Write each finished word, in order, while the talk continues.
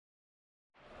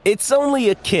It's only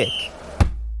a kick,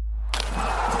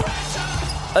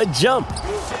 a jump,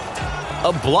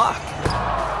 a block.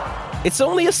 It's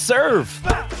only a serve.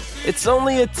 It's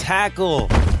only a tackle,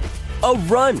 a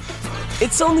run.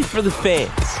 It's only for the fans.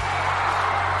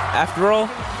 After all,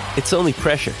 it's only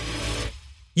pressure.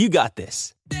 You got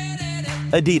this.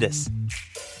 Adidas.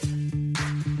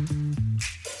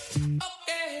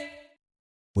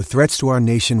 With threats to our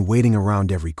nation waiting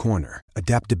around every corner,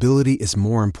 adaptability is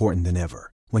more important than ever.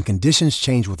 When conditions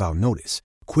change without notice,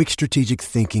 quick strategic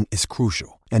thinking is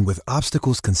crucial. And with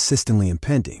obstacles consistently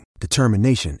impending,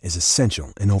 determination is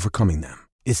essential in overcoming them.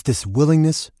 It's this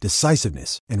willingness,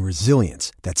 decisiveness, and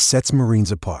resilience that sets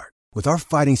Marines apart. With our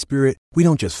fighting spirit, we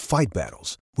don't just fight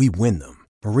battles, we win them.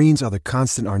 Marines are the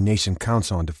constant our nation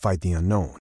counts on to fight the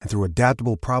unknown. And through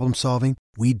adaptable problem solving,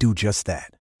 we do just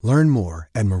that. Learn more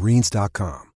at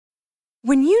marines.com.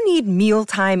 When you need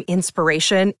mealtime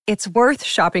inspiration, it's worth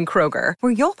shopping Kroger,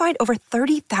 where you'll find over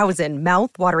 30,000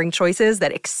 mouth-watering choices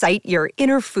that excite your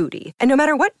inner foodie. And no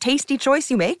matter what tasty choice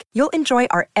you make, you'll enjoy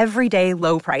our everyday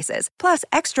low prices, plus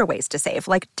extra ways to save,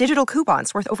 like digital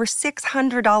coupons worth over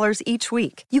 $600 each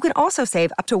week. You can also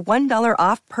save up to $1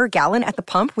 off per gallon at the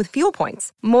pump with fuel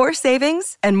points. More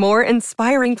savings and more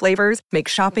inspiring flavors make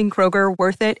shopping Kroger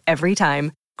worth it every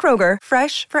time. Kroger,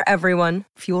 fresh for everyone.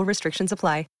 Fuel restrictions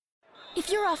apply. If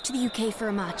you're off to the UK for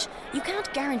a match, you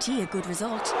can't guarantee a good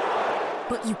result.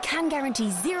 But you can guarantee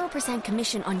 0%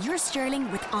 commission on your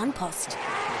sterling with An Post.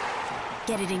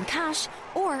 Get it in cash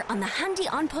or on the handy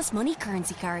An Post Money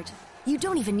currency card. You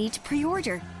don't even need to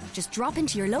pre-order. Just drop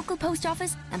into your local post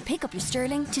office and pick up your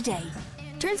sterling today.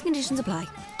 Terms and conditions apply.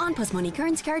 An Post Money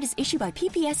currency card is issued by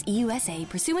PPS EUSA,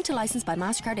 pursuant to licence by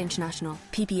MasterCard International.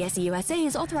 PPS EUSA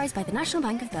is authorised by the National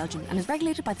Bank of Belgium and is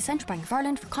regulated by the Central Bank of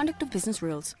Ireland for conduct of business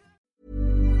rules.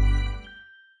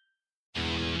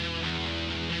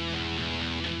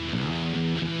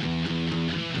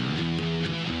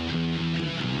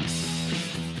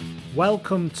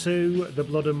 Welcome to the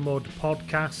Blood and Mud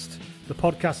podcast, the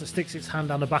podcast that sticks its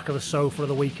hand on the back of the sofa of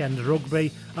the weekend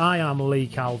rugby. I am Lee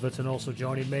Calvert, and also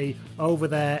joining me over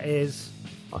there is...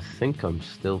 I think I'm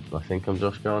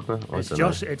Josh Gardner.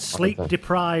 It's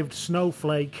sleep-deprived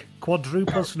snowflake,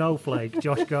 quadruple snowflake.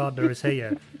 Josh Gardner is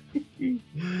here. He's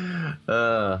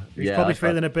probably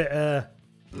feeling a bit...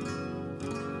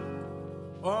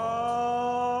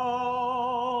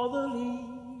 All the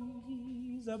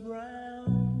leaves are brown.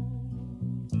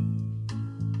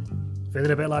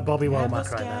 Feeling a bit like Bobby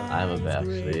Womack right now. I am a bit,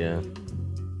 actually, yeah.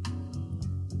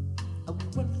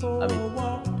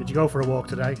 Did you go for a walk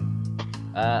today?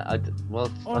 I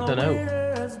don't know.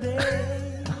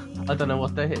 I don't know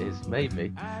what day it is.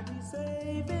 Maybe.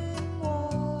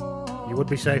 You would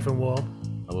be safe and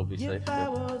warm. I would be safe.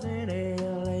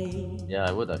 Yeah,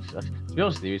 I would actually. To be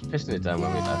honest with you, he was pissing it down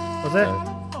when we left. Was it?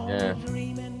 Yeah.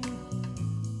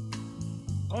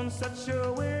 On such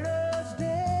a winter's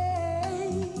day.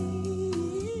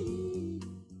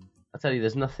 I tell you,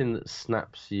 there's nothing that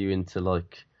snaps you into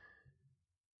like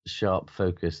sharp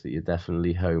focus that you're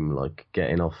definitely home, like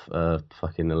getting off a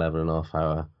fucking 11.5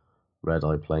 hour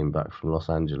red-eye plane back from Los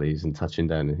Angeles and touching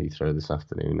down in Heathrow this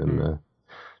afternoon and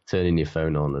turning your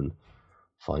phone on and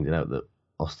finding out that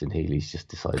Austin Healy's just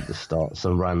decided to start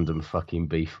some random fucking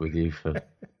beef with you for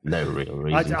no real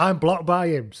reason. I'm blocked by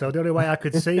him, so the only way I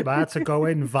could see him, I had to go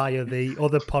in via the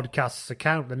other podcast's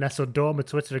account, the Nessa Dorma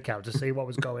Twitter account, to see what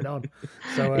was going on.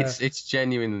 So it's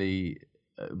genuinely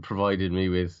provided me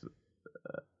with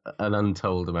an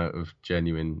untold amount of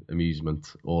genuine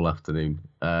amusement all afternoon.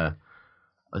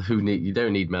 You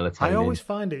don't need melatonin. I always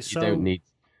find it so...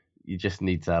 You just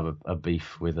need to have a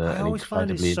beef with I an always find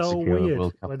it incredibly so insecure weird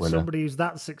World Cup when winner. somebody who's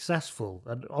that successful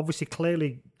and obviously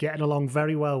clearly getting along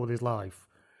very well with his life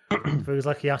feels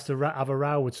like he has to have a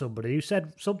row with somebody who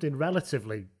said something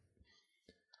relatively...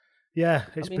 Yeah,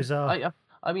 it's bizarre.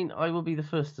 I will be the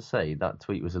first to say that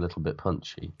tweet was a little bit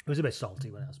punchy. It was a bit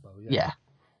salty, I suppose. Yeah,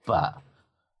 but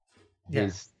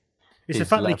it's the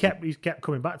fact that he kept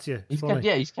coming back to you. He's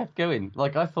kept going.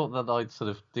 Like, I thought that I'd sort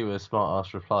of do a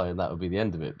smart-ass reply and that would be the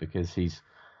end of it because he's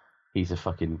a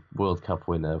fucking World Cup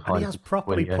winner. And he has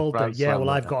properly pulled it. Yeah, well,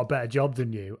 I've got a better job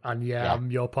than you, and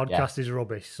your podcast is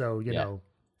rubbish, so, you know,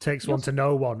 takes one to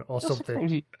know one or something.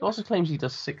 He also claims he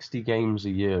does 60 games a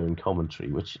year in commentary,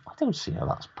 which I don't see how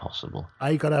that's possible.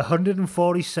 I got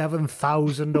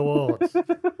 147,000 awards.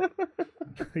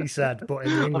 He said, but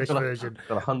in the English version. I've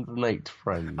got 108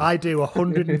 friends. I do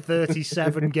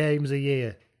 137 games a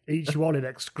year, each one in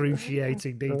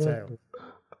excruciating detail.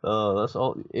 Oh, that's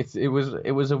all. It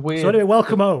was a weird. So anyway,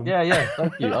 welcome home. Yeah.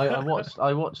 Thank you.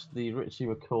 I watched the Richie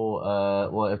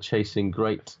McCaw Chasing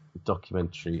Great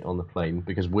documentary on the plane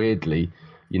because weirdly,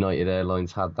 United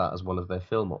Airlines had that as one of their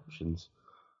film options.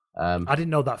 I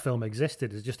didn't know that film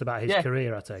existed. It's just about his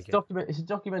career, I take it. It's a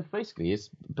documentary. Basically, it's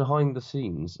behind the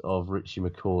scenes of Richie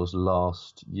McCaw's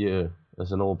last year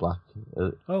as an All Black,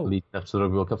 leading up to the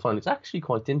Rugby World Cup final. It's actually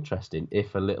quite interesting,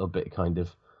 if a little bit kind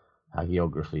of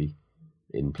hagiography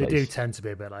in place. They do tend to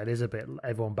be a bit like, it is a bit,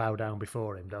 everyone bow down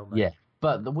before him, don't they? Yeah,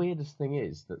 but the weirdest thing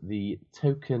is that the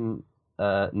token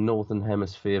Northern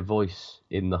Hemisphere voice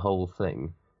in the whole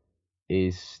thing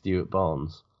is Stuart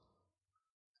Barnes.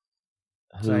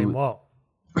 Saying what?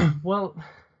 Well,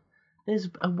 there's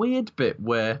a weird bit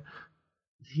where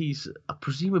he's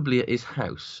presumably at his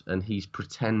house and he's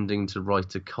pretending to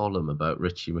write a column about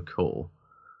Richie McCaw,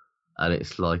 and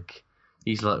it's like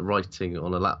he's like writing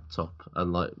on a laptop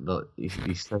and like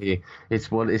he's saying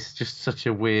it's just such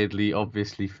a weirdly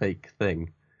obviously fake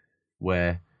thing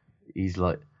where he's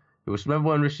like, remember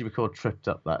when Richie McCaw tripped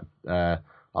up that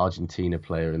Argentina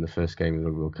player in the first game of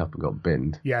the World Cup and got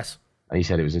binned? Yes. And he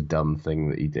said it was a dumb thing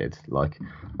that he did.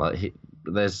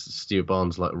 There's Stuart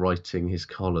Barnes like writing his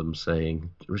column saying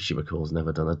Richie McCaw's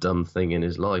never done a dumb thing in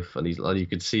his life, and he's like, you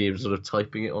could see him sort of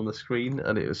typing it on the screen,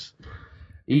 and it was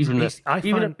even at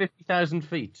 50,000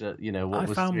 feet. I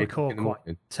found McCaw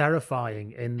quite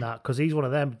terrifying in that because he's one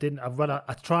of them.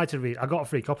 I tried to read. I got a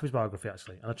free copy of his biography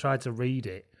actually, and I tried to read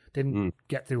it. Didn't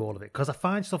get through all of it because I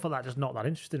find stuff like that just not that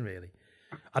interesting. Really,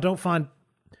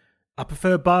 I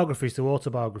prefer biographies to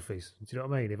autobiographies. Do you know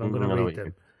what I mean? If I'm going to read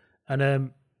them.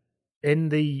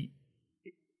 And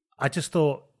I just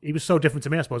thought he was so different to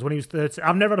me, I suppose, when he was 13.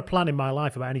 I've never had a plan in my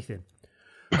life about anything.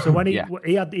 So when he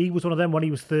was one of them when he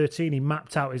was 13, he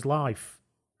mapped out his life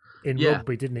in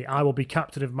rugby, didn't he? I will be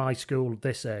captain of my school at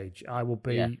this age. I will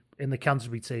be in the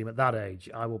Canterbury team at that age.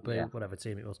 I will be whatever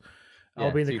team it was.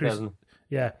 I'll be in the 2000.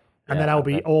 And then I'll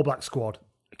be All Black squad.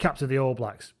 Captain of the All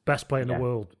Blacks, best player in the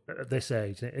world at this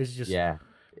age. It's just, and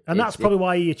that's probably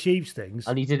why he achieves things.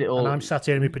 And he did it all. And I'm sat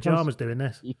here in my pajamas doing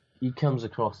this. He comes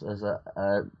across as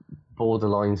a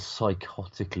borderline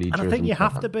psychotically driven. And I think you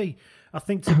have to be. I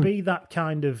think to be that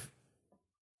kind of,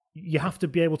 you have to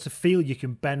be able to feel you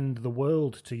can bend the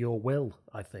world to your will.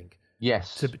 I think.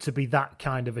 Yes. To be that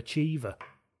kind of achiever.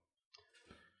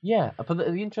 Yeah, but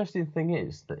the interesting thing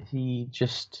is that he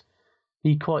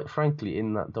quite frankly,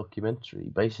 in that documentary,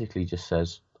 basically just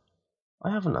says, I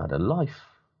haven't had a life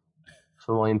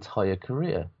for my entire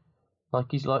career. Like,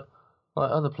 he's like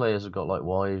other players have got, like,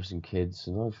 wives and kids,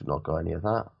 and I've not got any of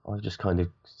that. I've just kind of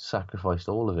sacrificed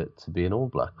all of it to be an All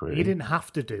Black, really. He didn't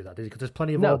have to do that, did he? Because there's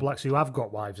plenty of All Blacks who have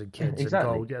got wives and kids.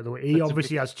 Exactly. And he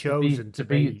obviously has chosen to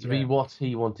be what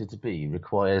he wanted to be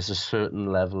requires a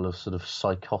certain level of sort of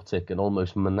psychotic and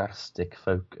almost monastic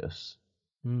focus.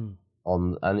 And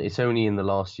it's only in the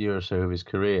last year or so of his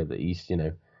career that he's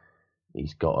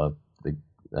got the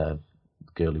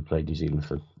girl who played New Zealand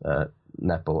for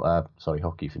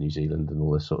hockey for New Zealand and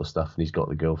all this sort of stuff, and he's got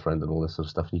the girlfriend and all this sort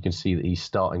of stuff. And you can see that he's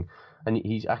starting, and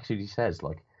he actually says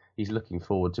like he's looking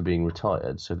forward to being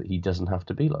retired so that he doesn't have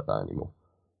to be like that anymore.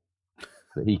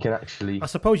 That he can actually. I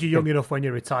suppose you're young enough when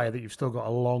you retire that you've still got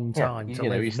a long time to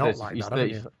live. Not like that, haven't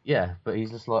you? Yeah, but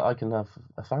he's just like, I can have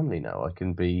a family now. I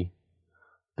can be.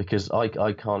 Because I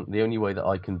can't. The only way that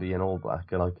I can be an All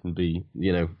Black and I can be,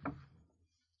 the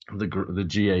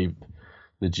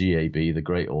GAB, the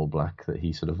Great All Black that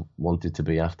he sort of wanted to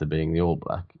be after being the All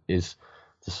Black, is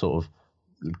to sort of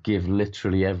give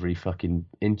literally every fucking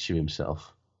inch of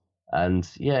himself. And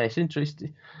it's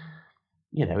interesting.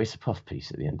 It's a puff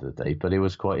piece at the end of the day, but it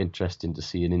was quite interesting to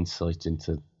see an insight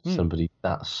into somebody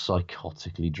that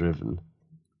psychotically driven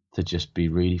to just be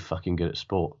really fucking good at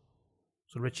sport.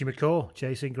 So Richie McCaw,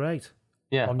 Chasing Great.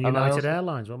 Yeah. On United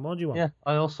Airlines. What more do you want? Yeah,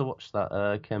 I also watched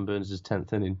that Ken Burns'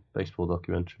 10th inning baseball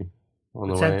documentary. The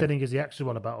 10th inning is the extra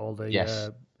one about all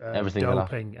the everything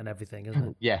doping and everything, isn't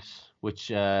it? Yes, which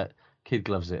Kid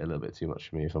gloves it a little bit too much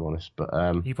for me, if I'm honest. But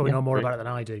you probably know more about it than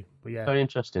I do. But yeah, very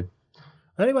interesting.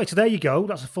 Anyway, so there you go.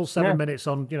 That's a full 7 minutes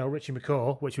on Richie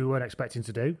McCaw, which we weren't expecting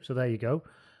to do. So there you go.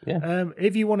 Yeah.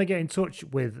 If you want to get in touch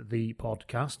with the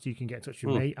podcast, you can get in touch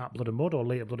with me at Blood and Mud or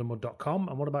Lee at bloodandmud.com.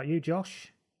 And what about you,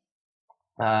 Josh?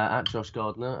 At Josh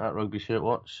Gardner at Rugby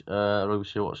Shirtwatch,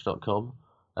 rugbyshirtwatch.com.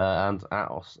 And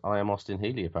at I am Austin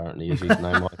Healy, apparently, as he's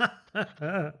now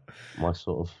my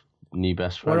sort of new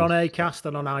best friend. We're on Acast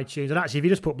and on iTunes. And actually, if you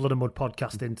just put Blood and Mud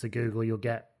podcast into Google, you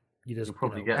get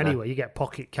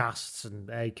Pocket Casts and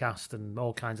Acast and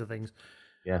all kinds of things.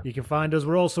 Yeah. You can find us.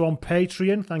 We're also on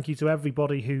Patreon. Thank you to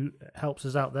everybody who helps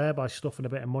us out there by stuffing a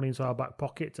bit of money into our back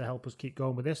pocket to help us keep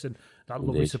going with this and that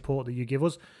lovely support that you give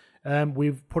us.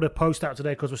 We've put a post out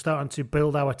today because we're starting to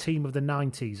build our Team of the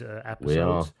 90s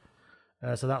episodes. We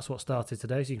are. So that's what started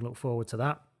today, so you can look forward to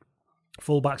that.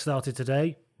 Fullback started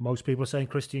today. Most people are saying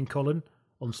Christian Cullen,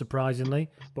 unsurprisingly.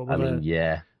 But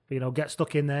we'll, get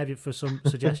stuck in there for some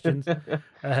suggestions.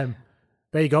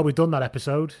 There you go. We've done that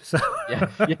episode. So yeah.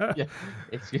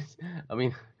 It's just,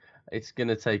 it's going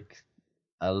to take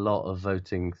a lot of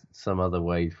voting some other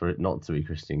way for it not to be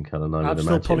Christian Cullen. I'm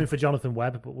still pulling for Jonathan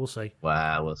Webb, but we'll see.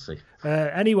 Wow, we'll see.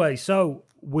 Anyway, so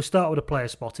we'll start with a player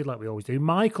spotted like we always do.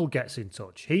 Michael gets in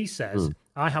touch. He says,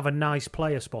 I have a nice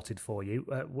player spotted for you.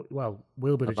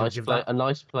 We'll be the judge of that. A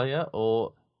nice player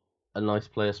or a nice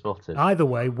player spotted? Either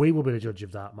way, we will be the judge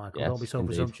of that, Michael. Yes, Don't be so indeed.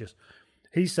 presumptuous.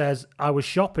 He says, I was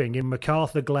shopping in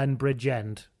MacArthur Glen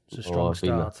Bridgend. It's a strong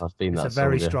start. I've been it's that a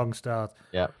very soldier. strong start.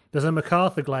 Yeah. There's a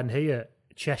MacArthur Glen here,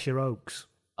 Cheshire Oaks.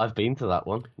 I've been to that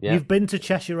one. Yeah. You've been to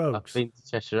Cheshire Oaks? I've been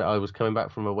to Cheshire. I was coming back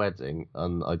from a wedding,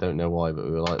 and I don't know why, but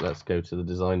we were like, let's go to the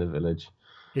designer village.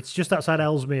 It's just outside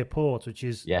Ellesmere Port, which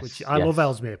I love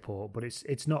Ellesmere Port, but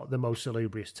it's not the most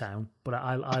salubrious town. But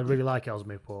I really like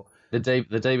Ellesmere Port. The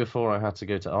day before, I had to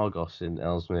go to Argos in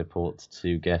Ellesmere Port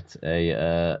to get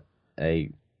a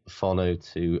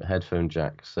phono to headphone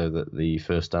jack so that the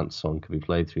First Dance song could be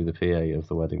played through the PA of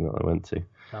the wedding that I went to.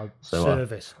 Now,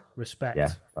 service, respect.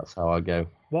 Yeah, that's how I go.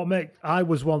 I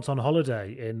was once on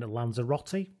holiday in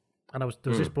Lanzarote, and there was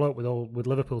this bloke with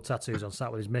Liverpool tattoos on,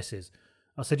 sat with his missus.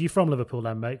 I said, "You from Liverpool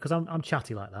then, mate?" Because I'm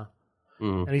chatty like that.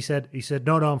 And he said,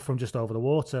 "No, I'm from just over the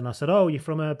water." And I said, "Oh, you're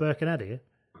from Birkenhead, are you?"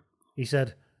 He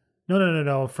said, "No,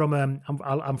 I'm from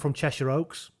I'm from Cheshire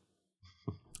Oaks."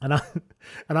 And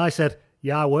I said,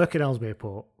 "Yeah, I work in Ellesmere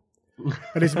Port."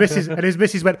 And his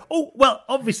missus went, "Oh, well,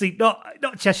 obviously not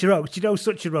Cheshire Oaks. You know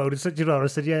such a road and such a road." I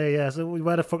said, "Yeah. So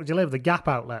where the fuck do you live? The Gap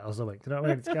outlet or something?" Do you know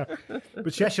what I mean?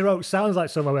 But Cheshire Oaks sounds like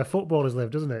somewhere where footballers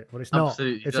live, doesn't it? But it's not.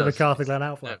 Absolutely It's does. a MacArthur Glen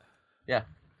outlet. No. Yeah.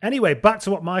 Anyway, back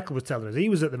to what Michael was telling us. He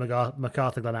was at the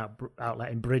MacArthur Glen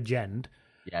outlet in Bridgend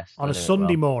Yes. on a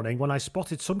Sunday morning when I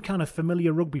spotted some kind of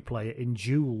familiar rugby player in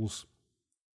Jules.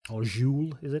 Or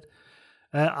Jules, is it?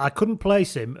 I couldn't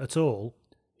place him at all.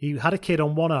 He had a kid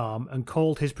on one arm and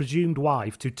called his presumed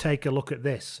wife to take a look at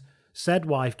this. Said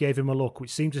wife gave him a look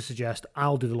which seemed to suggest,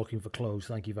 "I'll do the looking for clothes,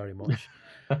 thank you very much."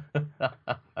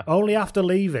 Only after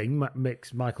leaving,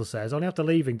 Michael says, only after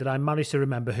leaving did I manage to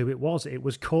remember who it was. It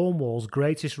was Cornwall's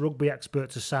greatest rugby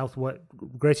export to South Wales,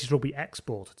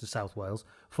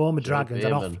 former Dragons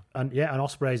and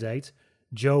Ospreys 8,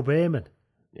 Joe Beerman.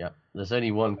 Yeah. There's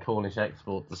only one Cornish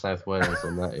export to South Wales,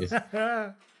 and that is.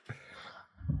 Joe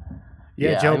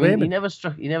Beerman. He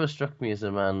never struck me as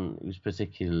a man who's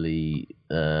particularly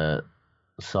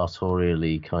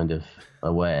sartorially kind of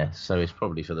aware. So it's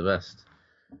probably for the best.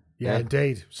 Yeah,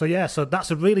 indeed. So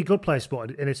that's a really good place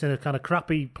spotted, and it's in a kind of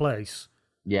crappy place.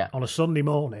 Yeah. On a Sunday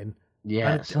morning.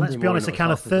 Yeah. And let's be honest, a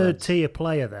kind of third-tier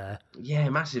player there. Yeah,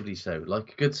 massively so.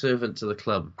 Like a good servant to the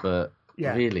club, but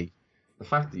really, the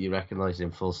fact that you recognise him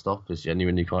full stop is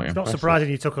genuinely quite impressive. It's not surprising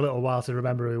you took a little while to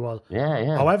remember who he was.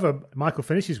 Yeah. However, Michael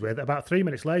finishes with, about 3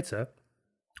 minutes later,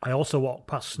 I also walked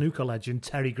past snooker legend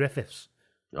Terry Griffiths.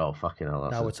 Oh, fucking hell.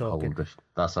 Now we're talking.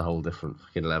 That's a whole different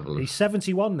fucking level. He's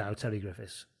 71 now, Terry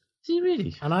Griffiths. Is he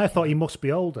really? And I thought he must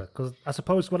be older, because I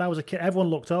suppose when I was a kid, everyone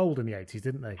looked old in the 80s,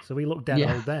 didn't they? So he looked dead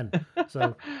old then.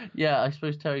 So yeah, I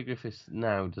suppose Terry Griffiths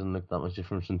now doesn't look that much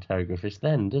different from Terry Griffiths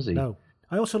then, does he? No.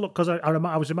 I also looked, because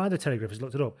I was reminded Terry Griffiths,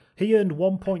 looked it up. He earned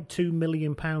 £1.2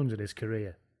 million in his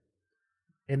career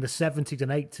in the 70s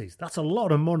and 80s. That's a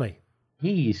lot of money.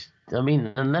 Unless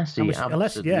he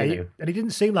and he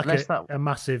didn't seem like a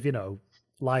massive,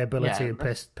 liability and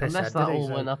piss unless head, that did he?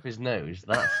 all went up his nose,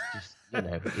 that's just,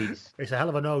 he's... It's a hell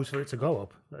of a nose for it to go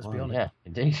up, let's be honest. Yeah,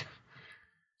 indeed.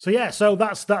 So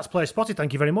that's Play Spotted.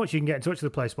 Thank you very much. You can get in touch with the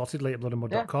Play Spotted,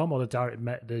 lee@bloodandmud.com, or the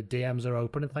DMs are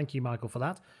open, and thank you, Michael, for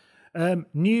that.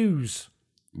 News.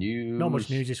 Not much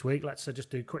news this week. Let's just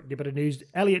do a quick bit of news.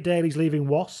 Elliot Daly's leaving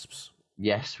Wasps.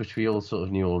 Yes, which we all sort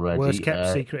of knew already. Worst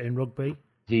kept secret in rugby.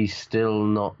 He's still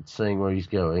not saying where he's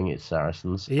going. It's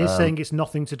Saracens. He is saying it's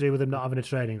nothing to do with him not having a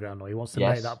training ground, though. He wants to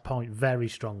make that point very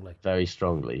strongly. Very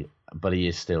strongly, but he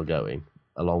is still going,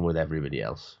 along with everybody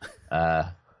else.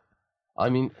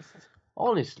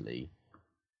 Honestly,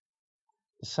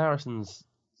 Saracens'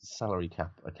 salary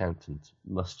cap accountant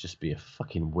must just be a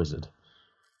fucking wizard.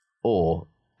 Or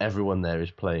everyone there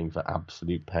is playing for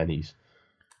absolute pennies.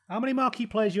 How many marquee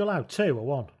players are you allowed? 2 or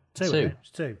 1? Two.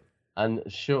 It's 2. And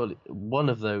surely one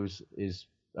of those is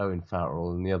Owen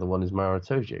Farrell, and the other one is Maro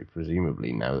Itoje,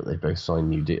 presumably, now that they've both signed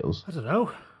new deals. I don't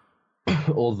know.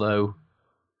 Although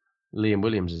Liam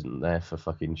Williams isn't there for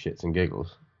fucking shits and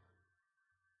giggles.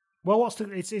 Well,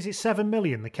 is it 7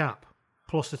 million, the cap,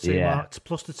 plus the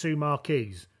two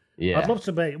marquees? Yeah. I'd love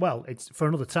to be, well, it's for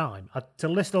another time, to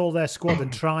list all their squad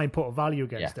and try and put a value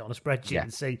against it on a spreadsheet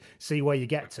and see where you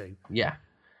get to. Yeah.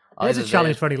 There's a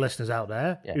challenge for any listeners out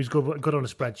there who's good on a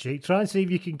spreadsheet. Try and see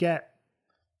if you can get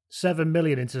 7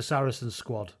 million into Saracen's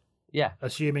squad. Yeah.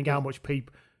 Assuming how much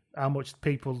people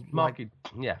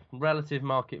relative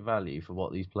market value for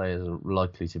what these players are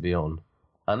likely to be on.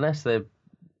 Unless they're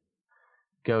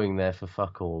going there for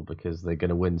fuck all because they're going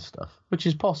to win stuff, which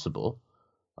is possible.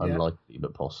 Unlikely,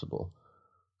 but possible.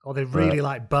 Or they really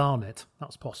like Barnett.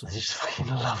 That's possible. I just fucking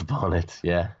love Barnett,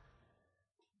 yeah.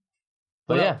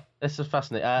 But this is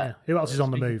fascinating. Who else is on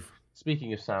the move?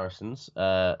 Speaking of Saracens,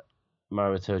 Maro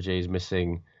Itoje is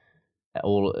missing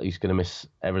he's going to miss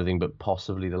everything but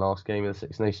possibly the last game of the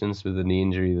Six Nations with the knee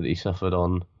injury that he suffered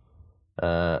on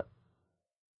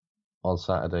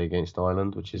Saturday against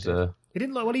Ireland, which is He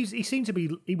didn't look. Well, he seemed to be.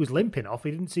 He was limping off.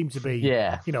 He didn't seem to be.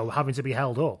 Having to be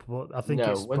held up. But I think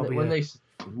it's probably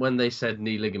when they said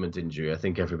knee ligament injury, I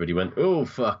think everybody went, "Oh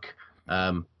fuck!"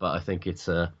 But I think it's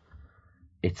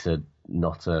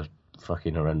not a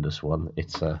fucking horrendous one.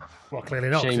 It's clearly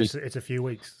not. It's a few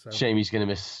weeks. So. Shame he's going to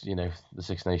miss the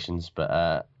Six Nations, but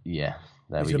there we go.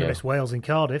 He's going to miss Wales in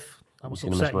Cardiff. That must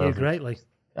upset you greatly.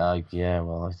 I'm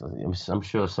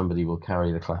sure somebody will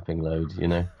carry the clapping load.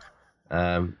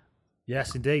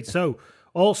 Yes, indeed. So,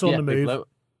 also on the move,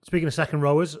 speaking of second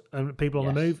rowers and people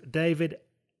on the move, David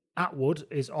Atwood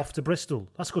is off to Bristol.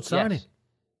 That's a good signing.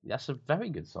 Yes. That's a very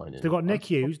good signing. They've got Nick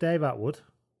Hughes, Dave Atwood.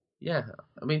 Yeah,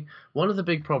 I mean, one of the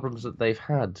big problems that they've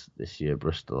had this year,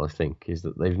 Bristol, I think, is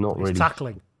that they've not really...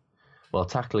 tackling. Well,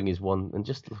 tackling is one, and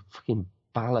just fucking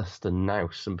ballast and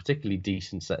nous, and particularly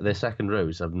decent... Their second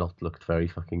rows have not looked very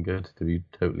fucking good, to be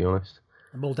totally honest.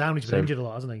 And Muldowney's been injured a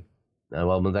lot, hasn't he?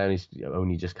 Muldowney's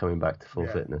only just coming back to full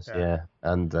fitness,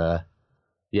 And, so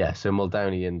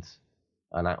Muldowney and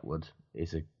Atwood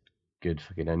is a good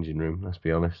fucking engine room, let's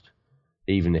be honest.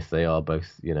 Even if they are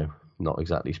both, not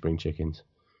exactly spring chickens.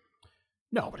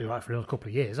 No, but they're right for another couple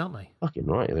of years, aren't they? Fucking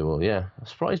right, they will, yeah. I'm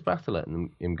surprised Bath are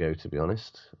letting him go, to be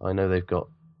honest. I know they've got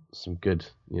some good,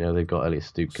 they've got Elliot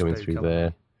Stooke coming through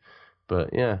there.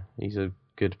 But, yeah, he's a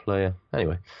good player.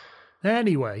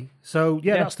 Anyway, so,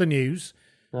 that's the news.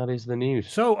 That is the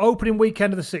news. So, opening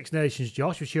weekend of the Six Nations,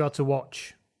 Josh, which you had to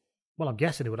watch. Well, I'm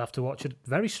guessing you would have to watch at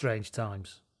very strange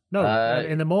times. No,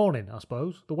 in the morning, I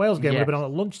suppose. The Wales game would have been on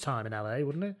at lunchtime in LA,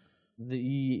 wouldn't it?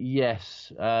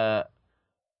 Yes.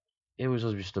 It was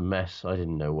just a mess. I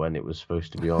didn't know when it was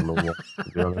supposed to be on or what,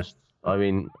 to be honest. I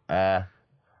mean, I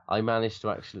managed to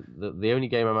actually... The only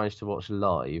game I managed to watch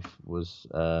live was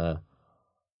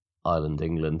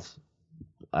Ireland-England.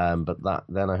 But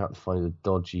then I had to find a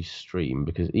dodgy stream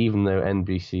because even though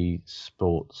NBC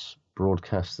Sports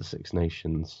broadcast the Six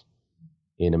Nations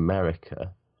in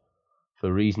America,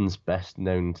 for reasons best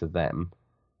known to them,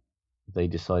 they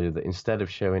decided that instead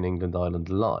of showing England-Ireland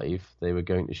live, they were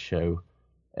going to show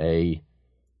a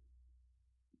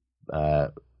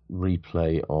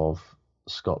replay of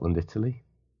Scotland-Italy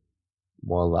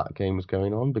while that game was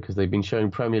going on, because they've been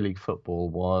showing Premier League football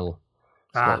while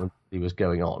Scotland-Italy was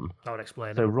going on. That would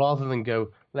explain so it. Rather than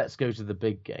go, let's go to the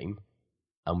big game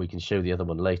and we can show the other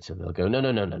one later, they'll go,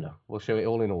 no. We'll show it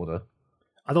all in order.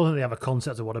 I don't think they have a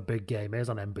concept of what a big game is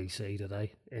on NBC, do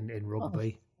they, in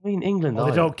rugby? I mean,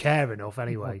 England-Ireland... They don't care enough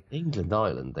anyway.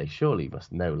 England-Ireland, they surely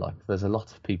must know. Like, there's a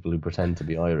lot of people who pretend to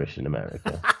be Irish in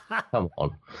America. Come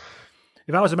on.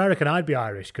 If I was American, I'd be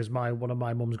Irish, because one of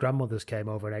my mum's grandmothers came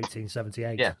over in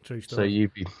 1878. Yeah. True story. So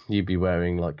you'd be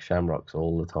wearing, like, shamrocks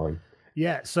all the time.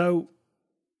 Yeah, so,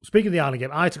 speaking of the Ireland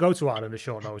game, I had to go to Ireland at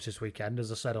short notice this weekend,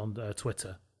 as I said on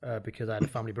Twitter, because I had a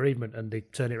family bereavement, and they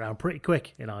turned it around pretty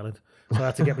quick in Ireland. So I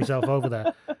had to get myself over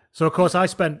there. So, of course, I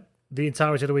spent the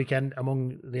entirety of the weekend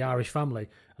among the Irish family,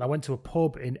 and I went to a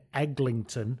pub in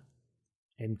Eglinton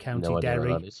in County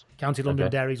Derry. County London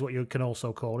Derry is what you can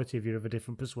also call it if you're of a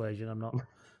different persuasion. I'm not.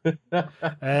 That's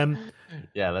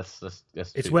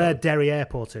it's where Derry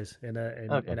Airport is in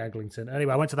Eglinton.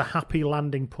 Anyway, I went to the Happy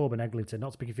Landing pub in Eglinton,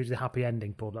 not to be confused with the Happy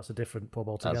Ending pub. That's a different pub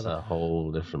altogether. That's a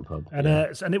whole different pub. And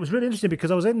and it was really interesting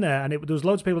because I was in there and there was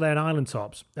loads of people there in Island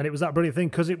Tops, and it was that brilliant thing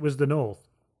because it was the North.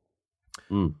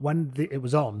 When it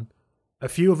was on, a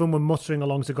few of them were muttering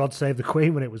along to God Save the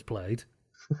Queen when it was played.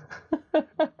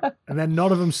 And then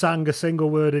none of them sang a single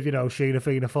word of, Sheena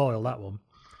Fianna Fáil, that one.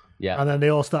 Yeah. And then they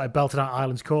all started belting out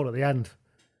Ireland's Court at the end.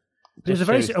 It was a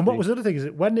very, and what was the other thing is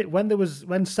that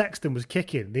when Sexton was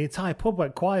kicking, the entire pub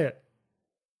went quiet.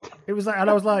 It was like, and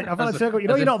I was like, I felt like,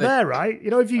 you're not there, right?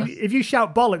 If you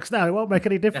shout bollocks now, it won't make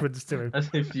any difference to him. As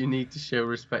if you need to show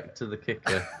respect to the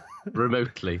kicker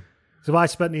remotely. So I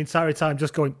spent the entire time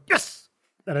just going yes,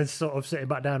 and then sort of sitting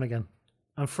back down again.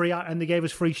 And they gave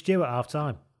us free stew at half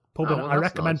time. I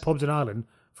recommend nice. Pubs in Ireland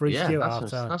free stew at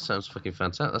half time. That sounds fucking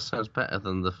fantastic. That sounds better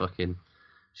than the fucking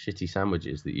shitty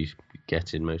sandwiches that you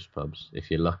get in most pubs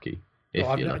if you're lucky.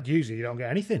 Usually you don't get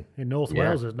anything. In North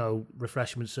Wales, there's no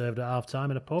refreshment served at half time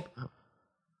in a pub.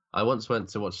 I once went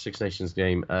to watch Six Nations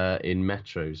game in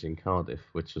Metros in Cardiff,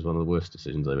 which was one of the worst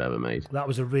decisions I've ever made. That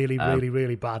was a really, really,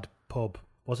 really bad pub.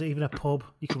 Was it even a pub?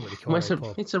 You couldn't really call it a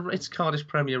pub. It's Cardiff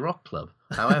Premier Rock Club.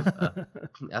 However,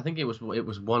 I think it was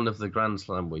one of the Grand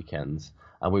Slam weekends,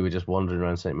 and we were just wandering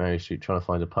around St Mary Street trying to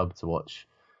find a pub to watch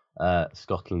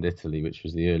Scotland-Italy, which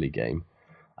was the early game.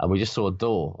 And we just saw a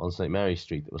door on St Mary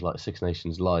Street that was like Six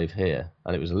Nations Live here.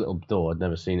 And it was a little door. I'd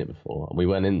never seen it before. And we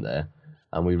went in there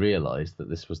and we realised that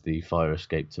this was the fire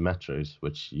escape to Metros,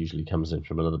 which usually comes in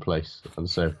from another place. And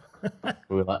so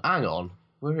we were like, hang on,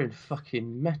 we're in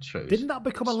fucking Metros. Didn't that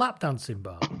become a lap dancing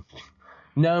bar?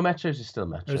 No, Metros is still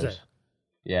Metros. Is it?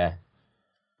 Yeah.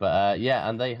 But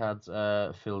and they had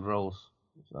filled rolls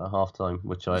at half time,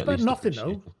 which I at least nothing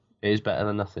though. It is better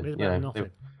than nothing. It is better than nothing.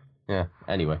 Yeah.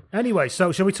 Anyway,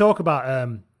 so shall we talk about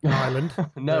Ireland?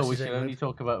 No, we can only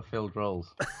talk about filled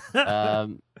rolls.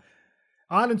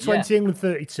 Ireland 20, England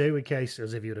 32. In case,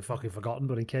 as if you'd have fucking forgotten,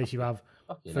 but in case you have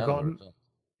forgotten,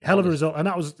 hell of a result.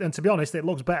 And to be honest, it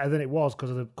looks better than it was because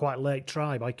of the quite late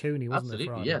try by Cooney, wasn't it?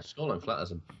 Absolutely, yeah. Scoreline flat as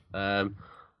them.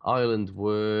 Ireland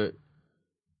were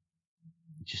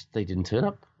they didn't turn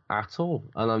up at all,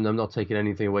 and I'm not taking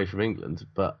anything away from England,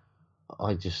 but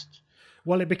I just.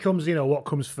 Well, it becomes, what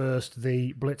comes first,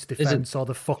 the blitz defence or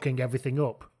the fucking everything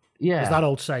up. Yeah. As that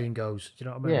old saying goes. Do you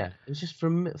know what I mean? Yeah. It's just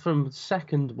from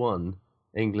second one,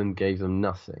 England gave them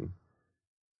nothing.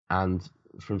 And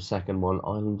from second one,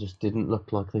 Ireland just didn't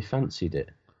look like they fancied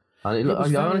it. And it was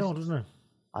very odd, wasn't it?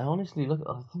 I honestly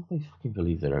I think they fucking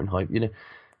believe their own hype.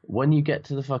 When you get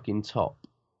to the fucking top,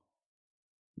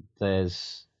 and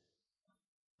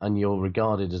you're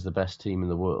regarded as the best team in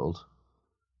the world,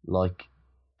 like,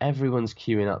 everyone's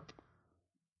queuing up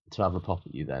to have a pop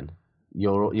at you. Then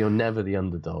you're never the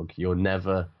underdog. You're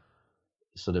never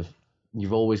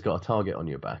you've always got a target on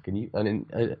your back, and you've got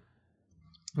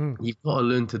to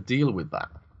learn to deal with that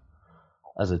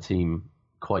as a team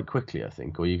quite quickly, I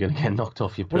think, or you're going to get knocked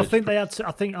off your perch. Well, I think they had to.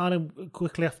 I think Ireland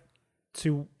quickly have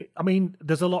to. I mean,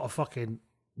 there's a lot of fucking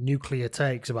nuclear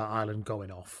takes about Ireland going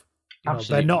off.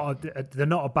 They're not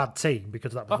a bad team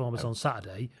because of that performance on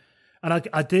Saturday.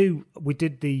 And we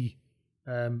did the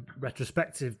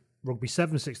retrospective Rugby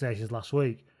 7 Six Nations last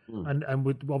week, and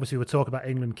we obviously we're talking about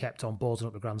England kept on ballsing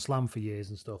up the Grand Slam for years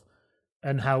and stuff,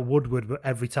 and how Woodward would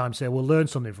every time say, we'll learn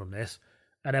something from this,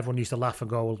 and everyone used to laugh and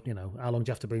go, well, how long do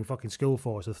you have to be in fucking school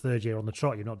for? It's the third year on the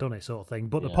trot, you've not done it, sort of thing.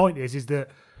 But the point is that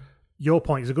your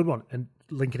point is a good one, and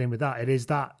linking in with that, it is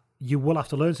that you will have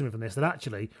to learn something from this, that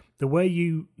actually the way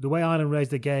Ireland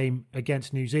raised the game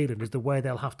against New Zealand is the way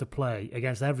they'll have to play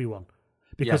against everyone.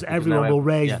 Because everyone will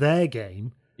raise their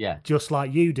game just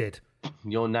like you did.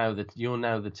 You're now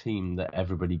the team that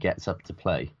everybody gets up to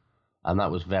play. And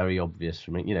that was very obvious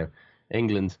from me.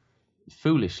 England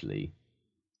foolishly,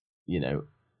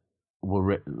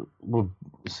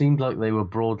 seemed like they were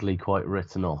broadly quite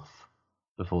written off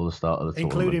before the start of the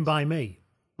tournament. Including by me.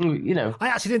 I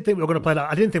actually didn't think we were going to play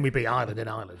that. I didn't think we'd beat Ireland in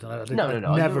Ireland. No.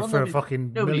 Never for a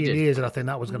fucking million years did I think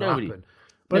that was going to happen.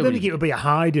 But I didn't think it would be a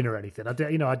hiding or anything.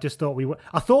 I just thought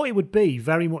I thought it would be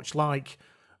very much like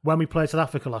when we played South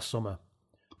Africa last summer.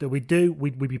 That we'd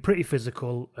be pretty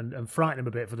physical and frighten them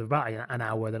a bit for about an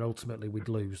hour, then ultimately we'd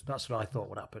lose. That's what I thought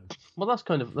would happen. Well, that's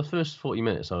kind of the first 40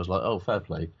 minutes. I was like, oh, fair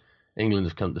play. England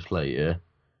have come to play here.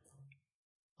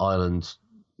 Ireland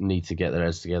need to get their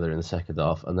heads together in the second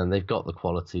half, and then they've got the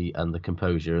quality and the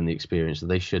composure and the experience that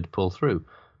they should pull through.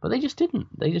 But they just didn't.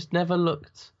 They just never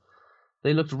looked.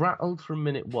 They looked rattled from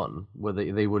minute one, where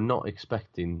they were not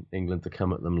expecting England to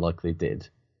come at them like they did,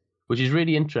 which is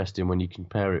really interesting when you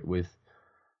compare it with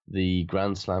the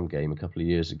Grand Slam game a couple of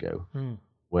years ago,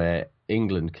 where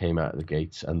England came out of the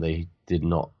gates and they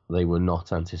were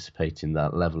not anticipating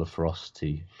that level of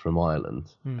ferocity from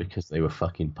Ireland because they were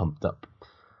fucking pumped up.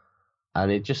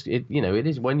 And it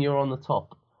is when you're on the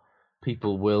top,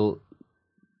 people will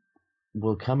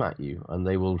come at you and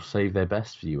they will save their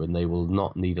best for you, and they will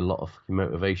not need a lot of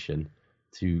motivation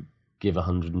to give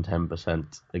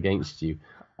 110% against you.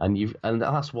 And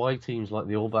that's why teams like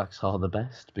the All Blacks are the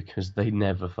best, because they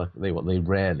never they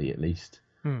rarely at least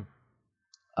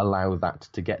allow that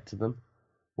to get to them.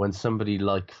 When somebody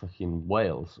like fucking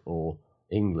Wales or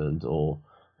England or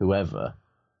whoever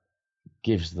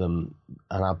gives them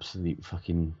an absolute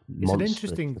fucking monster an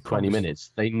interesting for 20 minutes,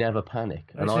 they never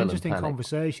panic. It's an interesting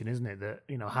conversation, isn't it? That,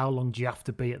 how long do you have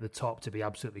to be at the top to be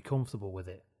absolutely comfortable with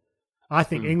it? I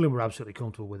think England were absolutely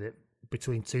comfortable with it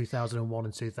between 2001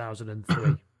 and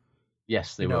 2003.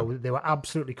 Yes, they were. They were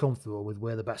absolutely comfortable with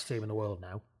we're the best team in the world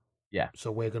now. Yeah.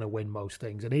 So we're going to win most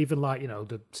things. And even like,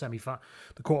 the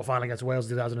the quarterfinal against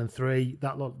Wales in 2003,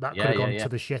 that could have gone to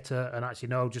the shitter, and actually,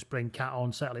 no, just bring Cat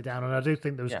on, settle it down. And I do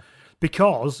think there was,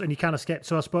 because, and you kind of skip,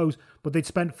 so I suppose, but they'd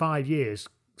spent 5 years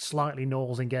slightly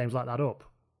nosing games like that up.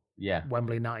 Yeah.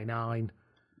 Wembley 99.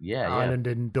 Yeah, Ireland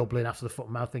in Dublin after the foot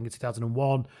and mouth thing in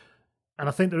 2001. And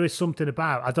I think there is something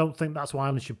about, I don't think that's why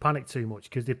Ireland should panic too much,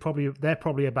 because they're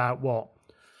probably about,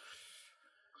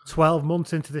 12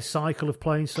 months into this cycle of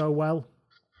playing so well,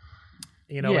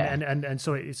 and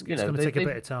so it's going to take a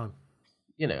bit of time.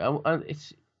 And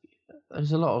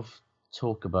there's a lot of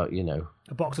talk about,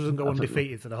 A boxer doesn't go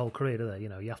undefeated for the whole career, do they?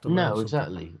 You have to learn something.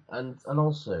 Exactly. And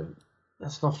also,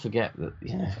 let's not forget that,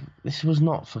 this was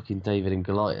not fucking David and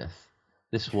Goliath.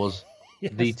 This was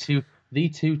the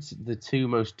two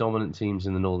most dominant teams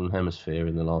in the Northern Hemisphere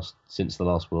since the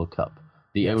last World Cup.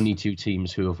 The only two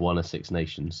teams who have won a Six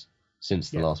Nations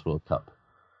since the last World Cup.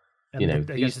 And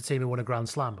against the team who won a Grand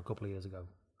Slam a couple of years ago.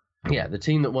 Yeah, the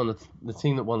team that won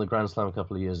the Grand Slam a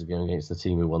couple of years ago against the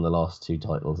team who won the last two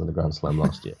titles in the Grand Slam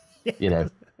last year.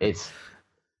 It's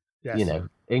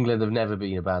England have never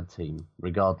been a bad team,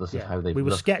 regardless of how they've. We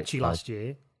were sketchy last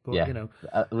year, but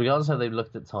regardless of how they've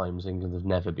looked at times, England have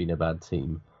never been a bad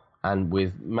team. And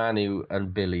with Manu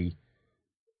and Billy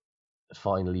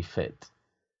finally fit,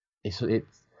 it's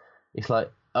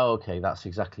like, oh, okay, that's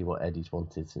exactly what Eddie's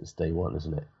wanted since day one,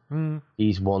 isn't it? Mm.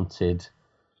 He's wanted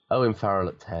Owen Farrell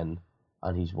at 10,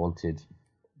 and he's wanted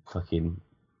fucking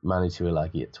Manu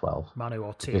Tuilagi at 12. Manu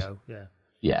or Tio,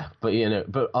 Yeah, but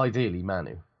but ideally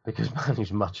Manu, because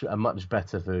Manu's a much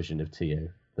better version of Tio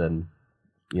than,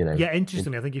 Yeah,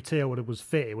 interestingly, I think if Tio was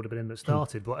fit, it would have been him that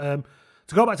started. But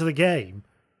to go back to the game,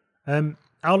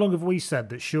 how long have we said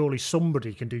that surely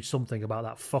somebody can do something about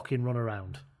that fucking run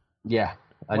around? Yeah.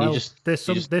 And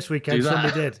this weekend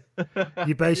somebody did.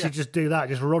 You basically just do that.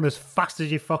 Just run as fast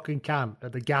as you fucking can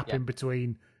at the gap in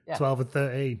between 12 and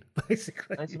 13,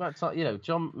 basically. And it's about time,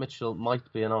 John Mitchell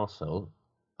might be an arsehole.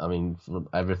 I mean, from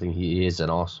everything, he is an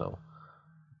arsehole.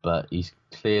 But he's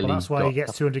clearly... Well, that's why he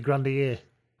gets 200 grand a year.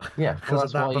 Yeah. Because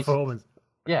of that performance.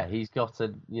 Yeah, he's got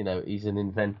he's an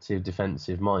inventive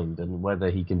defensive mind, and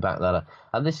whether he can back that up.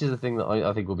 And this is the thing that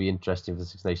I think will be interesting for the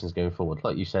Six Nations going forward.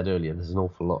 Like you said earlier, there's an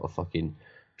awful lot of fucking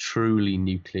truly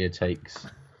nuclear takes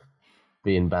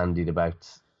being bandied about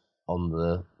on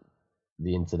the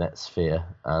internet sphere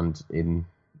and in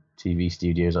TV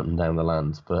studios up and down the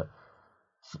land. But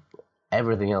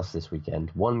everything else this weekend,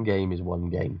 one game is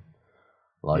one game.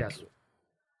 Like,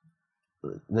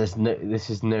 this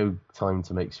is no time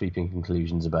to make sweeping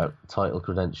conclusions about title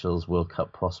credentials, World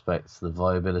Cup prospects, the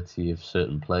viability of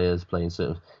certain players playing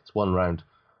certain. It's one round.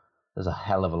 There's a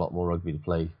hell of a lot more rugby to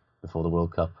play before the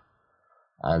World Cup,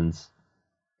 and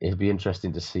it'd be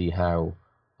interesting to see how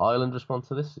Ireland respond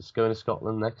to this. It's going to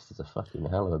Scotland next. It's a fucking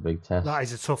hell of a big test. That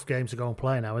is a tough game to go and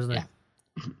play now, isn't it?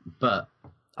 Yeah. But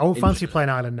I won't fancy playing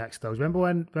Ireland next, though. Remember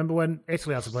when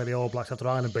Italy had to play the All Blacks after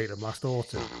Ireland beat them last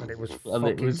autumn, and it was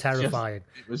terrifying.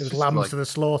 It was lambs to the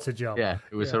slaughter job. Yeah,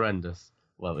 it was horrendous.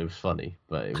 Well, it was funny,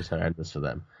 but it was horrendous for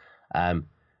them.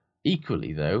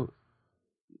 Equally, though,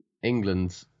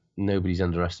 England, nobody's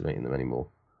underestimating them anymore.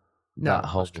 No,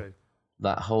 that's true.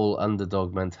 That whole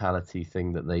underdog mentality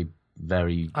thing that they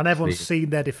and everyone's seen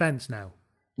their defence now.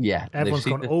 Yeah, everyone's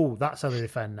gone. Oh, that's how they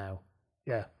defend now.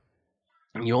 Yeah.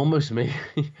 You almost make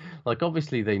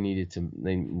obviously they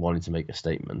wanted to make a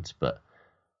statement, but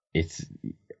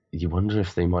you wonder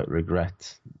if they might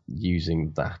regret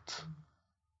using that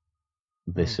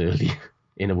this early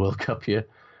in a World Cup year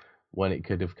when it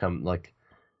could have come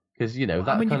because you've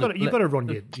got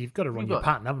to run your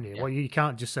pattern, haven't you? Yeah. Well, you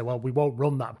can't just say, well, we won't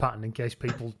run that pattern in case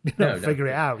people figure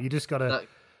it out. You just got to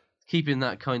keeping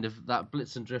that kind of that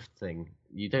blitz and drift thing.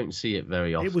 You don't see it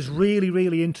very often. It was really,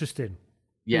 really interesting.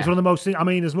 Yeah. It was one of the most. I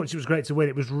mean, as much as it was great to win,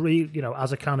 it was really,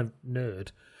 as a kind of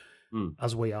nerd,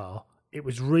 as we are, it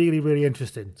was really, really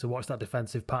interesting to watch that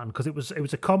defensive pattern because it was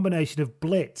a combination of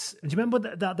blitz. And do you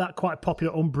remember that quite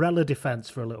popular umbrella defense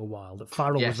for a little while that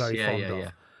Farrell was very fond of?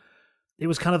 Yeah. It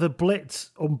was kind of a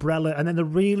blitz, umbrella, and then the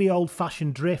really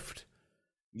old-fashioned drift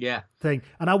thing.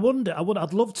 And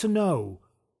I'd love to know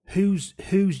whose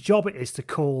job it is to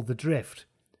call the drift.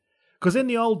 Because in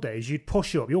the old days, you'd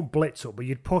push up. You don't blitz up, but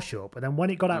you'd push up, and then when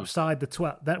it got outside the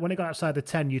 12, when it got outside the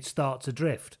 10, you'd start to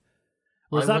drift.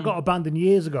 Whereas that got abandoned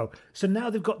years ago. So now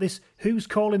they've got this. Who's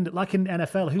calling it? Like in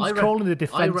NFL, who's calling the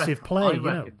defensive play?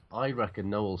 I reckon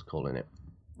Noel's calling it.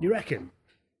 You reckon?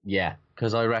 Yeah,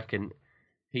 because I reckon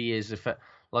he is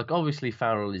like obviously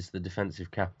Farrell is the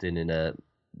defensive captain in a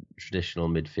traditional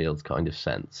midfield kind of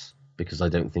sense. Because I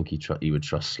don't think he would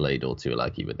trust Slade or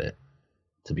Tuilagi with it,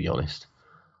 to be honest.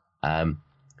 But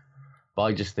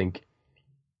I just think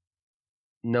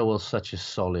Noel's such a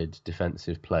solid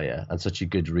defensive player and such a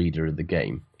good reader of the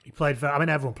game. He played very, I mean,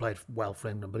 everyone played well for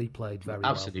England, but he played very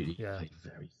Absolutely, well. Absolutely, he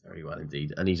played very, very well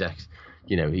indeed. And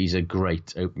he's a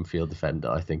great open field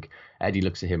defender. I think Eddie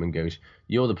looks at him and goes,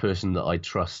 "You're the person that I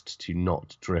trust to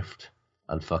not drift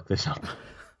and fuck this up."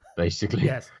 Basically,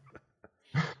 yes.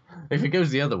 If it goes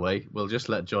the other way, we'll just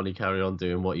let Johnny carry on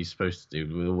doing what he's supposed to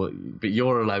do. But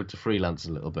you're allowed to freelance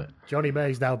a little bit. Johnny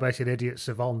May's now basically an idiot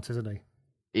savant, isn't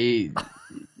he?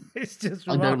 It's just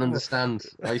remarkable. I don't understand.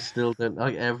 I still don't.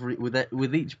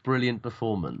 With each brilliant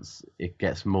performance, it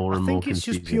gets more and more confusing. I think it's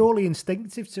just purely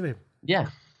instinctive to him. Yeah.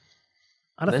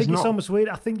 And I think it's almost weird.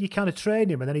 I think you kind of train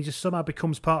him and then he just somehow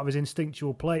becomes part of his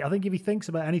instinctual play. I think if he thinks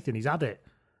about anything, he's had it.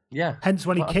 Yeah. Hence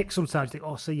when he kicks sometimes, you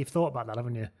think, see, you've thought about that,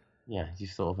 haven't you? Yeah,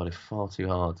 you've thought about it far too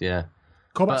hard, yeah.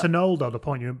 Go back to Noel, though, the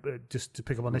point just to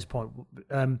pick up on this point.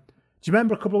 Do you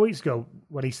remember a couple of weeks ago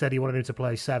when he said he wanted him to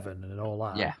play 7 and all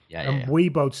that? Yeah. And we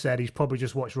both said he's probably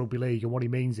just watched rugby league, and what he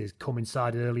means is come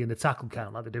inside early in the tackle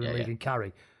count like they do in league and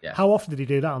carry. Yeah. How often did he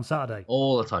do that on Saturday?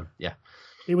 All the time, yeah.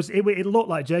 It looked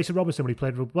like Jason Robinson when he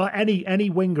played rugby. Well, any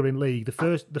winger in league, the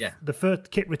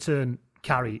first kick return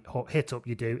carry hit up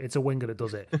you do, it's a winger that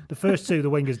does it. The first two,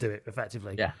 the wingers do it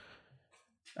effectively. Yeah.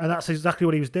 And that's exactly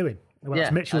what he was doing. Well,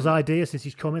 that's Mitchell's idea since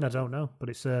he's come in. I don't know, but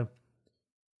it's. Well,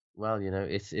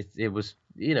 it was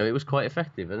quite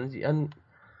effective, and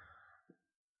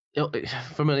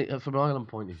from an Ireland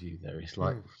point of view, there it's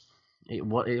like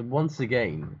once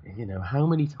again, how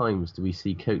many times do we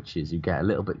see coaches who get a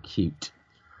little bit cute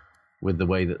with the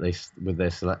way that with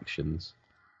their selections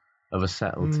of a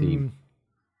settled team,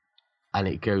 and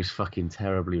it goes fucking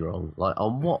terribly wrong. Like,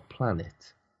 on what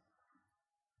planet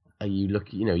are you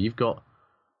looking? You've got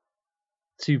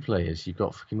two players. You've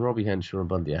got fucking Robbie Henshaw and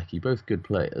Bundy Aki, both good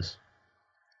players.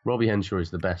 Robbie Henshaw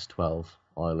is the best 12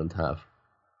 Ireland have.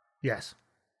 Yes.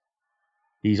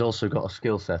 He's also got a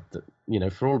skill set that,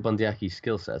 for all Bundy Aki's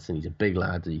skill sets, and he's a big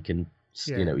lad, he can,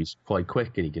 he's quite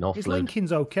quick and he can offload. His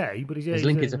linking's okay, but his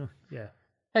linking's yeah.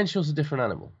 Henshaw's a different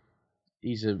animal.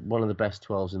 He's one of the best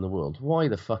 12s in the world. Why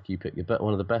the fuck you pick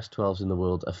one of the best 12s in the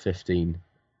world at 15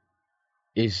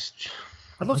 is...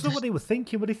 I'd love to know what they were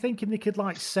thinking. Were they thinking they could,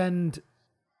 send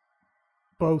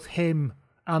both him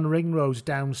and Ringrose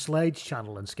down Slade's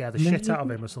channel and scare the shit out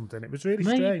of him or something? It was really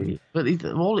strange. But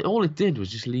all it did was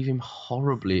just leave him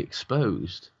horribly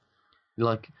exposed.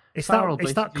 It's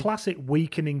that classic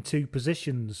weakening two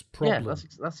positions problem. Yeah,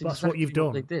 that's exactly what you've done.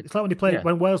 What they did. It's like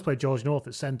when Wales played George North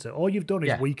at centre. All you've done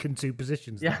is weaken two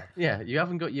positions. Yeah, there. You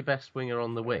haven't got your best winger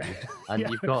on the wing, and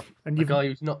you've got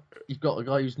a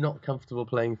guy who's not comfortable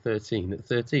playing 13 at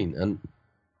 13, and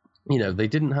they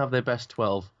didn't have their best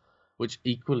 12, which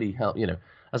equally helped.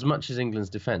 As much as England's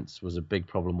defence was a big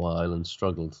problem why Ireland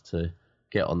struggled to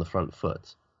get on the front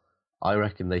foot, I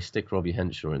reckon they stick Robbie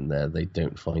Henshaw in there. They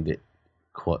don't find it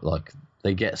quite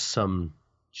they get some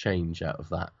change out of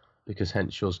that because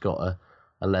Henshaw's got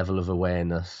a level of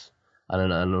awareness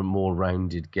and a more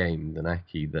rounded game than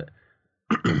Aki that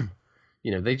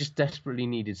they just desperately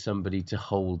needed somebody to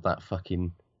hold that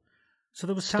fucking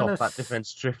stop that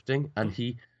defence drifting, and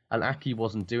Aki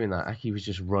wasn't doing that. Aki was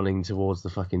just running towards the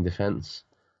fucking defence,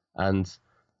 and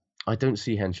I don't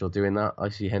see Henshaw doing that. I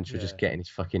see Henshaw just getting his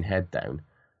fucking head down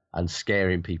and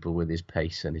scaring people with his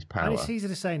pace and his power. And it's easy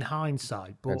to say in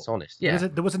hindsight, but it's honest. Yeah,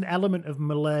 there was an element of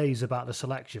malaise about the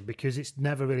selection because it's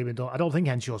never really been done. I don't think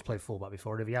Henshaw's played fullback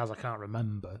before. If he has, I can't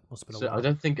remember. Must have been a while.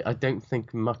 I don't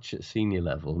think much at senior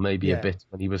level. Maybe a bit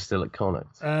when he was still at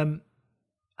Connacht.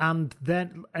 And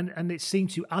then and it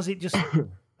seemed to as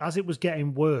it was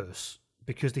getting worse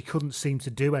because they couldn't seem to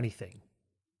do anything.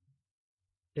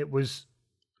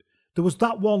 There was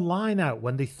that one line out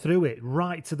when they threw it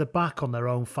right to the back on their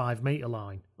own 5 metre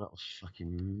line. That was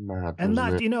fucking mad. And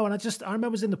wasn't it? and I remember I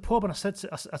was in the pub and I said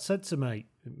to my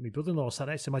brother-in-law sat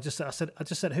next to him, I just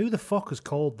said, who the fuck has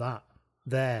called that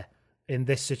there in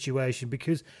this situation?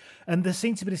 And there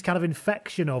seemed to be this kind of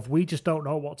infection of we just don't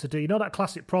know what to do. You know that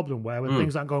classic problem where when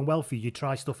things aren't going well for you, you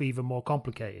try stuff even more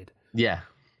complicated. Yeah.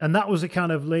 And that was a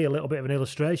little bit of an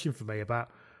illustration for me about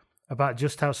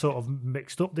just how sort of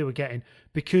mixed up they were getting,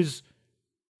 because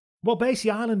Well,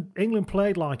 basically, England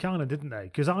played like Ireland, didn't they?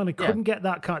 Because Ireland couldn't get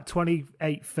that kind of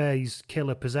 28 phase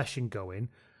killer possession going.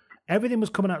 Everything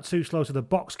was coming out too slow, so the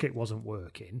box kick wasn't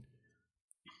working.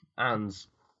 And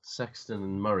Sexton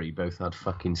and Murray both had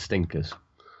fucking stinkers,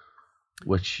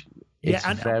 which it's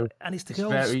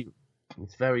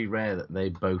very rare that they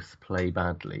both play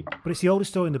badly. But it's the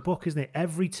oldest story in the book, isn't it?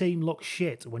 Every team looks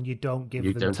shit when you don't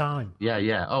give them time.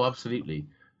 Yeah. Oh, absolutely.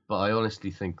 But I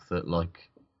honestly think that, like,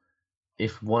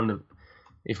 if one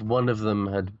of them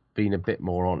had been a bit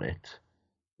more on it,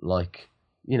 like,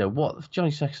 you know what, Johnny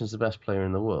Sexton's the best player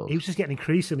in the world. He was just getting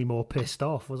increasingly more pissed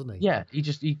off, wasn't he? Yeah, he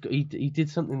did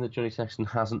something that Johnny Sexton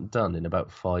hasn't done in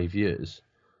about 5 years,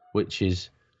 which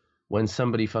is when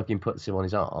somebody fucking puts him on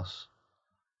his arse,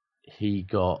 he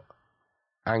got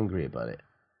angry about it.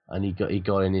 And he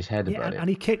got in his head about it. And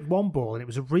he kicked one ball, and it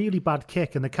was a really bad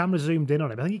kick, and the camera zoomed in on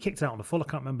him. I think he kicked it out on the full, I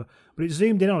can't remember. But it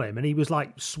zoomed in on him, and he was,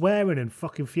 like, swearing and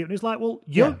fucking fuming. It's like, well,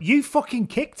 you fucking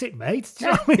kicked it, mate. Do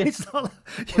you know what I mean? It's not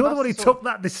like, you're the one who took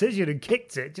that decision and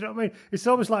kicked it. Do you know what I mean? It's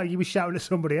almost like you were shouting at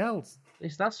somebody else.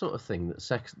 It's that sort of thing that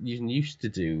Sexton used to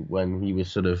do when he was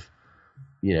sort of,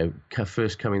 you know,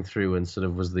 first coming through and sort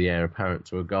of was the heir apparent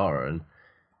to O'Gara,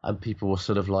 and people were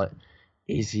sort of like,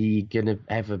 is he going to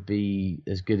ever be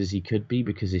as good as he could be?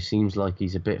 Because it seems like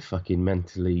he's a bit fucking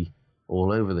mentally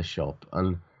all over the shop.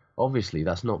 And obviously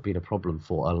that's not been a problem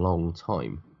for a long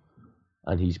time.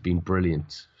 And he's been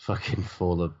brilliant fucking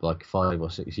for the, like, 5 or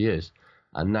 6 years.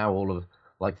 And now all of,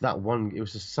 like, that one, it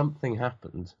was just something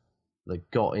happened that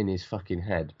got in his fucking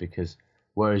head, because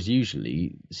whereas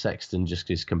usually Sexton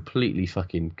just is completely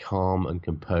fucking calm and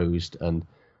composed, and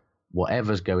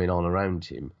whatever's going on around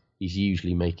him, he's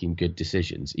usually making good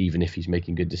decisions, even if he's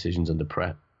making good decisions under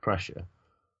pressure.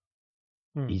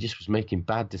 He just was making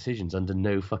bad decisions under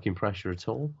no fucking pressure at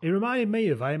all. It reminded me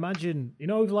of, I imagine, you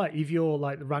know, like if you're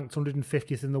like ranked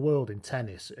 150th in the world in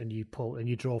tennis and you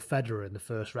draw Federer in the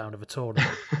first round of a tournament,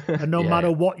 and no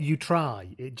matter what you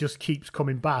try, it just keeps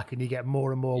coming back, and you get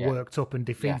more and more worked up and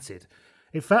defeated.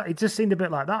 It just seemed a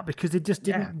bit like that, because they just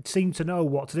didn't seem to know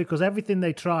what to do, because everything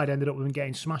they tried ended up with them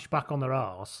getting smashed back on their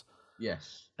arse.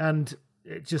 Yes. And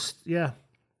it just, Yeah,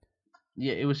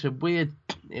 it was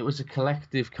a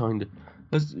collective kind of,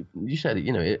 as you said it,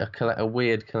 you know, a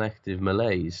weird collective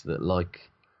malaise that,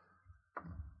 like,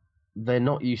 they're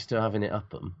not used to having it up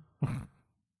them,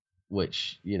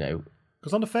 which, you know.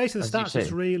 Because on the face of the stats,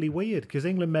 it's really weird, because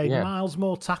England made miles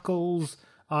more tackles,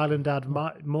 Ireland had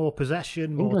more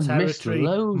possession, more territory,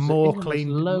 more clean,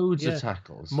 loads of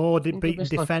tackles, more beaten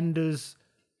defenders.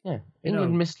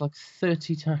 England missed like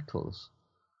 30 tackles.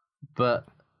 But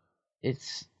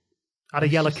it's... Had a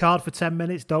yellow card for 10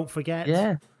 minutes, don't forget.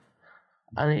 Yeah.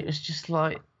 And it was just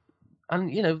like...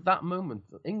 And, you know, that moment,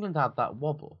 England had that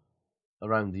wobble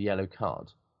around the yellow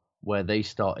card where they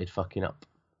started fucking up.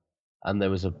 And there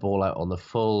was a ball out on the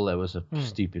full, there was a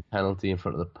stupid penalty in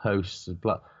front of the post.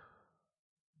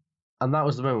 And that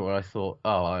was the moment where I thought,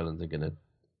 oh, Ireland are going to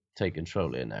take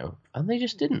control here now. And they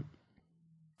just didn't.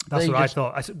 That's what I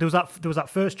thought. There was that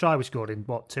first try we scored in,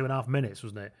 2.5 minutes,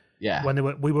 wasn't it? Yeah.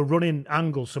 When we were running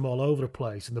angles from all over the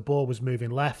place, and the ball was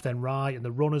moving left and right, and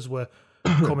the runners were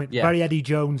coming very Eddie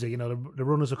Jonesy. You know, the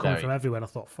runners are coming from everywhere. And I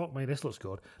thought, fuck me, this looks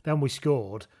good. Then we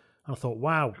scored, and I thought,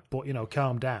 wow, but, you know,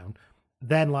 calm down.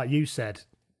 Then, like you said,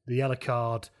 the yellow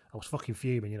card, I was fucking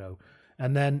fuming, you know.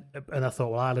 And I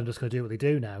thought, well, Ireland is going to do what they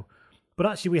do now. But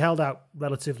actually, we held out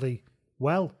relatively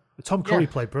well. Tom Curry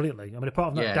played brilliantly. I mean,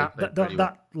 apart from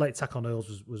that late tackle on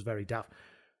Earls was very daft.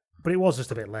 But it was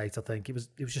just a bit late, I think. It was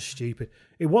just stupid.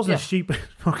 It wasn't as stupid as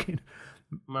fucking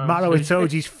Maro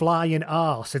Itoje's flying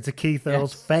arse into Keith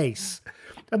Earl's face.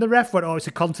 And the ref went, oh, it's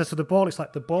a contest for the ball. It's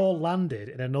like the ball landed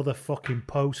in another fucking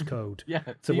postcode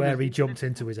to where he jumped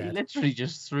into his head. He literally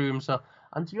just threw himself.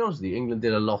 And to be honest with you, England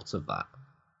did a lot of that.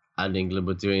 And England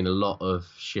were doing a lot of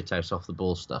shithouse off the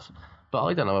ball stuff. But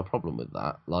I don't have a problem with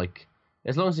that. Like,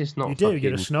 as long as it's not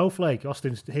you're a snowflake.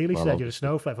 Austin Healy said you're a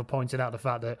snowflake for pointing out the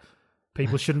fact that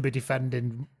people shouldn't be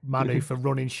defending Manu for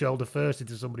running shoulder first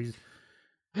into somebody's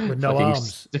with no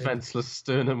arms. Defenseless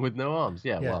sternum with no arms.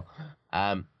 Yeah, well,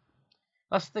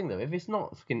 that's the thing though. If it's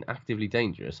not fucking actively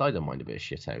dangerous, I don't mind a bit of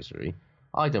shithousery.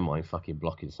 I don't mind fucking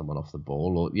blocking someone off the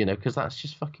ball, or, you know, because that's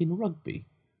just fucking rugby.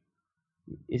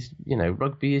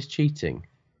 Rugby is cheating.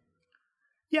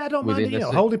 Yeah, I don't mind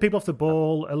holding people off the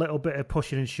ball, a little bit of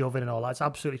pushing and shoving and all that. It's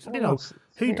absolutely,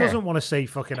 who doesn't want to see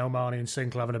fucking Omani and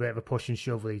Sinclair having a bit of a push and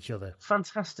shove with each other?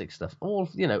 Fantastic stuff.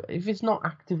 If it's not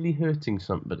actively hurting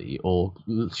somebody or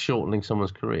shortening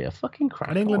someone's career, fucking crack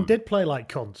on. And England did play like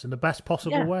cunts in the best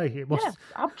possible way. It was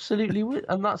absolutely.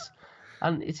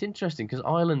 And it's interesting because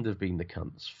Ireland have been the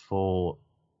cunts for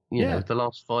the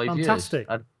last 5 years. Fantastic.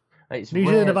 And it's New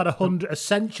Zealand rare have had a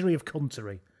century of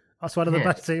cuntery. That's one of the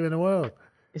best teams in the world.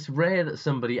 It's rare that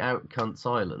somebody out-cunts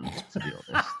Ireland, to be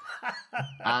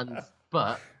honest.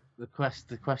 But the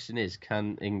question is,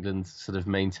 can England sort of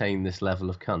maintain this level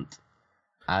of cunt?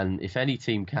 And if any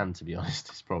team can, to be honest,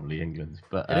 it's probably England.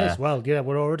 But it is. Well, yeah,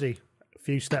 we're already a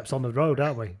few steps on the road,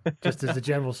 aren't we? Just as the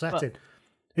general setting.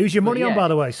 Who's your money on, by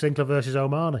the way? Sinclair versus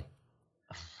O'Mahony.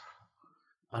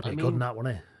 I'd be good in that one,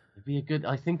 eh? It'd be a good.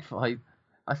 I think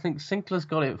Sinclair's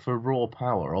got it for raw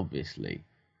power, obviously.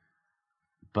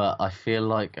 But I feel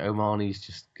like O'Mahony's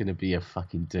just going to be a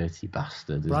fucking dirty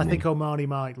bastard. But I think O'Mahony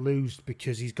might lose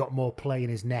because he's got more play in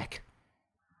his neck.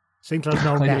 Sinclair's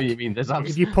no I neck. know what you mean.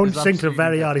 If you punch Sinclair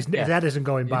very hard, his head isn't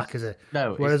going back, is it?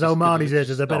 No. Whereas O'Mahony's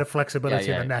there's a bit of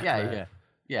flexibility in the neck.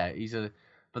 Yeah.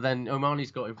 But then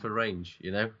O'Mahony's got him for range,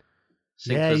 you know.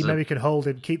 Sinclair's maybe can hold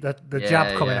him, keep the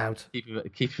jab coming out.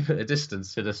 Keep him at a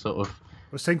distance in a sort of.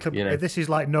 Well, Sinclair, if this is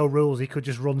like no rules, he could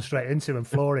just run straight into him and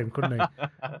floor him, couldn't he?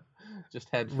 Just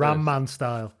head first. Ram Man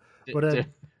style.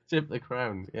 Tip the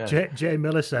crown. Yeah. Jay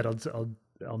Miller said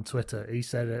on Twitter, he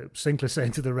said, Sinclair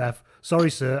saying to the ref, "Sorry,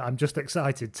 sir, I'm just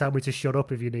excited. Tell me to shut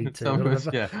up if you need to."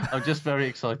 I'm just very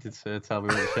excited, sir. Tell me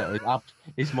to shut up.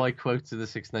 It's my quote to the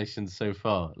Six Nations so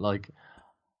far. Like,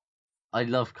 I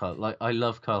love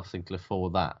Kyle Sinclair for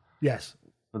that. Yes.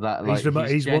 For that,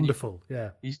 he's wonderful.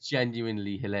 Yeah. He's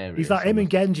genuinely hilarious. He's like him and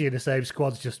Genji in the same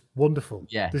squad's just wonderful.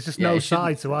 Yeah. There's just no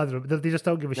side to either of them. They just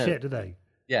don't give a shit, do they?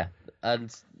 Yeah. And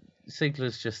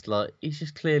Sinclair's just like, he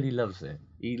just clearly loves it.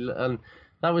 And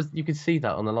that was, you could see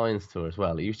that on the Lions tour as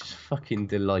well. He was just fucking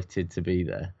delighted to be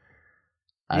there.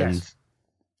 And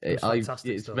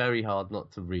it's very hard not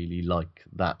to really like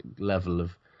that level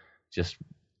of just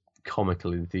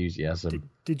comical enthusiasm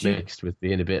mixed with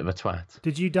being a bit of a twat.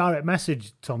 Did you direct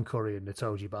message Tom Curry and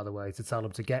Natoji, by the way, to tell him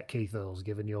to get Keith Earls,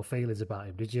 given your feelings about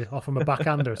him? Did you offer him a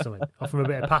backhander or something? Offer him a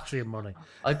bit of Patreon money?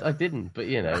 I didn't, but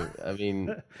I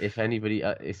mean, if anybody,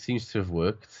 it seems to have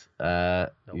worked.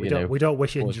 We don't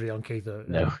wish injury on Keith Earls.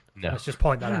 No. Let's just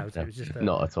point that out. No, it was just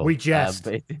not at all. We jest.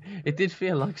 But it did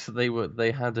feel like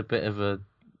they had a bit of a,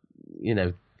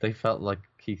 they felt like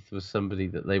Keith was somebody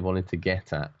that they wanted to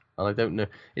get at. And I don't know.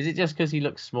 Is it just because he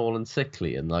looks small and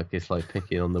sickly and like it's like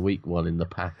picking on the weak one in the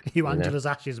pack? You Angela's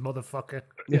Ashes, motherfucker.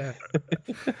 Yeah.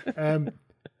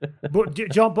 But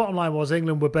John, bottom line was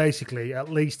England were basically at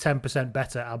least 10%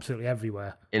 better absolutely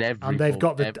everywhere. In every and they've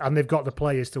got the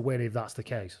players to win if that's the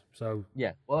case. So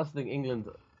yeah, well that's the thing. England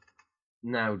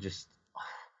now just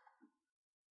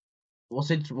what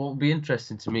will be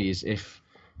interesting to me is if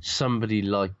somebody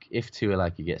if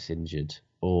Tuilagi gets injured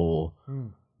or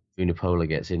Vunipola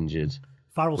gets injured.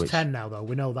 Farrell's 10 now, though.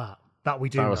 We know that. That we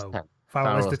do know.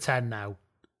 Farrell is the 10 now.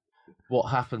 What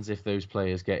happens if those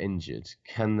players get injured?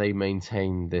 Can they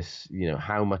maintain this?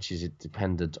 How much is it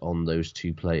dependent on those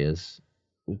two players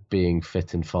being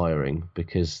fit and firing?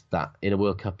 Because that in a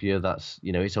World Cup year, that's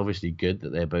it's obviously good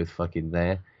that they're both fucking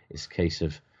there. It's a case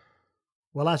of.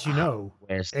 Well, as you know,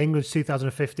 England's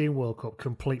 2015 World Cup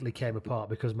completely came apart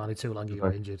because Manu Tuilagi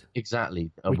got injured.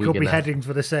 Exactly. We could be heading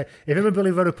for the same. If him and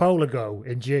Billy Vunipola go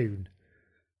in June,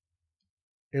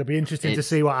 it'll be interesting to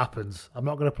see what happens. I'm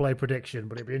not going to play a prediction,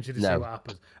 but it'll be interesting to see what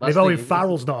happens. And if Owen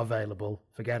Farrell's not available,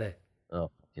 forget it.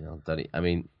 Oh, don't I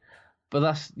mean, but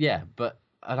but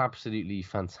an absolutely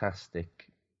fantastic,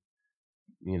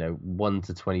 1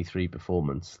 to 23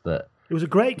 performance that. It was a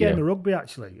great game of rugby,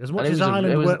 actually. As much as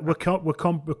Ireland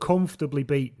were comfortably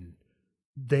beaten,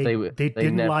 they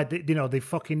didn't they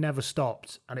fucking never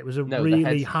stopped, and it was a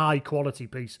really high quality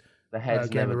piece. The heads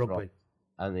game never of rugby, dropped,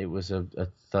 and it was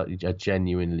a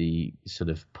genuinely sort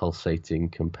of pulsating,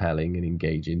 compelling, and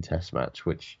engaging Test match.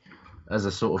 Which, as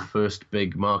a sort of first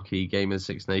big marquee game of the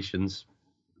Six Nations,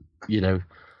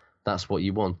 that's what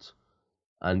you want.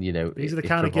 And these are the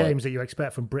kind of games that you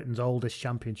expect from Britain's oldest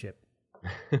championship.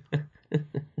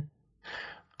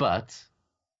 But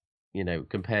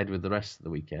compared with the rest of the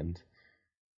weekend,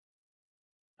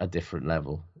 a different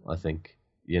level. I think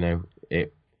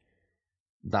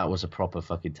that was a proper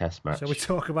fucking Test match. Shall we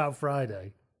talk about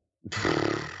Friday?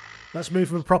 Let's move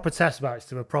from a proper Test match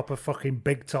to a proper fucking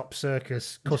big top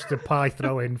circus custard pie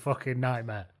throwing fucking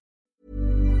nightmare.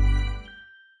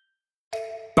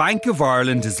 Bank of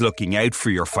Ireland is looking out for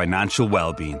your financial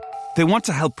well-being. They want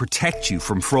to help protect you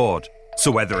from fraud. So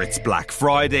whether it's Black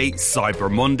Friday, Cyber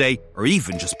Monday, or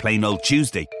even just plain old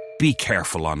Tuesday, be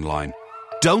careful online.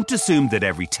 Don't assume that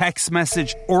every text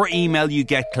message or email you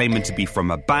get claiming to be from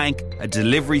a bank, a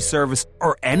delivery service,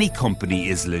 or any company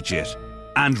is legit.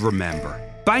 And remember,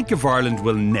 Bank of Ireland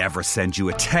will never send you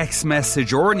a text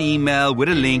message or an email with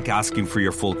a link asking for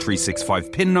your full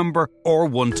 365 PIN number or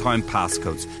one-time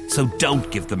passcodes, so don't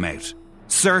give them out.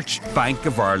 Search Bank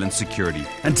of Ireland Security,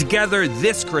 and together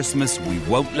this Christmas we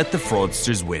won't let the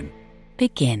fraudsters win.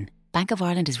 Begin. Bank of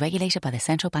Ireland is regulated by the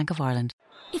Central Bank of Ireland.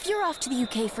 If you're off to the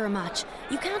UK for a match,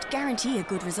 you can't guarantee a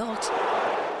good result.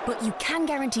 But you can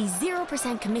guarantee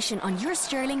 0% commission on your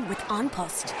sterling with An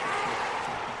Post.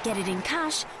 Get it in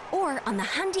cash or on the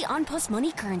handy An Post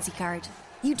money currency card.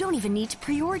 You don't even need to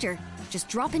pre-order. Just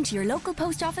drop into your local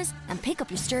post office and pick up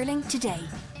your sterling today.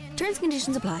 Terms and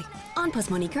conditions apply. An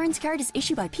Post money currency card is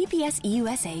issued by PPS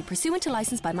EUSA, pursuant to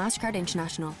licence by MasterCard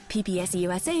International. PPS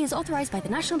EUSA is authorised by the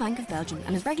National Bank of Belgium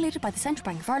and is regulated by the Central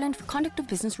Bank of Ireland for conduct of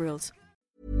business rules.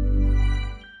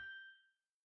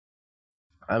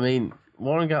 I mean,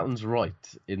 Warren Gatland's right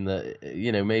in that,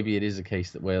 maybe it is a case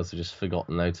that Wales have just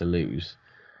forgotten how to lose.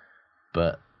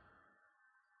 But,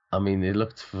 I mean, it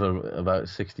looked for about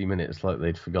 60 minutes like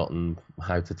they'd forgotten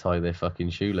how to tie their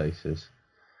fucking shoelaces.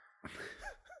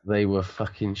 They were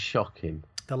fucking shocking.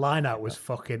 The line-out was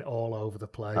fucking all over the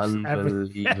place.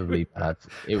 Unbelievably bad.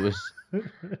 It was...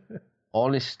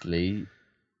 Honestly,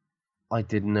 I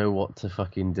didn't know what to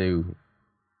fucking do.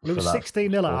 It was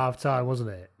 16-0 at half-time,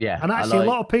 wasn't it? Yeah. And actually, a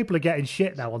lot of people are getting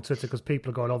shit now on Twitter because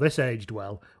people are going, this aged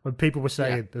well, when people were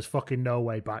saying there's fucking no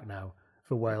way back now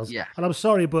for Wales. Yeah. And I'm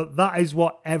sorry, but that is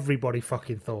what everybody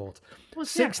fucking thought.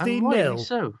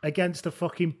 16-0 against a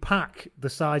fucking pack the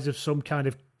size of some kind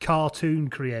of cartoon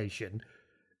creation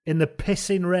in the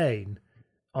pissing rain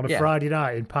on a Friday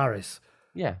night in Paris.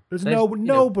 Yeah.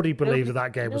 Nobody believed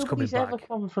that game was coming back. Nobody's ever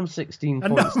come from 16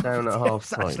 points down at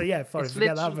half-time. Actually,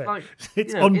 forget that bit.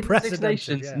 It's unprecedented. unprecedented. In 6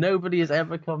 Nations, nobody has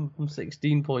ever come from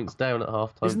 16 points down at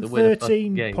half-time Isn't to win a fucking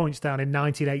 13 game. points down in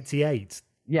 1988?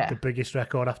 Yeah. The biggest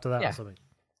record after that or something.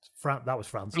 That was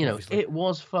France, obviously. It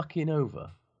was fucking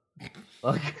over.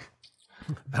 And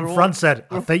France said,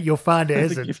 I think you'll find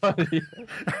it isn't.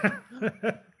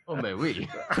 Oh, mais oui.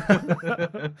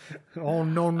 Oh,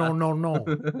 no.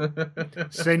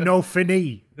 C'est no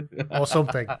fini. Or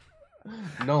something.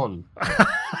 Non.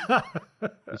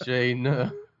 J'ai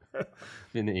no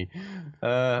fini.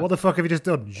 What the fuck have you just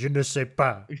done? Je ne sais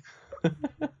pas.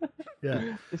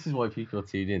 Yeah. This is why people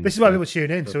tune in. This is why people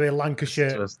tune in to hear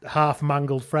Lancashire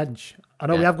half-mangled French. I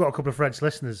know we have got a couple of French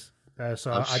listeners,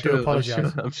 so I do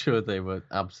apologise. I'm sure they were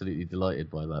absolutely delighted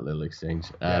by that little exchange.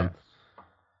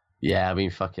 Yeah, I mean,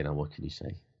 fucking hell, what can you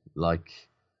say?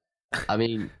 I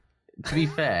mean, to be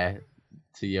fair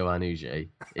to Yoann Huget,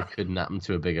 it couldn't happen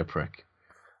to a bigger prick.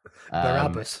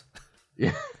 Barabbas.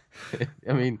 Yeah.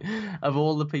 I mean, of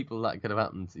all the people that could have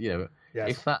happened,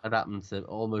 if that had happened to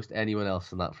almost anyone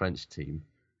else in that French team,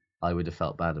 I would have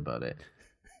felt bad about it.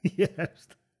 Yes.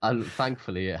 And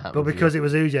thankfully it happened. But because it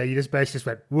was Huget, you just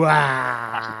basically went,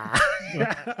 wow.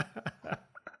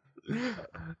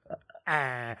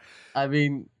 I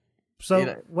mean...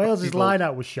 So Wales'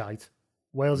 line-out was shite.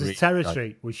 Wales'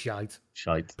 territory was shite.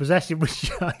 Possession was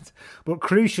shite. But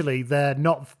crucially, their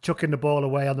not chucking the ball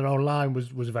away on their own line was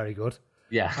very good.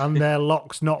 Yeah. And their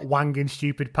locks not wanging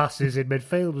stupid passes in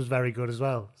midfield was very good as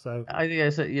well. So I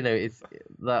think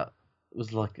that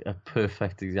was like a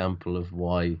perfect example of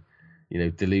why,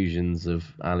 delusions of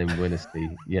Alan Winnesty,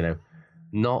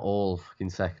 not all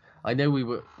fucking I know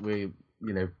we're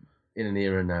in an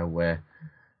era now where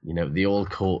the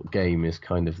all-court game is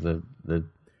kind of the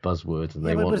buzzword. And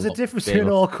but there's a difference between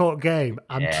an all-court game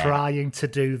and trying to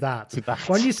do that.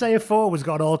 When you say a forward's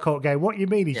got an all-court game, what you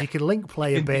mean is you can link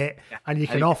play a bit and you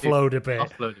can offload a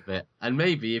bit. And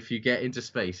maybe if you get into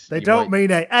space... They don't mean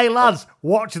it. Hey, lads,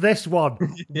 watch this one.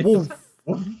 Wolf.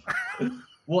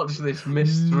 Watch this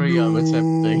mystery I'm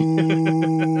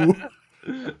attempting.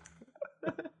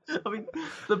 I mean,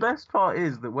 the best part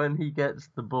is that when he gets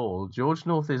the ball, George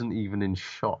North isn't even in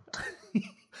shot.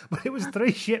 But it was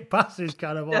 3 shit passes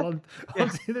kind of all on. Well,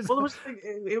 there was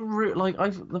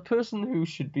the person who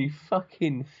should be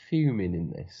fucking fuming in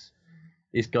this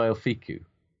is Gael Fickou,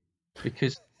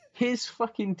 because his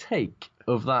fucking take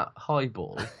of that high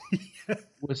ball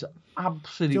was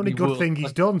absolutely... The only good thing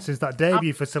he's done since that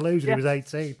debut for Toulouse when he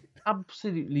was 18.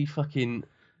 Absolutely fucking,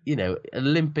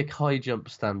 Olympic high jump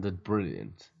standard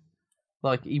brilliant.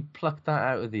 He plucked that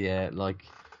out of the air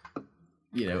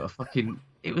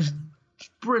it was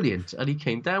brilliant. And he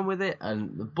came down with it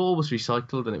and the ball was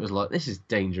recycled and it was like, this is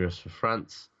dangerous for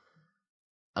France.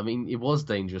 I mean, it was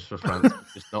dangerous for France,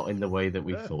 just not in the way that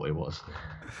we thought it was.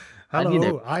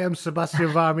 Hello, I am Sebastian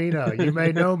Varmino. You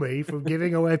may know me from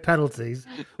giving away penalties,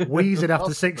 wheezing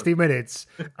after 60 minutes,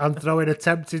 and throwing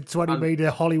attempted 20-metre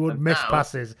Hollywood miss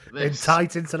passes in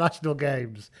tight international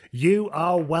games. You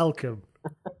are welcome.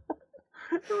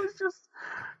 It was just,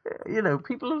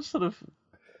 people have sort of...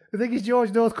 The thing is,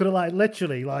 George North could have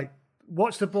literally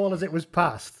watched the ball as it was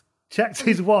passed, checked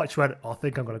his watch, went, I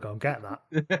think I'm going to go and get that.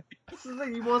 That's the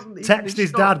thing, he wasn't... Text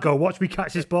his dad, go, watch me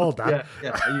catch this ball, Dad.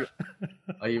 Yeah.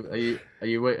 Are you there?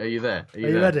 Are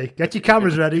you ready? Get your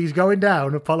cameras ready. He's going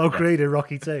down. Apollo Creed in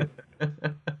Rocky 2.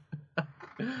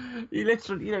 He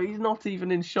literally, he's not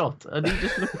even in shot. And he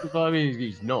just looked at the bar and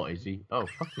he's not, is he? Oh,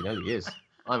 fucking hell, he is.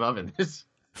 I'm having this.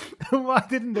 Why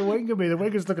didn't the winger be? The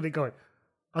winger's looking at it going,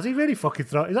 has he really fucking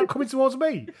thrown? Is that coming towards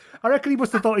me? I reckon he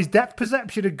must have thought his depth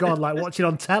perception had gone watching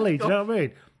on telly. Do you know what I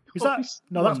mean? Is that...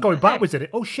 No, that's going backwards, isn't it?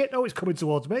 Oh, shit, no, it's coming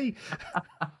towards me.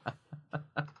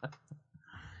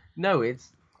 No,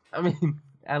 it's...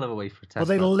 hell of a way for a test. Well,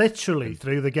 they literally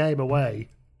threw the game away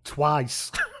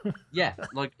twice. Yeah,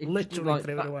 literally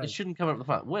threw it away. It shouldn't come up with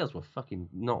the fact Wales were fucking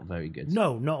not very good.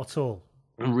 No, not at all.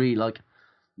 And really,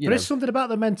 there is something about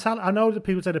the mentality. I know that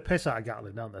people take a piss out of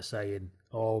Gatland, aren't they, saying,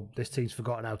 oh, this team's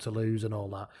forgotten how to lose and all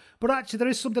that. But actually, there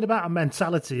is something about a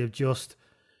mentality of just,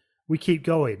 we keep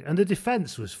going. And the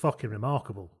defence was fucking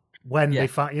remarkable when they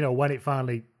when it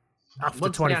finally, after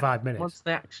 25 minutes. Once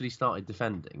they actually started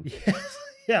defending.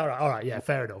 Yeah, all right, yeah,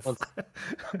 fair enough.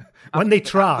 When they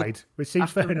tried, which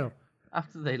seems fair enough.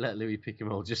 After they let Louis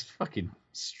Picamol just fucking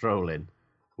stroll in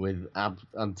with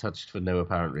untouched for no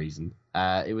apparent reason,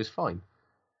 it was fine.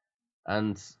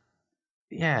 And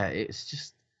yeah, it's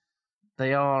just,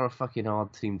 they are a fucking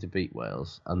hard team to beat,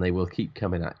 Wales, and they will keep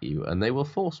coming at you, and they will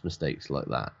force mistakes like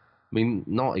that.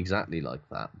 Not exactly like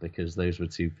that, because those were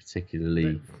two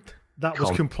particularly... That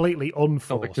was completely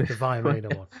unforced, the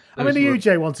Viamena one. The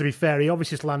UJ one, to be fair, he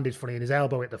obviously just landed funny and his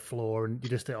elbow hit the floor and you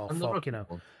just thought,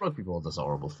 Rugby ball does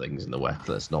horrible things in the wet.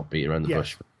 Let's not beat around the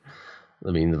bush.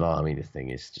 The Viamena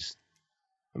thing is just...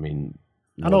 and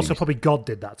also probably God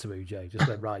did that to UJ. Just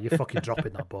went, right, you're fucking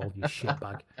dropping that ball, you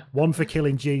shitbag. 1 for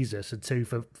killing Jesus and 2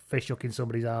 for fish hooking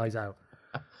somebody's eyes out.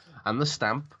 And the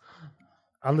stamp.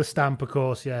 And the stamp, of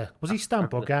course, yeah. Was he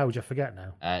stamp or gouge? I forget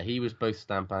now. He was both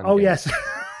stamp and gouge. Yes.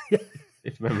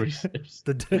 If memory serves.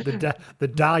 the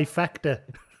difector.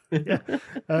 Yeah.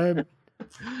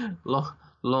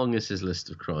 Long is his list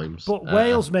of crimes. But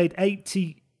Wales made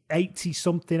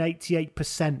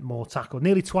 88% more tackles,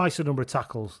 nearly twice the number of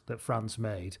tackles that France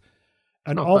made.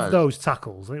 And those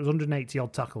tackles, it was 180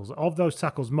 odd tackles. Of those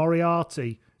tackles,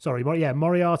 Moriarty,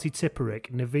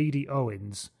 Tipuric, Navidi,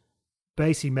 Owens,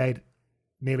 basically made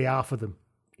nearly half of them,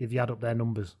 if you add up their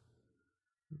numbers.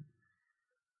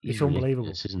 It's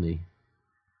unbelievable, isn't he?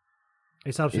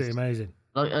 It's absolutely amazing.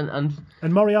 And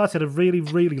Moriarty had a really,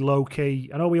 really low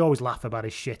key. I know we always laugh about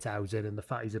his shit housing and the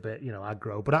fact he's a bit,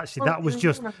 aggro, but actually that was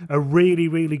just a really,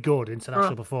 really good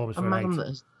international performance for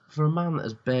a man that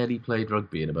has barely played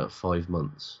rugby in about 5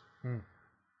 months.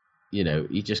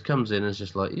 He just comes in and is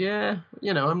just like,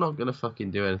 I'm not gonna fucking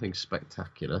do anything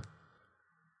spectacular.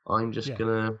 I'm just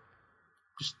gonna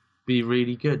be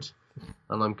really good.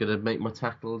 And I'm going to make my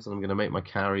tackles, and I'm going to make my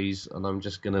carries, and I'm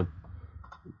just going to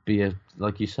be,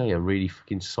 like you say, a really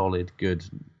fucking solid, good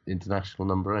international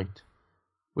number 8.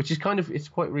 Which is it's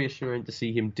quite reassuring to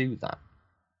see him do that.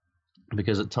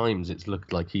 Because at times it's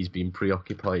looked like he's been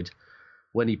preoccupied.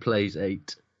 When he plays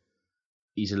 8,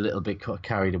 he's a little bit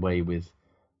carried away with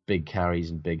big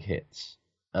carries and big hits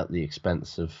at the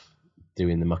expense of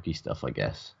doing the mucky stuff, I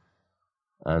guess.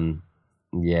 And,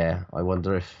 yeah, I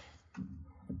wonder if...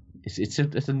 It's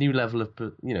a new level of,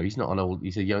 he's not an old,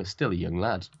 he's still a young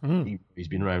lad. He's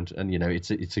been around, and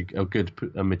it's a good,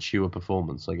 mature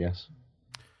performance, I guess.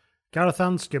 Gareth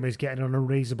Anscombe is getting an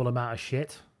unreasonable amount of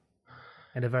shit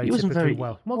in a very wasn't very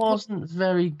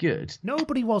good.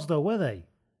 Nobody was though, were they?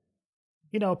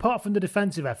 Apart from the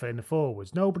defensive effort in the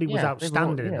forwards, nobody was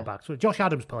outstanding in the back. So Josh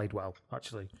Adams played well,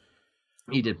 actually.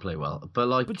 He did play well,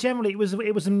 but generally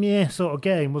it was a mere sort of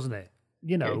game, wasn't it?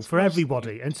 For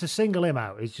everybody, and to single him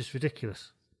out is just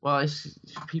ridiculous. Well,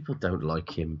 people don't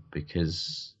like him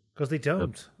because they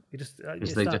don't. He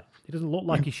doesn't look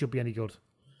like he should be any good.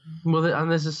 Well,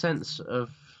 and there's a sense of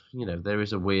there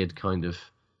is a weird kind of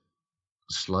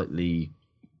slightly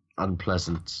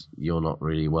unpleasant "you're not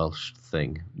really Welsh"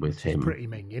 thing with him.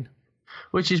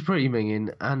 Which is pretty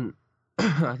minging, and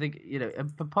I think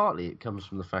but partly it comes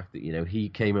from the fact that he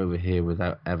came over here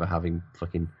without ever having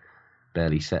fucking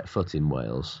barely set foot in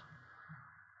Wales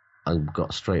and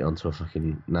got straight onto a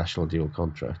fucking national deal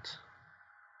contract.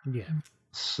 Yeah.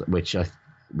 Which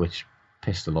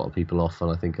pissed a lot of people off, and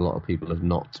I think a lot of people have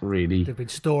not really... They've been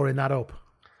storing that up.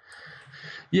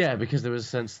 Yeah, because there was a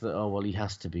sense that, he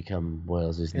has to become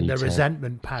Wales's new... In the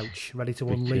resentment pouch, ready to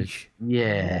unleash.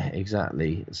 Yeah,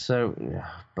 exactly. So,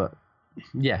 but,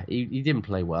 yeah, he didn't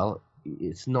play well.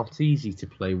 it's not easy to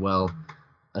play well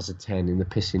as a 10 in the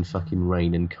pissing fucking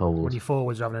rain and cold. When your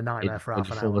forwards are having a nightmare for half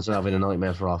an hour. When your forwards are having a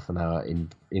nightmare for half an hour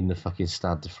in the fucking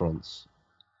Stade de France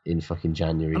in fucking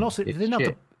January. And also,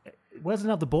 Wales didn't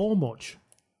have the ball much.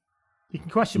 You can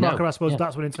question mark, I suppose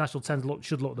that's when international 10s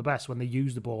should look the best, when they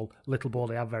use the ball, little ball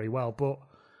they have very well. But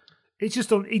it's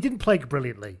just, he didn't play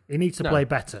brilliantly. He needs to play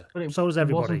better. So does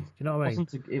everybody. You know what I mean?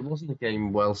 It wasn't a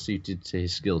game well suited to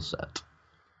his skill set.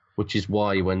 Which is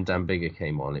why when Dan Biggar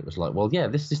came on, it was like, well, yeah,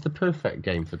 this is the perfect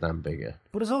game for Dan Biggar.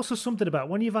 But there's also something about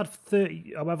when you've had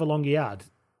 30, however long he had,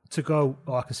 to go,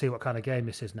 I can see what kind of game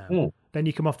this is now. Then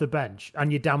you come off the bench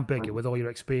and you're Dan Biggar with all your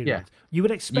experience. Yeah. You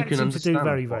would expect him to do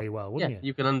very, very well, wouldn't you?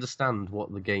 You can understand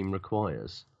what the game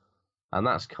requires. And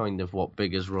that's kind of what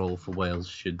Biggar's role for Wales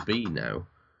should be now,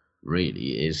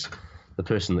 really, is the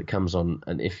person that comes on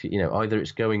and if, either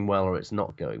it's going well or it's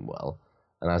not going well,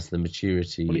 and has the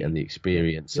maturity and the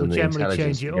experience and the intelligence. He'll generally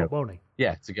change it up, won't he?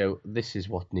 Yeah, to go, this is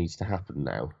what needs to happen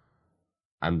now.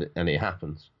 And it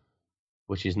happens,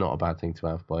 which is not a bad thing to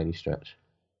have by any stretch.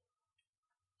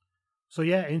 So,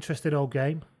 yeah, interesting old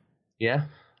game. Yeah.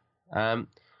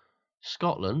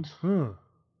 Scotland,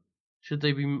 should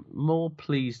they be more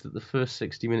pleased that the first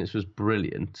 60 minutes was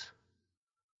brilliant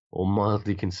or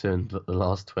mildly concerned that the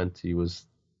last 20 was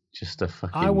just a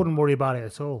fucking... I wouldn't worry about it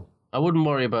at all. I wouldn't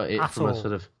worry about it from a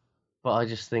sort of... But I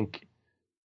just think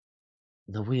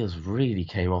the wheels really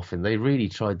came off and they really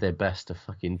tried their best to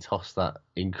fucking toss that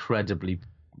incredibly...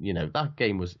 that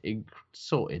game was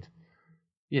sorted.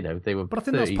 They were... But I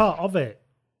think that's part of it.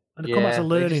 And it comes back to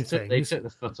learning things. They took the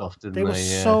foot off, didn't they? They were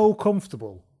so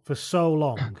comfortable for so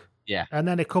long. Yeah. And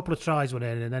then a couple of tries went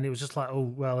in and then it was just like,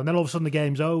 oh, well. And then all of a sudden the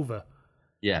game's over.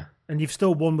 Yeah. And you've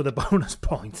still won with a bonus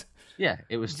point. Yeah,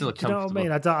 it was still a comfortable... Do you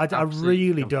know what I mean? I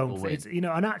really don't...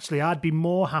 and actually, I'd be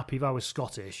more happy if I was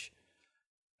Scottish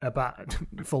about...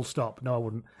 Full stop. No, I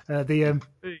wouldn't.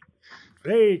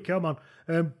 Hey, come on.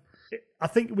 I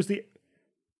think it was the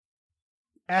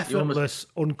effortless,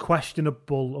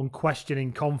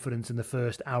 unquestioning confidence in the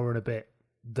first hour and a bit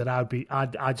that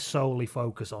I'd solely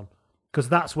focus on. Because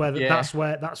that's where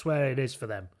it is for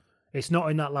them. It's not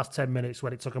in that last 10 minutes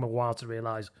when it took them a while to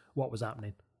realise what was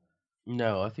happening.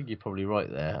 No, I think you're probably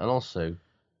right there. And also,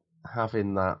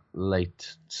 having that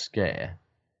late scare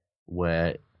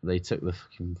where they took the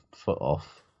fucking foot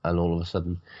off and all of a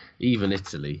sudden, even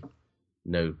Italy,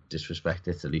 no disrespect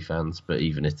Italy fans, but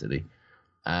even Italy...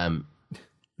 they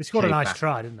scored a nice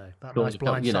try, didn't they? That nice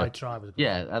blindside try. Was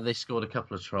yeah, and they scored a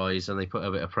couple of tries and they put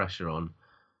a bit of pressure on.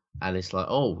 And it's like,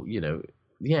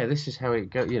 this is how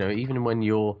it goes. Even when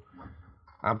you're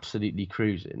absolutely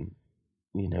cruising...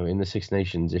 in the Six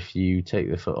Nations, if you take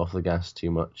the foot off the gas too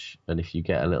much and if you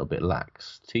get a little bit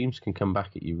lax, teams can come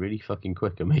back at you really fucking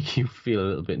quick and make you feel a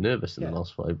little bit nervous in the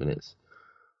last 5 minutes.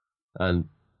 And,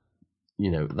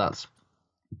 that's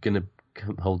going to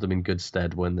hold them in good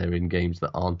stead when they're in games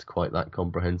that aren't quite that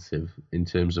comprehensive in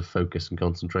terms of focus and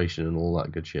concentration and all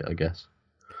that good shit, I guess.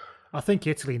 I think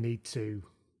Italy need to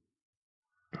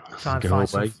try and find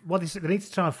some... they need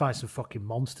to try and find some fucking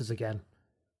monsters again.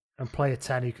 And play a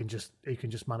 10 who can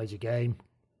just manage a game.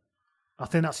 I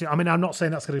think that's... I'm not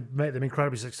saying that's going to make them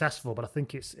incredibly successful, but I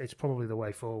think it's probably the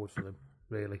way forward for them,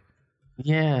 really.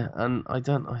 Yeah, and I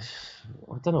don't know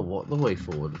what the way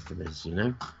forward for this.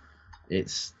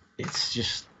 It's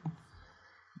just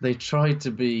they tried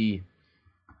to be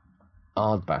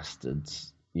hard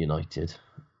bastards United,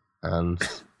 and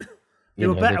they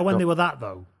were better when they were that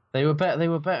though. They were better. They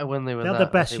were better when they were. They had the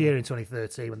best year in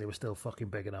 2013 when they were still fucking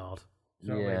big and hard.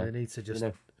 You know what I mean? They need to just...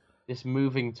 this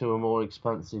moving to a more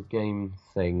expansive game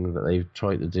thing that they've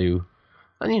tried to do.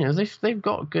 And, they've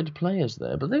got good players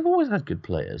there, but they've always had good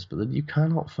players. But then you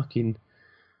cannot fucking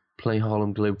play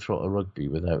Harlem Globetrotter rugby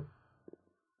without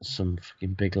some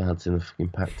fucking big lads in the fucking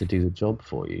pack to do the job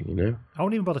for you, I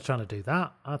won't even bother trying to do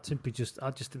that. I just think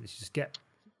they should just get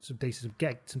some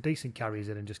decent carries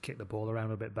in and just kick the ball around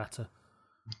a bit better.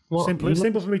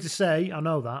 Simple for me to say, I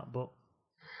know that, but...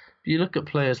 You look at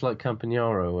players like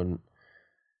Campagnaro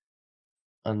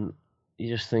and you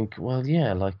just think, well,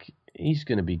 yeah, like he's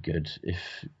going to be good if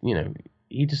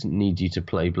he doesn't need you to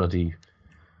play bloody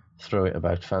throw it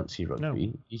about fancy rugby.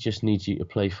 No. He just needs you to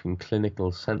play from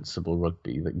clinical, sensible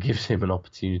rugby that gives him an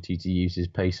opportunity to use his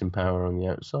pace and power on the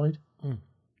outside, and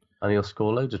he'll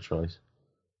score loads of tries.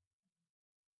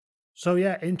 So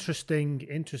yeah, interesting.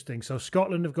 So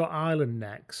Scotland have got Ireland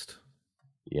next.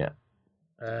 Yeah.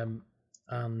 And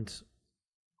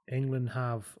England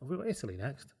have we got Italy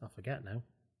next? I forget now.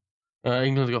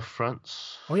 England have got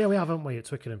France. Oh yeah, we have, haven't we, at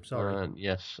Twickenham? Sorry.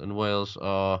 Yes, and Wales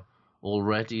are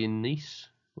already in Nice,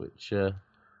 which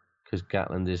because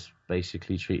Gatland is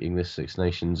basically treating this Six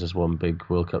Nations as one big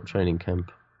World Cup training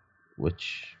camp,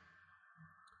 which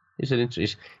is an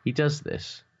interest. He does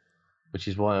this, which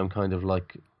is why I'm kind of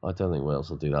like, I don't think Wales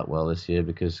will do that well this year,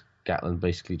 because Gatland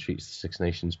basically treats the Six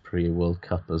Nations pre-World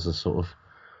Cup as a sort of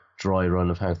dry run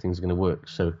of how things are going to work.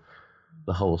 So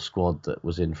the whole squad that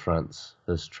was in France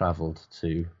has travelled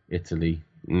to Italy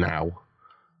now,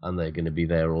 and they're going to be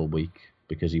there all week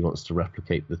because he wants to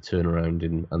replicate the turnaround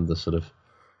and the sort of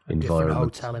environment,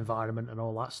 different hotel environment and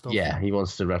all that stuff. Yeah, he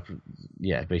wants to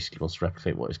basically wants to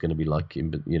replicate what it's going to be like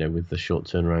in, with the short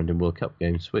turnaround in World Cup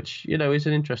games, which is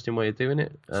an interesting way of doing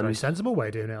it. It's a very sensible way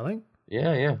of doing it, I think.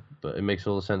 Yeah, but it makes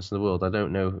all the sense in the world. I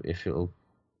don't know if it'll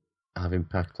have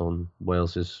impact on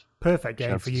Wales's perfect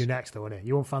game chances. For you next, though, isn't it?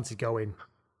 You won't fancy going.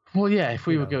 Well, yeah, if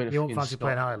we were going, you won't fancy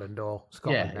playing Ireland or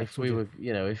Scotland. Yeah, next, if we were,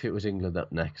 if it was England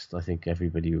up next, I think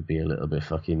everybody would be a little bit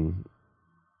fucking.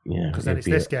 Because then it's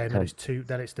this game, then it's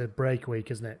then it's the break week,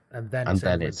 isn't it? And then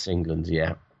it's England,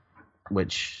 yeah.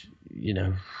 Which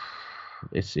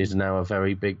is now a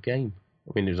very big game.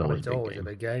 I mean, it's always a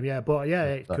big game, yeah. But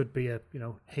it could be a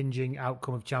hinging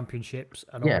outcome of championships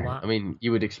and all that. I mean,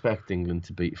 you would expect England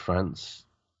to beat France,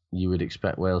 you would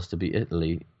expect Wales to beat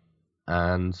Italy,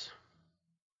 and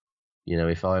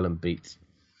if Ireland beats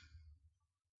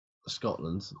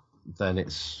Scotland, then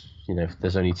it's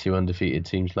there's only 2 undefeated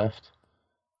teams left.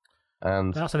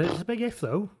 And it's a big if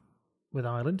though, with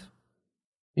Ireland.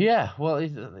 Yeah, well, I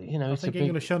think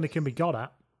England have shown they can be got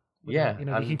at. Yeah, you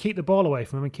can keep the ball away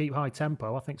from them and keep high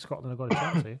tempo. I think Scotland have got a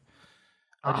chance here.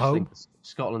 I just think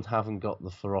Scotland haven't got the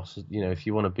ferocity. If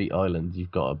you want to beat Ireland,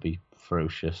 you've got to be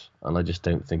ferocious, and I just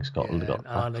don't think Scotland have got.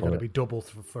 And they're going to be double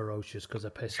ferocious because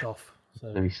they're pissed off.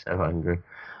 So. They'll be so angry.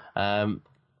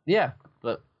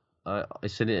 But I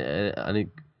said it. I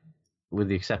think, with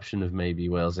the exception of maybe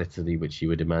Wales, Italy, which you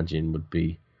would imagine would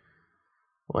be,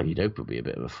 well, you'd hope would be a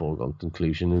bit of a foregone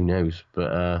conclusion. Who knows?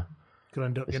 But could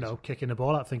end up, kicking the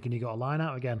ball out, thinking you got a line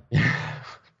out again.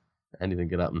 Anything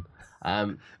could happen.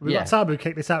 We've got time to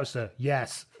kick this out, sir.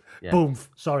 Yes. Yeah. Boom.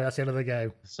 Sorry, that's the end of the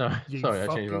game. Sorry, I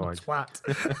changed my mind. Twat.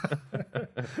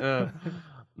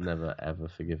 Never ever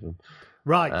forgive him.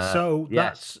 Right, so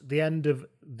that's the end of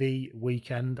the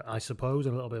weekend, I suppose,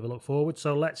 and a little bit of a look forward.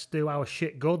 So let's do our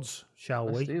shit goods, shall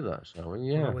we? Let's do that, shall we?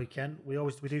 Yeah. On the weekend, we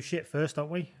do shit first, don't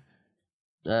we?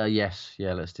 Yes.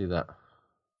 Yeah, let's do that.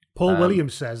 Paul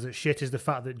Williams says that shit is the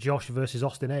fact that Josh versus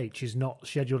Austin H is not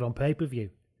scheduled on pay-per-view.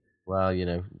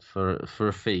 Well, for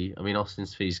a fee, I mean,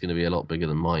 Austin's fee is going to be a lot bigger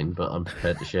than mine, but I'm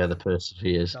prepared to share the purse if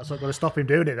he is. That's not going to stop him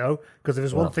doing it, though, because if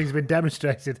there's one thing's been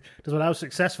demonstrated, doesn't matter how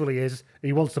successful he is,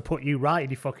 he wants to put you right in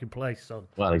your fucking place, son.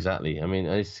 Well, exactly. I mean,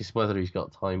 it's just whether he's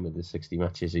got time with his 60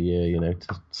 matches a year,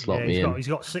 to slot me in. He's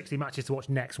got 60 matches to watch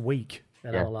next week,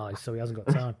 so he hasn't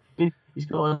got time. He's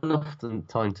got enough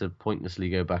time to pointlessly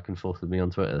go back and forth with me on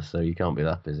Twitter, so he can't be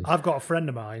that busy. I've got a friend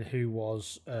of mine who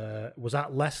was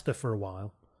at Leicester for a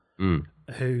while,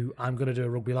 who I'm going to do a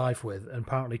rugby life with, and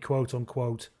apparently, quote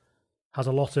unquote, has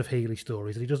a lot of Healy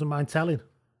stories that he doesn't mind telling.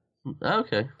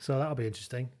 Okay. So that'll be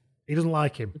interesting. He doesn't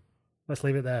like him. Let's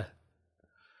leave it there.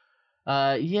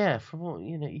 From what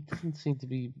he doesn't seem to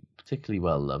be particularly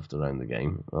well loved around the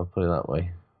game. I'll put it that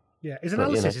way. Yeah, his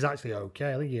analysis is actually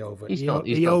okay. I think he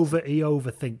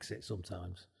overthinks it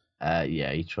sometimes.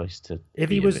 He tries to. If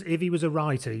he was a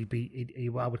writer,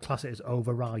 I would class it as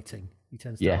overwriting. He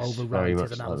tends to overwrite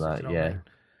his analysis. Like that, you know what I mean?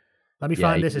 Let me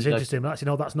find this as interesting. Actually,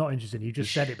 no, that's not interesting. You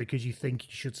just said it because you think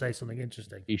you should say something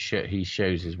interesting. He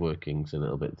shows his workings a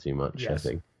little bit too much. Yes. I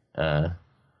think. And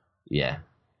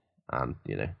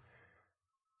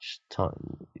just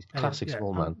classic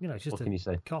small man. It's just what can you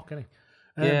say? Cock, isn't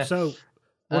he? So,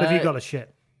 what have you got to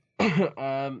shit?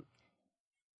 I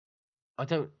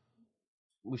don't.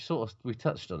 We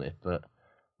touched on it, but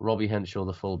Robbie Henshaw,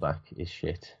 the fullback, is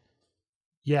shit.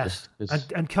 Yes,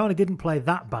 and Carney didn't play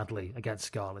that badly against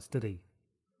Scarlets, did he?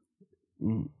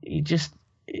 He just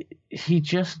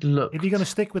looked. If you're going to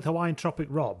stick with Hawaiian Tropic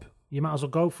Rob, you might as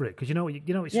well go for it because it's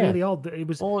really odd that it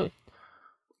was.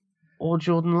 Or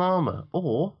Jordan Lama,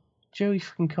 or Joey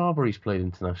fucking Carberry's played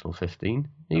international 15.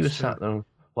 He was sat there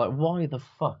like, why the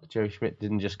fuck Joe Schmidt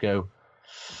didn't just go?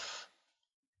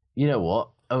 You know what?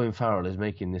 Owen Farrell is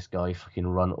making this guy fucking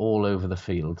run all over the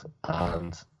field,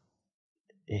 and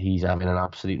he's having an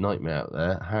absolute nightmare out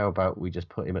there. How about we just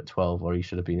put him at 12 where he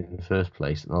should have been in the first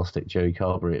place, and I'll stick Joey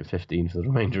Carberry at 15 for the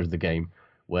remainder of the game,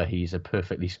 where he's a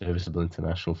perfectly serviceable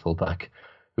international fullback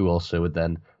who also would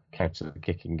then counter the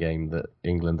kicking game that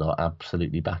England are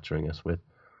absolutely battering us with.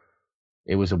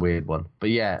 It was a weird one. But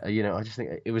I just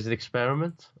think it was an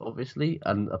experiment, obviously,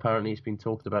 and apparently it's been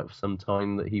talked about for some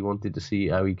time that he wanted to see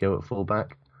how he'd go at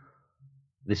fullback.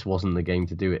 this wasn't the game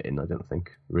to do it in. I don't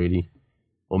think really,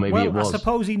 or maybe it was. I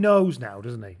suppose he knows now,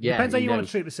 doesn't he? Yeah, depends how you knows. want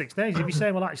to treat the 6 days. If you're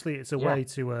saying, well, actually, it's a way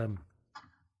to,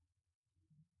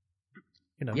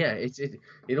 Yeah,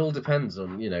 it all depends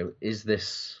on is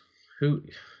this who.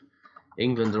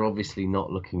 England are obviously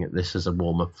not looking at this as a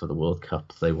warm-up for the World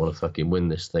Cup. They want to fucking win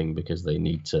this thing because they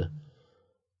need to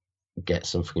get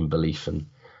some fucking belief.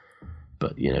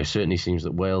 But certainly seems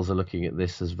that Wales are looking at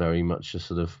this as very much a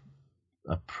sort of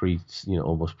a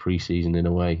almost pre-season in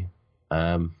a way,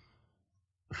 for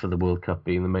the World Cup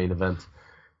being the main event.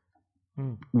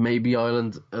 Maybe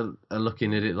Ireland are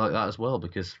looking at it like that as well,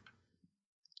 because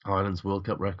Ireland's World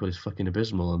Cup record is fucking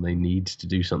abysmal and they need to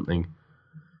do something.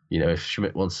 If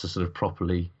Schmidt wants to sort of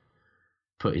properly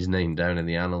put his name down in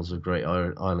the annals of great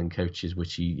Ireland coaches,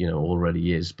 which he,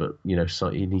 already is, but, so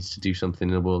he needs to do something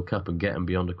in the World Cup and get them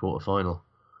beyond a quarter-final.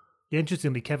 Yeah,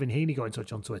 interestingly, Kevin Heaney got in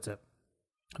touch on Twitter,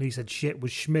 and he said,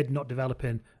 was Schmid not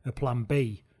developing a plan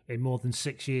B in more than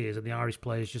 6 years, and the Irish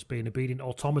players just being obedient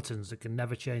automatons that can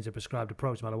never change their prescribed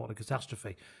approach no matter what the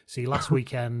catastrophe? See, last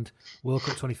weekend, World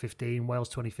Cup 2015, Wales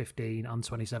 2015 and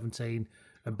 2017,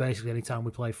 and basically any time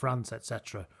we play France,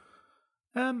 etc.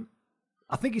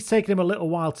 I think it's taken him a little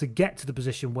while to get to the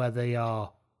position where they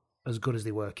are as good as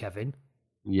they were, Kevin.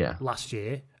 Yeah. Last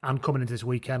year, and coming into this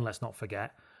weekend, let's not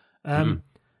forget.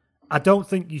 I don't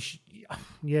think you should...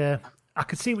 Yeah, I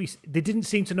could see they didn't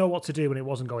seem to know what to do when it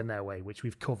wasn't going their way, which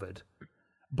we've covered.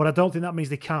 But I don't think that means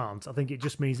they can't. I think it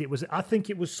just means I think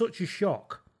it was such a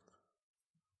shock.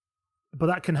 But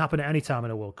that can happen at any time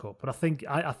in a World Cup. But I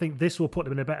think this will put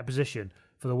them in a better position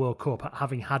for the World Cup,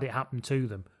 having had it happen to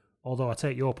them. Although I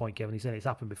take your point, Kevin, he's saying it's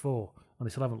happened before, and they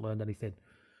still haven't learned anything.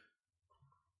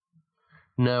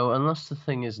 No, and that's the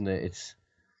thing, isn't it?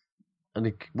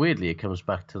 Weirdly, it comes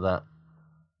back to the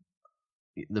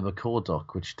McCaw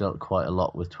doc, which dealt quite a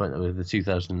lot with the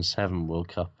 2007 World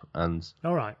Cup and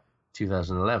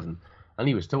 2011. And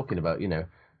he was talking about,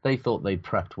 they thought they'd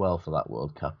prepped well for that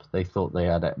World Cup. They thought they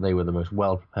were the most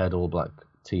well-prepared All Black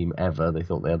team ever. They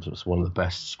thought they had one of the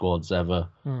best squads ever.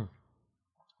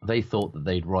 They thought that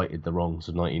they'd righted the wrongs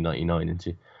of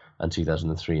 1999 and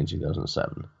 2003 and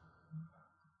 2007.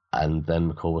 And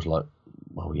then McCaw was like,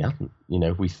 well, we hadn't.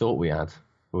 We thought we had.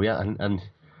 And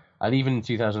even in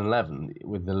 2011,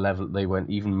 with the level, they went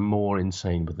even more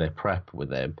insane with their prep, with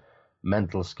their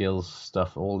mental skills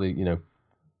stuff, all the,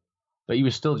 But he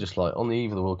was still just like, on the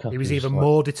eve of the World Cup. He was even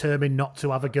more determined not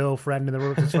to have a girlfriend in the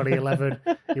run up to 2011.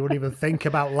 He wouldn't even think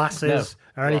about lasses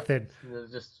or anything.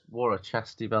 He just wore a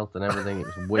chastity belt and everything. It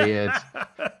was weird.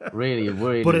 really.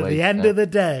 But at the end of the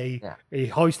day, he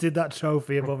hoisted that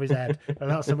trophy above his head. And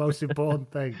that's the most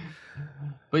important thing.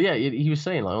 But yeah, he was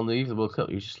saying, like, on the eve of the World Cup,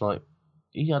 he was just like,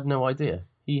 he had no idea.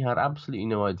 He had absolutely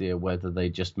no idea whether they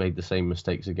just made the same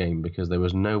mistakes again, because there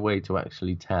was no way to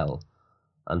actually tell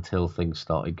until things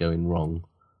started going wrong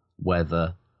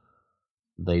whether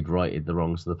they'd righted the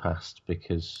wrongs of the past,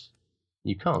 because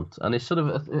you can't. And it's sort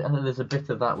of there's a bit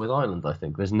of that with Ireland, I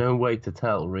think. There's no way to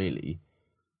tell, really,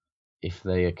 if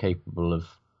they are capable of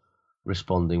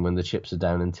responding when the chips are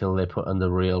down until they're put under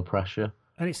real pressure.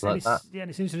 And it's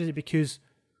interesting because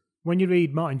when you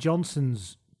read Martin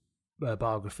Johnson's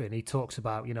biography, and he talks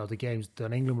about, the games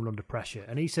that England were under pressure,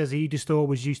 and he says he just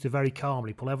always used to very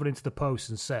calmly pull everyone into the post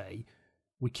and say,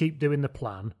 we keep doing the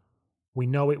plan, we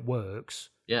know it works,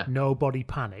 nobody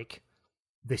panic,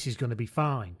 this is going to be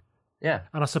fine. Yeah.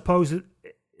 And I suppose, and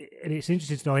it's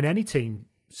interesting to know in any team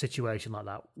situation like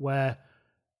that, where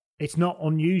it's not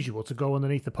unusual to go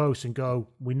underneath the post and go,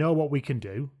 we know what we can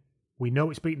do, we know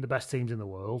it's beating the best teams in the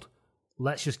world,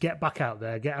 let's just get back out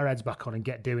there, get our heads back on and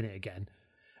get doing it again.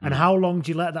 And how long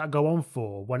do you let that go on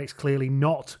for when it's clearly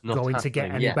not going to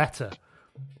get any better?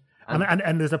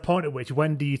 And there's a point at which,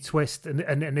 when do you twist?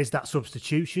 And is that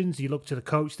substitutions? You look to the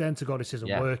coach then to go, this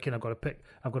isn't working. I've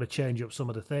got to change up some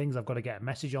of the things. I've got to get a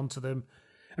message onto them.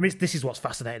 I mean, this is what's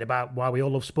fascinating about why we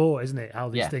all love sport, isn't it? How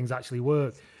these things actually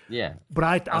work. Yeah.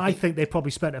 But I think they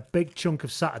probably spent a big chunk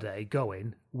of Saturday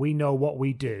going, we know what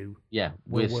we do. Yeah,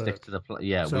 we'll stick to the plan.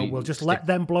 Yeah, so we'll just let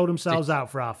them blow themselves out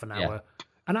for half an hour.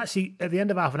 And actually, at the end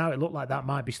of half an hour, it looked like that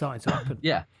might be starting to happen.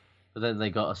 Yeah. But then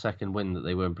they got a second win that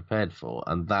they weren't prepared for,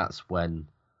 and that's when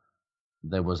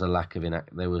there was a lack of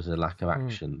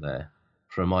action there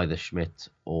from either Schmidt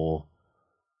or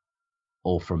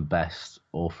from Best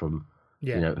or from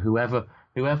whoever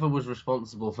was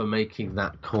responsible for making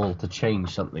that call to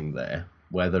change something there.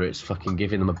 Whether it's fucking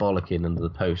giving them a bollocking under the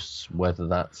posts, whether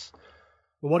that's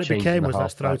what it became was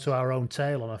let's throw to our own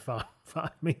tail on a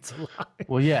 5-meter line.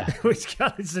 Well, yeah, which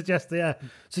kind of suggests,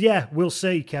 So we'll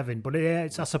see, Kevin. But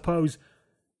it's, I suppose,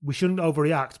 we shouldn't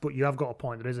overreact, but you have got a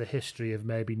point. There is a history of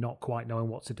maybe not quite knowing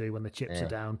what to do when the chips are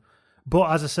down.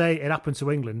 But as I say, it happened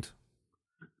to England,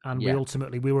 and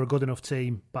we were a good enough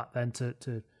team back then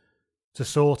to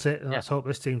sort it. And let's hope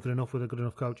this team's good enough with a good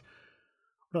enough coach.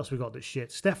 What else we got that's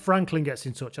shit? Steph Franklin gets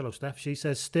in touch. Hello, Steph. She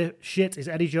says, shit is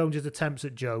Eddie Jones's attempts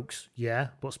at jokes. Yeah,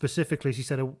 but specifically, she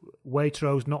said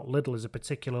Waitrose, not Lidl, is a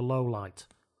particular low light.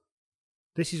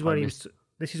 This is where he was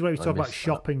talking about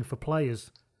shopping for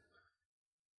players.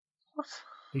 What?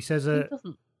 He says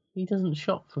he doesn't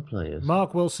shop for players.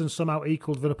 Mark Wilson somehow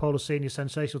equalled Vinopola Senior's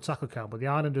sensational tackle count, but the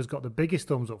Islanders got the biggest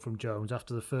thumbs up from Jones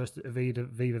after the first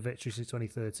Viva victory since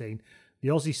 2013. The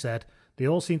Aussie said, they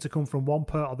all seem to come from one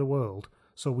part of the world,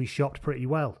 so we shopped pretty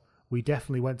well. We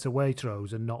definitely went to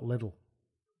Waitrose and not Lidl.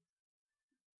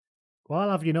 Well,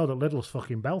 I'll have you know that Lidl's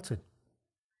fucking belting.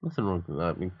 Nothing wrong with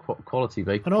that. I mean, quality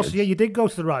baked And also, goods. you did go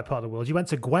to the right part of the world. You went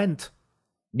to Gwent.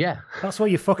 Yeah. That's where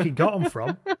you fucking got them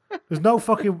from. There's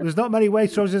not many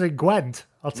Waitroses in Gwent.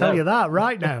 I'll tell you that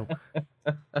right now.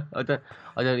 I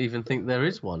don't even think there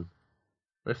is one.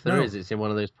 Or if there is, it's in one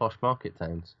of those posh market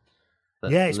towns.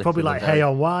 Yeah, it's probably like Hay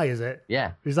on Wye, is it?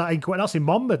 Yeah. Is that in Gwent? That's in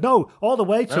Monmouth. No, all the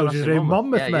Waitroses are in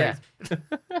Monmouth, mate.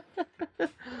 Yeah.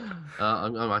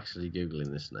 I'm actually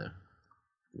Googling this now.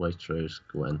 Waitrose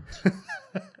Gwent.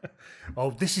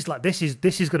 Oh, this is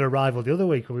going to rival the other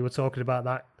week when we were talking about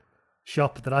that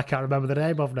shop that I can't remember the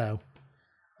name of now.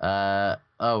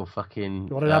 Fucking.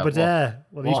 What in Aberdare?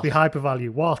 Well, there used to be Hypervalue.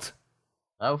 What?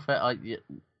 Oh,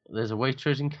 there's a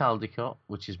Waitrose in Caldecott,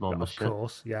 which is Monmouthshire. Of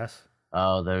course, yes.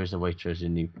 Oh, there is a Waitrose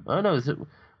in there's a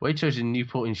Waitrose in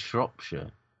Newport in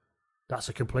Shropshire. That's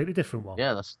a completely different one.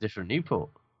 Yeah, that's a different Newport.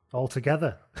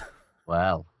 Altogether.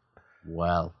 Well.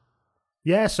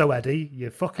 Yeah, so Eddie,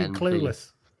 you're fucking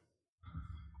clueless.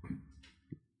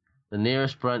 The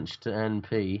nearest branch to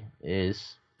NP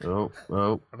is it's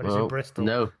in Bristol.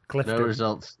 No Clifton.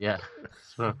 results. Yeah.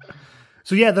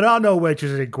 So yeah, there are no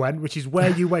Waitroses in Gwent, which is where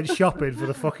you went shopping for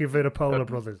the fucking Vinopola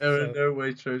brothers. There are no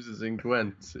Waitroses in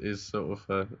Gwent is sort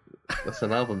of that's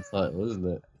an album title, isn't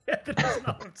it? Yeah, that's an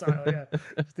album title. Yeah.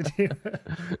 Did you?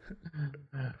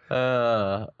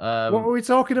 What were we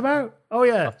talking about? Oh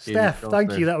yeah, Steph.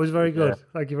 Thank you. That was very good. Yeah.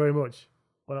 Thank you very much.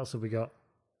 What else have we got?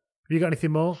 Have you got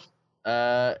anything more?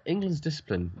 England's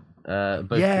discipline.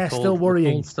 Both still worrying.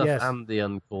 The called stuff and the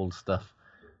uncalled stuff.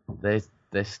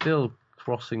 They're still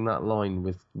crossing that line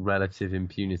with relative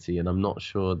impunity, and I'm not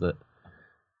sure that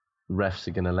refs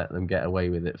are going to let them get away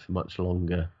with it for much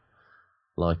longer.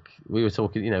 Like we were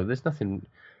talking, there's nothing.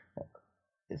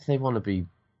 If they want to be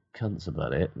cunts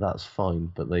about it, that's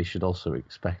fine, but they should also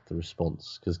expect a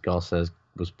response because Garces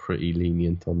was pretty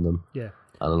lenient on them. Yeah.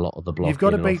 And a lot of the blocking. You've got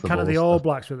to be kind of the All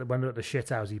Blacks when they're at the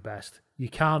shithousey best. You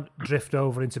can't drift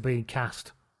over into being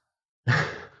cast.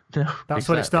 No, that's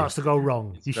when it starts to go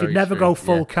wrong. You should never go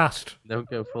full cast. Don't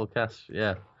go full cast,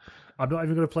 yeah. I'm not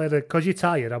even going to play because you're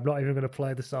tired, I'm not even going to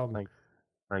play the song.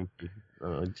 Thank you.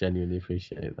 I genuinely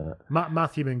appreciate that. Matt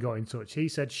Matthewman got in touch. He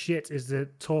said, shit is the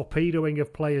torpedoing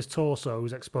of players'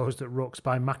 torsos exposed at rucks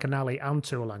by McAnally and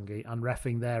Tuolangi and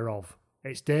reffing thereof.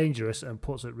 It's dangerous and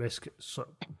puts at risk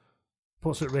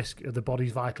of the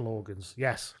body's vital organs.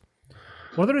 Yes.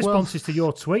 One of the responses to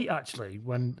your tweet, actually,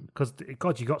 because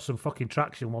you got some fucking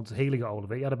traction once Healy got hold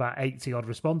of it. You had about 80 odd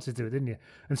responses to it, didn't you?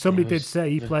 And somebody did say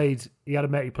he had a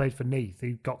mate who played for Neath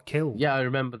who got killed. Yeah, I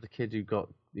remember the kid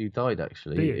who died,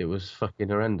 actually. It was fucking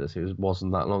horrendous. It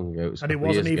wasn't that long ago. It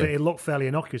wasn't even, it looked fairly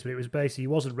innocuous, but it was basically, he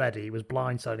wasn't ready, he was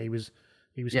blindsided, he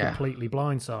was completely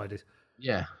blindsided.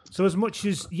 Yeah. So as much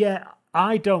as,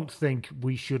 I don't think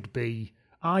we should be,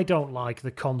 I don't like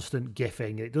the constant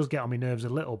gifting. It does get on my nerves a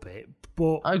little bit,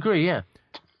 but I agree, yeah.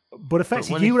 But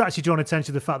effectively, you were actually drawing attention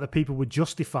to the fact that people were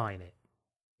justifying it.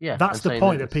 Yeah. That's the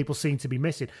point that people seem to be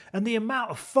missing. And the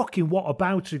amount of fucking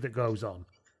whataboutery that goes on.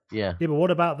 Yeah. Yeah, but what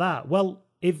about that? Well,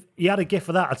 if you had a gif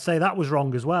for that, I'd say that was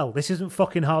wrong as well. This isn't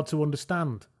fucking hard to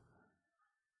understand.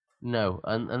 No,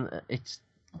 and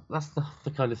that's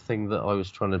the kind of thing that I was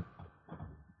trying to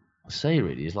say,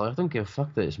 really. Is like, I don't give a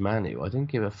fuck that it's Manu. I don't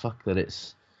give a fuck that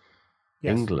it's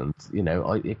England.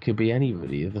 It could be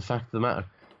anybody. The fact of the matter,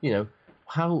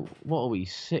 what are we,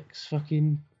 6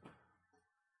 fucking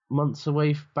months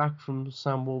away back from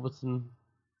Sam Warburton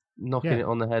knocking it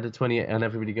on the head at 28 and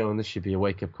everybody going, this should be a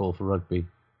wake-up call for rugby.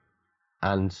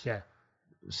 And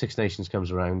Six Nations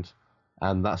comes around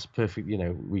and that's perfect,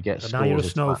 we get scores. Now you're a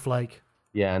snowflake.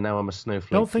 Yeah, now I'm a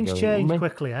snowflake. Don't things change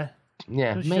quickly, eh?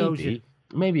 Yeah,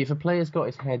 maybe if a player's got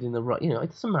his head in the ruck, it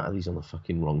doesn't matter that he's on the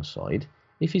fucking wrong side.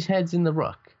 If his head's in the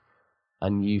ruck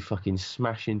and you fucking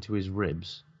smash into his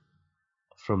ribs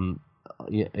from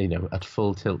at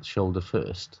full tilt shoulder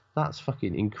first, that's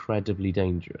fucking incredibly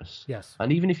dangerous. Yes.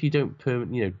 And even if you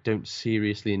don't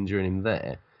seriously injure him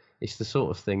there, it's the sort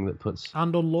of thing that puts...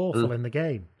 And unlawful in the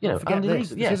game. Forget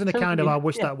this. Illegal. This isn't a kind of, I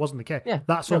wish that wasn't the case. Yeah.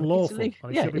 That's unlawful. And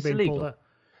it should be being pulled out.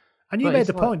 And you made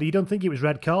the point that you don't think it was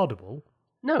red cardable.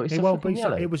 No, it's it won't be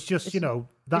yellow. It was just, that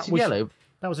was yellow.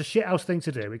 That was a shithouse thing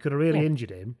to do. It could have really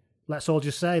injured him. Let's all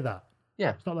just say that.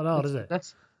 Yeah. It's not that hard, is it?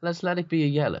 Let's let it be a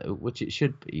yellow, which it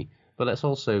should be, but let's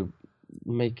also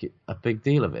make it a big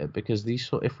deal of it, because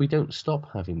if we don't stop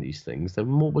having these things,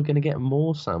 then we're going to get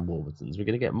more Sam Warburtons. We're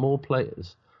going to get more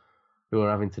players who are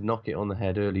having to knock it on the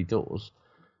head early doors,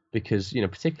 because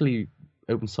particularly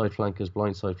open side flankers,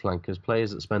 blind side flankers,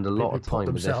 players that spend a lot of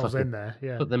time with themselves in there,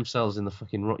 put themselves in the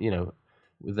fucking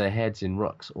with their heads in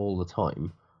rucks all the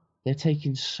time. They're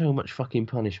taking so much fucking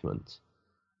punishment,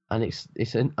 and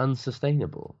it's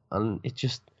unsustainable. And it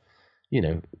just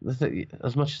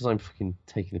as much as I'm fucking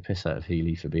taking the piss out of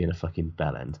Healy for being a fucking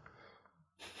bellend,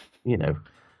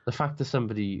 the fact that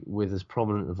somebody with as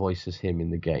prominent a voice as him in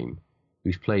the game,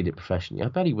 who's played it professionally, I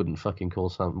bet he wouldn't fucking call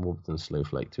Sam Warburton a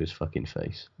snowflake to his fucking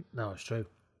face. No, it's true.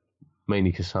 Mainly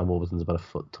because Sam Warburton's about a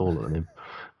foot taller than him.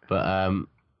 But,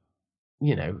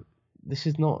 this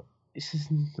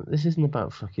isn't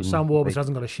about fucking... Sam Warburton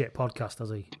hasn't got a shit podcast,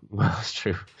 has he? Well, that's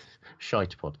true.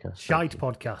 Shite podcast. Shite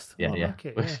podcast. Yeah, I like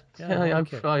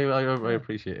it. I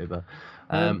appreciated that.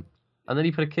 And then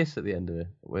he put a kiss at the end of it,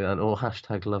 or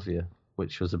hashtag love you,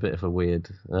 which was a bit of a weird...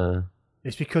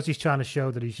 It's because he's trying to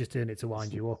show that he's just doing it to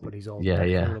wind you up, and he's all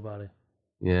cool about it.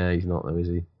 Yeah, he's not though, is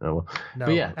he? Oh well. No.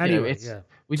 But yeah, anyway,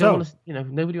 we don't want to.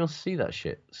 Nobody wants to see that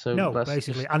shit. So no,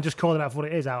 basically, I'm just calling out for what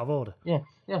it is, out of order. Yeah,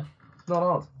 it's not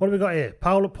hard. What have we got here?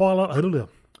 Paolo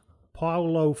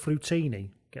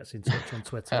Frutini gets in touch on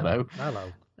Twitter.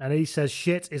 Hello. And he says,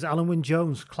 "Shit, is Alan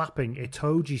Wynne-Jones clapping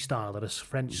Itoje style at a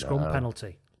French scrum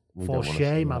penalty? For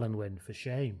shame, Alan Wynne. For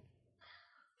shame."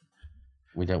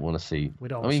 We don't want to see. We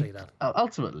don't want to see that.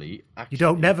 Ultimately, you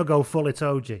don't never go full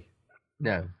Itoje.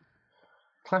 No.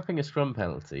 Clapping a scrum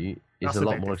penalty is a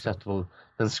lot more acceptable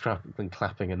than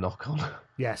clapping a knock-on.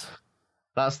 Yes.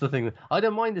 That's the thing. I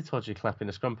don't mind Itoje clapping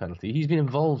a scrum penalty. He's been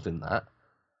involved in that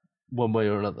one way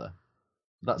or another.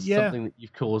 That's something that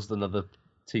you've caused another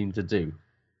team to do.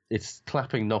 It's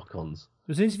clapping knock-ons.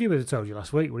 There was an interview with Itoje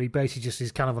last week where he basically just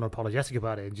is kind of unapologetic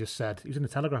about it and just said, he was in the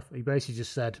Telegraph, he basically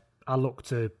just said, I look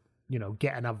to,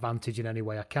 get an advantage in any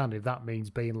way I can. If that means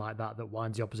being like that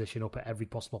winds the opposition up at every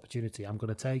possible opportunity, I'm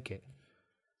going to take it.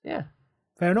 Yeah.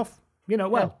 Fair enough. Then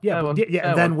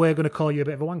we're going to call you a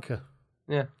bit of a wanker.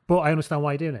 Yeah. But I understand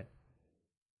why you're doing it.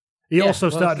 He also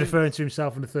started referring to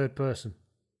himself in the third person.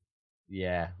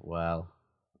 Yeah, well,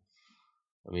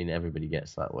 I mean, everybody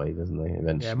gets that way, doesn't they?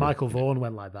 Eventually. Yeah, Michael Vaughan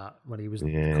went like that when he was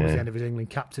coming to the end of his England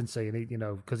captaincy, and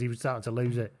because he was starting to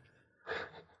lose it.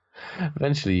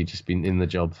 Eventually, you've just been in the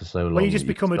job for so long. When you just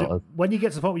become when you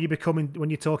get to the point where when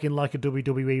you're talking like a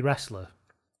WWE wrestler,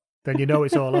 then you know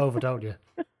it's all over, don't you?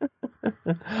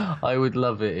 I would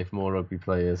love it if more rugby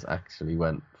players actually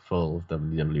went full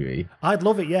WWE. I'd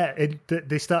love it,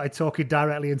 they started talking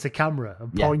directly into camera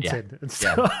and pointing and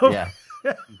stuff. Yeah.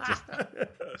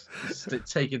 Just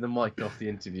taking the mic off the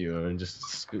interviewer and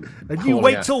just... And you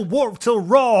wait till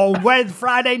Raw on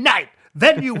Friday night.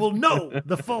 Then you will know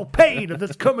the full pain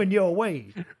that's coming your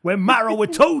way when Maro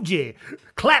Itoje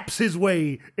claps his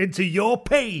way into your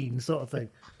pain, sort of thing.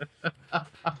 I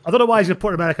don't know why he's going to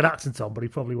put an American accent on, but he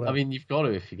probably will. I mean, you've got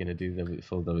to if you're going to do the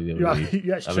full WWE.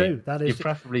 Yeah, it's true. That is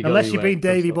preferably unless you've been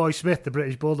Davy Boy Smith, the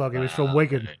British Bulldog, who was from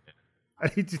Wigan.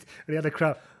 And he had a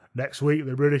crowd. Next week,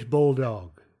 the British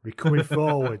Bulldog be coming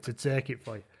forward to take it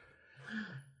for you.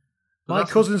 My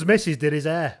cousin's missus did his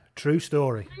hair. True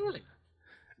story. Really?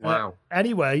 Wow.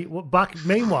 Anyway,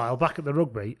 meanwhile, back at the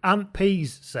rugby, Ant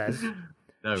Pease says...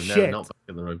 No, not back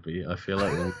at the rugby. I feel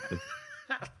like...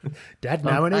 Dead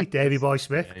now, isn't he? Davy Boy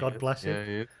Smith. God bless him.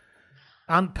 Yeah.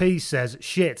 Ant Pease says,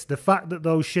 shit, the fact that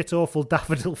those shit-awful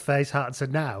daffodil face hats are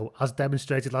now, as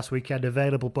demonstrated last weekend,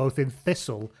 available both in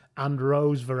thistle and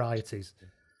rose varieties.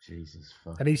 Jesus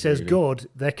fuck. And he says, good,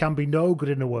 there can be no good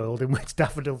in a world in which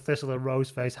daffodil, thistle and rose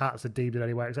face hats are deemed in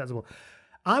any way acceptable.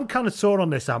 I'm kind of torn on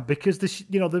this, Ant, because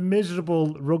the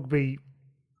miserable rugby,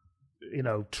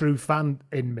 true fan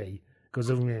in me goes,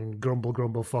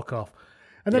 grumble, fuck off.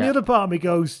 And then the other part of me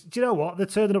goes, do you know what? They're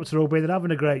turning up to rugby, they're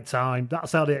having a great time.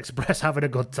 That's how they express having a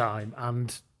good time.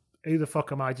 And who the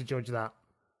fuck am I to judge that?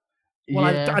 Well,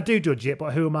 I do judge it,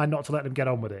 but who am I not to let them get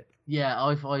on with it? Yeah,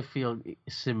 I feel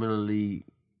similarly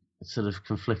sort of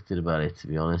conflicted about it, to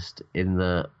be honest, in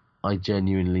that I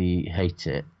genuinely hate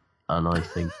it. And I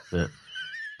think that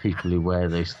people who wear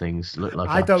those things look like...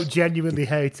 I don't genuinely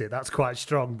hate it. That's quite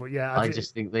strong, but yeah. I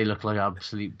just think they look like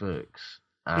absolute books.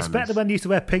 It's better than when they used to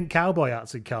wear pink cowboy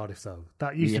hats in Cardiff, though.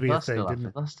 That used to be a thing, didn't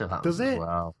it? That still happens. Does it? As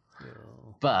well.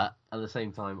 But at the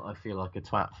same time, I feel like a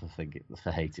twat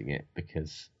for hating it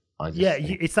because I just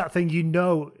it's that thing,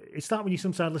 it's that when you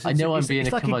sometimes listen I know I'm being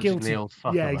it's a like curmudgeonly old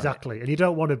fuck. Yeah, exactly. And you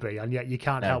don't want to be, and yet you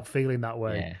can't help feeling that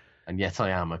way. Yeah. And yet I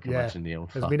am a curmudgeonly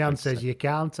old fuck. As my nan says, you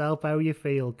can't help how you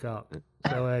feel, cock.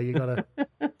 So you got to...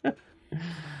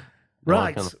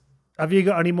 Right. Have you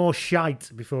got any more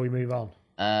shite before we move on?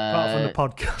 Apart from the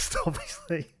podcast,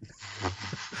 obviously.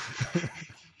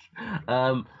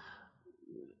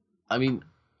 I mean,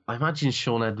 I imagine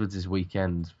Sean Edwards'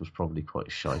 weekend was probably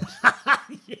quite shite.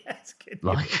 Yes,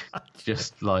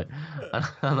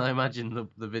 and I imagine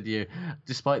the video,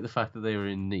 despite the fact that they were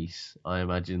in Nice, I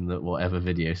imagine that whatever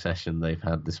video session they've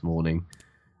had this morning,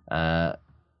 the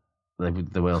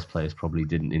Wales players probably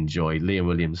didn't enjoy. Liam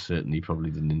Williams certainly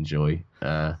probably didn't enjoy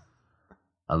a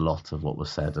lot of what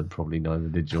was said, and probably neither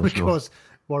did George North.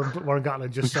 Warren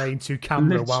Gatland just saying to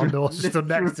camera while North stood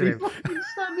next to him.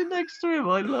 Standing next to him,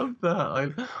 I love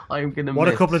that. I am going to What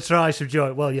a couple of tries from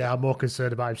Joe. Well, yeah, I'm more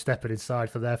concerned about him stepping inside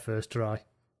for their first try.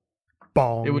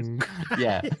 Bong.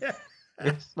 Yeah.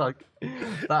 It's like,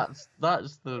 that's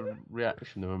the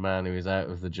reaction of a man who is out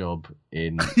of the job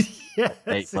in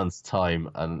 8 months' time.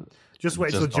 And just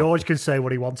wait till George can say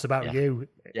what he wants about you.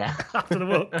 Yeah. After the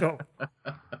World Cup.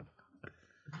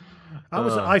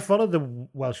 I followed the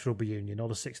Welsh Rugby Union or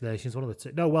the Six Nations, one of the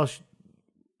two. No, Welsh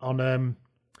on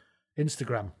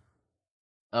Instagram.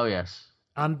 Oh, yes.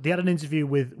 And they had an interview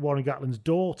with Warren Gatland's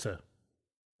daughter.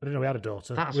 I didn't know he had a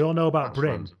daughter. We all know about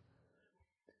Bryn.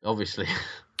 Obviously.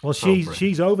 Well,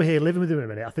 she's over here living with him a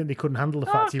minute. I think they couldn't handle the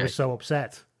fact he was so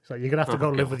upset. So you're going to have to go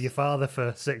live with your father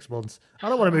for 6 months. I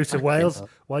don't want to move to Wales.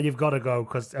 Well, you've got to go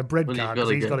because Bryn can't because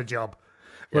he's got a job.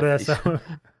 But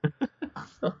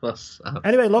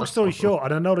anyway, long story short,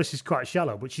 and I know this is quite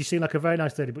shallow, but she seemed like a very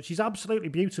nice lady. But she's absolutely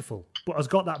beautiful, but has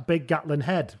got that big Gatland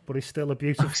head, but is still a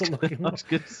beautiful looking woman. I was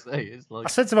going to say, it's like... I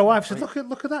said to my wife, I said,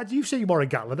 look at that. You've seen Warren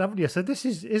Gatland, haven't you? I said,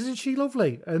 isn't she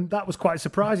lovely? And that was quite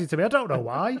surprising to me. I don't know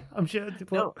why. I'm sure.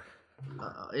 But...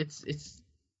 No, it's.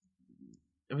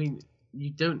 I mean, you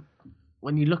don't.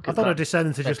 When you look at, I thought I'd descend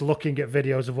into just looking at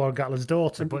videos of Warren Gatland's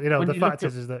daughter, but the fact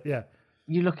is that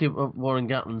you look at Warren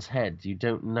Gatland's head, you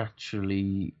don't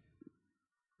naturally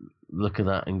look at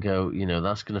that and go,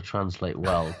 that's going to translate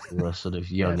well to a sort of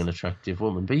young and attractive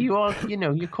woman. But you are,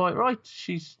 you're quite right.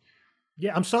 She's...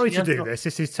 Yeah, I'm sorry to do this.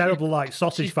 This is terrible,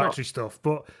 sausage factory stuff.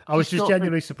 But I was just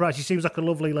genuinely surprised. She seems like a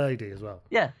lovely lady as well.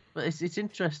 Yeah, but it's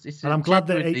interesting. And I'm glad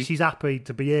that she's happy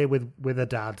to be here with her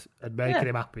dad and making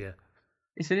him happier.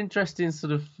 It's an interesting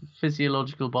sort of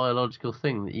physiological, biological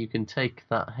thing that you can take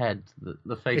that head,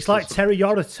 the face. It's like Terry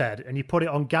Yorath's head, and you put it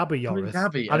on Gabby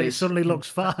Yorath, and it suddenly looks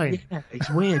fine. Yeah, it's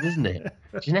weird, isn't it?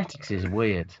 Genetics is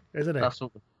weird, isn't it? That's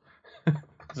what.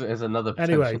 There's another.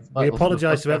 Anyway, we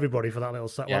apologise to everybody for that little.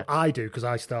 Well, I do because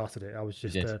I started it. I was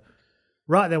just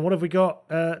right then. What have we got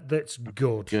that's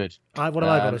good? Good. What have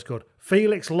I got that's good?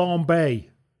 Felix Lambé.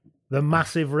 The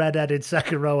massive red-headed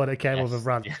second rower that came over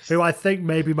France, who I think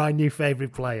may be my new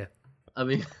favourite player. I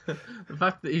mean, the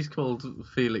fact that he's called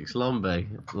Felix Lambé,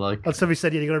 and somebody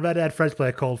said you got a red-haired French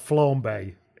player called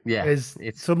Flambé. Yeah,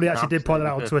 somebody actually did point it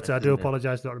out on Twitter. I do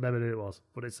apologise, not remember who it was,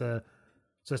 but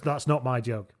that's not my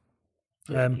joke.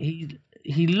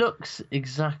 He looks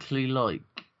exactly like.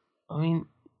 I mean,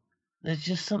 there's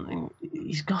just something.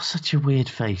 He's got such a weird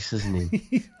face, hasn't he?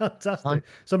 He's fantastic.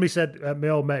 Somebody said, my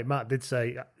old mate Matt did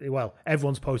say, well,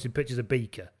 everyone's posting pictures of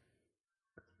Beaker.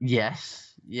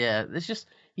 Yes, yeah.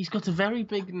 He's got a very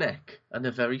big neck and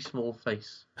a very small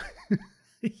face.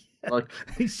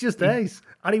 He's just ace,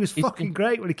 and he was fucking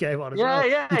great when he came on as well.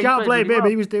 Yeah, you can't blame him.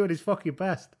 He was doing his fucking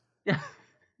best. Yeah.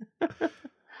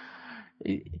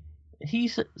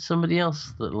 He's somebody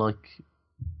else that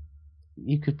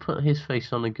you could put his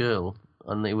face on a girl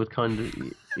and it would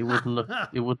it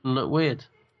wouldn't look weird.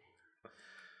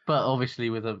 But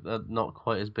obviously with a not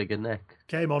quite as big a neck.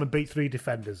 Came on and beat 3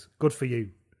 defenders. Good for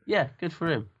you. Yeah, good for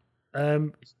him.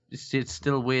 It's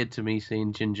still weird to me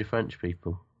seeing ginger French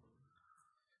people.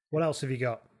 What else have you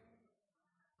got?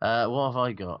 What have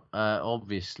I got?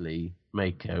 Obviously,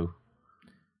 Mako.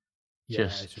 Yeah,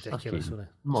 it's ridiculous, isn't it?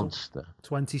 Monster.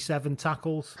 27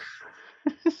 tackles.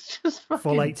 It's just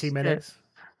full 80 minutes.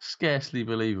 Scarcely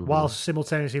believable. While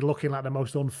simultaneously looking like the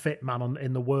most unfit man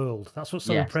in the world. That's what's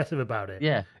so impressive about it.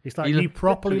 Yeah. It's like you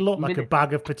properly look like a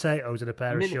bag of potatoes in a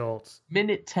pair of shorts.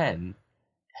 Minute 10,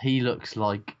 he looks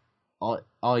like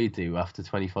I do after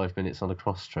 25 minutes on a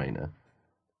cross trainer,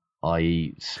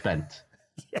 i.e. spent.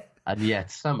 Yeah. And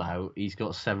yet, somehow, he's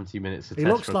got 70 minutes of He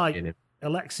test looks like in him.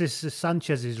 Alexis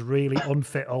Sanchez's really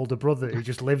unfit older brother who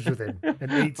just lives with him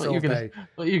and eats all day.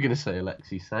 What are you going to say,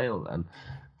 Alexi Sale, then?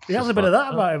 He has a bit of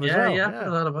that about him as well. Yeah, a bit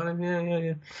of that about him.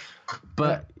 Yeah.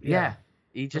 But,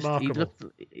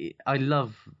 I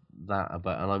love that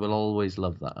about, and I will always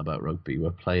love that about rugby,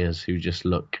 where players who just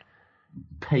look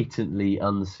patently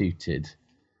unsuited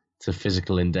to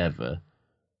physical endeavour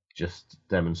just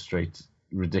demonstrate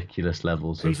ridiculous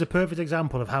levels. He's a perfect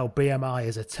example of how BMI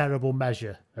is a terrible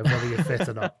measure of whether you're fit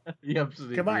or not. He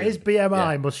absolutely His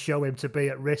BMI must show him to be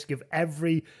at risk of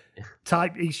every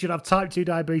type. He should have type 2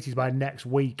 diabetes by next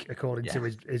week, according to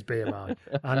his BMI.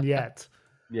 And yet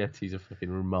he's a fucking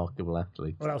remarkable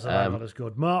athlete. What else have I got as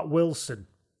good? Mark Wilson,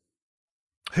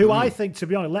 who I think, to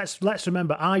be honest, let's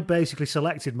remember, I basically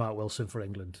selected Mark Wilson for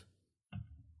England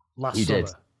last summer.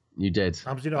 You did.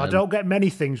 I don't get many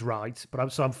things right, but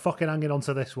I'm fucking hanging on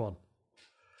to this one.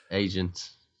 Agent.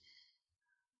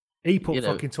 He put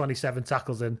fucking 27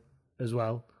 tackles in as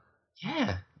well.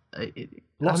 Yeah.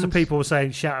 Lots of people were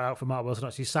saying shout out for Mark Wilson.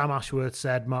 Actually, Sam Ashworth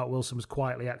said Mark Wilson was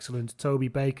quietly excellent. Toby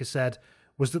Baker said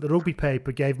was that the rugby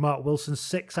paper gave Mark Wilson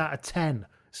 6 out of 10,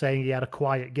 saying he had a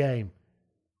quiet game.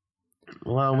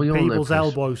 Well, we all know People's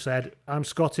Elbow said, I'm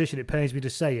Scottish and it pains me to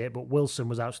say it, but Wilson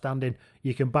was outstanding.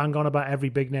 You can bang on about every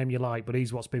big name you like, but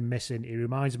he's what's been missing. He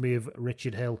reminds me of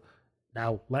Richard Hill.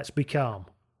 Now, let's be calm.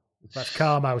 Let's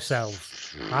calm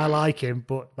ourselves. I like him,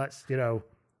 but let's,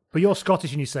 But you're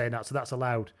Scottish and you're saying that, so that's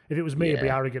allowed. If it was me, it'd be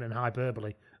arrogant and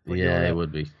hyperbole. But it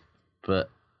would be. But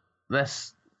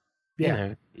let's...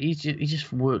 he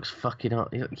just works fucking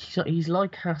hard. He's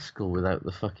like Haskell without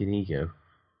the fucking ego.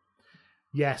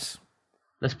 Yes.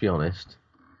 Let's be honest.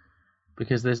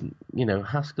 Because there's,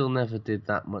 Haskell never did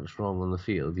that much wrong on the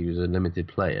field. He was a limited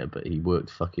player, but he worked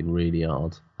fucking really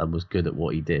hard and was good at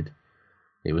what he did.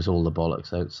 It was all the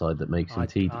bollocks outside that makes him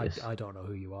tedious. I don't know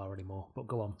who you are anymore, but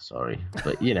go on. Sorry,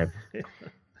 but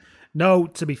No,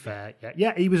 to be fair,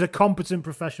 yeah, he was a competent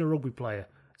professional rugby player,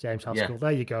 James Haskell. Yeah.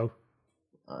 There you go.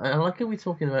 I like how we're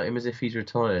talking about him as if he's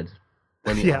retired.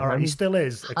 He still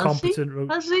is a competent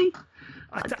rugby. Has he?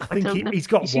 I think he's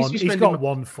got one. He's got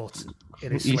 1 foot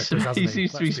in his slippers, hasn't he? He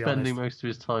seems to be spending most of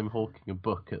his time hawking a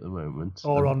book at the moment,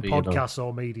 or on podcasts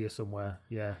or media somewhere.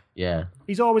 Yeah.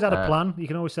 He's always had a plan. You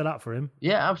can always say that for him.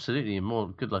 Yeah, absolutely. And more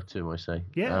good luck to him, I say.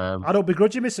 Yeah, I don't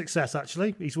begrudge him his success.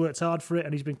 Actually, he's worked hard for it,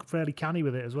 and he's been fairly canny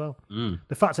with it as well.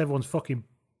 The fact everyone's fucking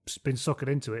been suckered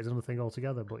into it is another thing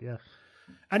altogether. But yeah.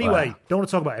 Anyway, don't want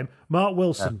to talk about him. Mark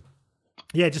Wilson.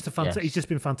 Just he's just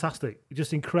been fantastic.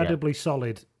 Just incredibly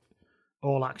solid,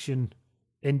 all action,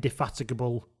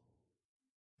 indefatigable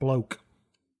bloke.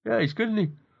 Yeah, he's good, isn't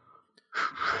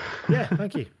he? Yeah,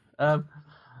 thank you.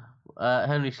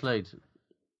 Henry Slade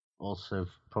also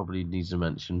probably needs a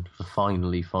mention for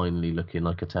finally looking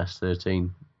like a Test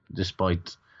 13,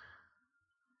 despite...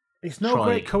 It's no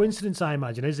great coincidence, I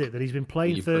imagine, is it, that he's been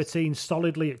playing 13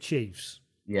 solidly at Chiefs?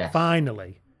 Yeah.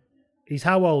 Finally. He's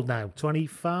how old now?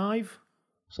 25?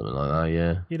 Something like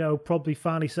that, yeah. Probably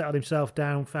finally settled himself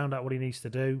down, found out what he needs to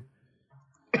do.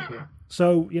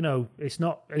 So, it's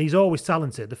not... And he's always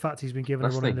talented. The fact he's been given a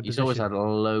run in the position... He's always had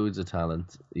loads of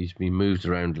talent. He's been moved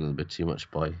around a little bit too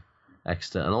much by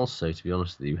Exeter. And also, to be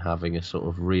honest with you, having a sort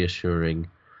of reassuring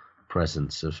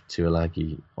presence of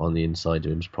Tuilagi on the inside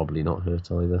of him is probably not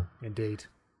hurt either. Indeed.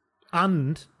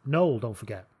 And Noel, don't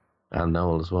forget. And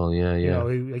Noel as well, yeah.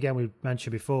 Who, again, we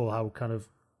mentioned before how kind of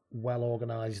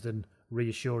well-organised and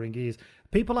reassuring he is.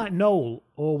 People like Noel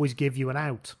always give you an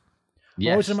out.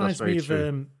 Yes, always reminds me true.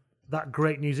 of that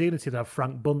great New Zealand team that had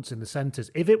Frank Bunce in the centres.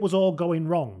 If it was all going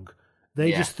wrong,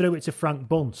 they just threw it to Frank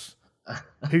Bunce,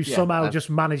 who somehow just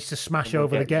managed to smash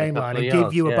over the game line and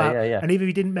give you about... And even if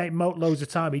he didn't make loads of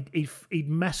time,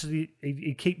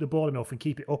 he'd keep the ball enough and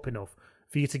keep it up enough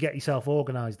for you to get yourself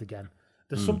organised again.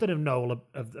 There's something of Noel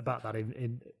about that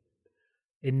in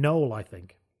Noel, I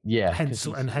think. Yeah, hence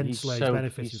Slade's benefiting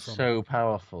from it. He's so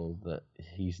powerful that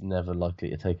he's never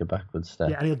likely to take a backward step.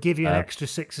 Yeah, and he'll give you an extra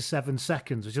 6 or 7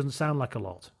 seconds, which doesn't sound like a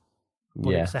lot.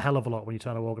 But it's a hell of a lot when you're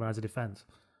trying to organise a defence.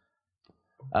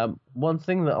 One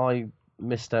thing that I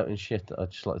missed out in shit that I'd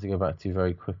just like to go back to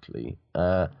very quickly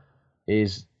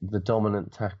is the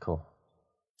dominant tackle.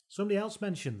 Somebody else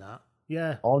mentioned that.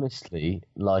 Yeah. Honestly,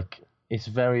 it's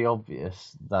very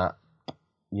obvious that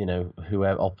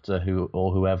whoever Opta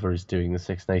or whoever is doing the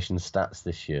Six Nations stats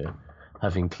this year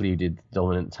have included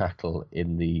dominant tackle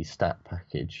in the stat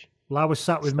package. Well, I was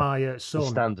sat with my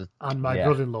son and my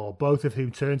brother-in-law, both of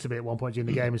whom turned to me at one point during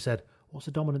the game and said, "What's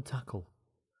a dominant tackle?"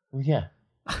 Well, yeah.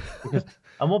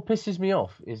 And what pisses me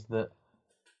off is that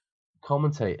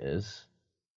commentators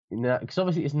because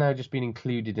obviously it's now just been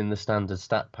included in the standard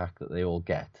stat pack that they all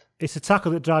get. It's a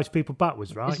tackle that drives people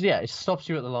backwards, right? It stops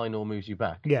you at the line or moves you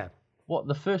back. Yeah. What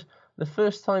the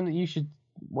first time that you should,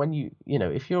 when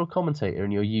if you're a commentator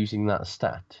and you're using that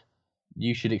stat,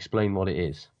 you should explain what it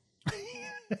is.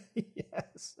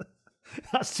 Yes.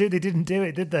 That's true. They didn't do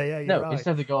it, did they? Yeah, you're right.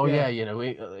 Instead they go,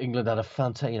 England had a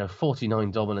fantastic,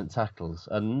 49 dominant tackles,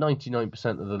 and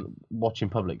 99% of the watching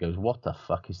public goes, "What the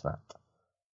fuck is that?"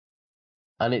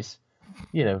 And it's,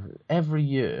 every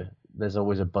year there's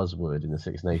always a buzzword in the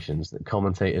Six Nations that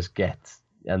commentators get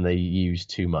and they use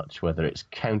too much, whether it's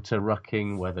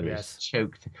counter-rucking, whether it's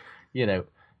choked,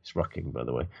 it's rucking, by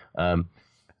the way.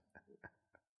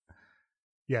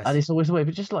 Yes. And it's always the way,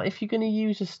 but just like if you're going to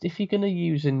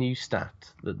use a new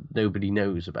stat that nobody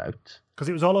knows about, because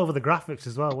it was all over the graphics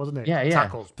as well, wasn't it? Yeah.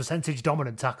 Tackles, percentage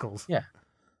dominant tackles. Yeah.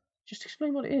 Just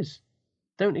explain what it is.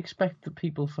 Don't expect that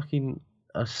people fucking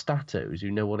are statos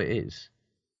who know what it is.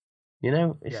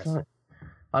 It's like,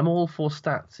 I'm all for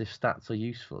stats if stats are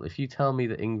useful. If you tell me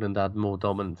that England had more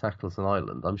dominant tackles than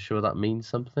Ireland, I'm sure that means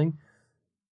something,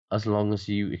 as long as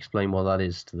you explain what that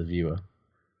is to the viewer.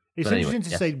 It's interesting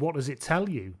to say, what does it tell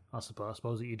you? I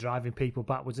suppose that you're driving people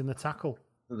backwards in the tackle.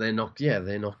 They're not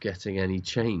getting any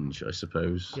change, I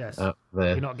suppose. Yes.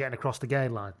 You're not getting across the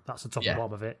gain line. That's the top and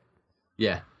bottom of it.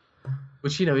 Yeah.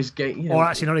 Which, is gain. Or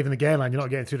actually, not even the gain line. You're not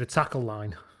getting through the tackle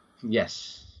line.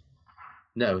 Yes.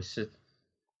 No, it's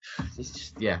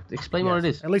just, explain what it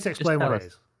is. At least explain what it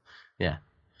is. Yeah.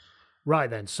 Right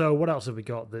then. So, what else have we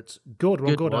got that's good?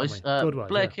 We're good, aren't we? Good one.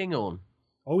 Blair Kinghorn.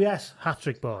 Oh yes,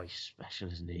 hat-trick boy.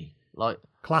 Special, isn't he? Like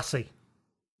classy.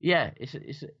 Yeah,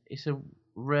 it's a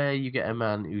rare you get a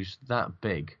man who's that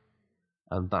big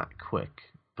and that quick,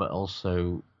 but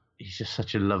also he's just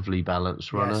such a lovely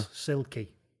balanced runner. Yes,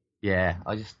 silky. Yeah,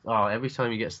 every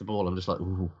time he gets the ball, I'm just like,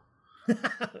 ooh.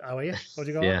 How are you? What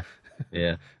do you got?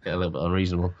 Yeah, get a little bit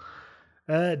unreasonable.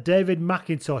 David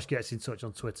McIntosh gets in touch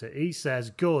on Twitter. He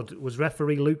says, good was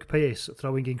referee Luke Pearce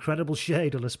throwing incredible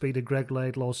shade on the speed of Greg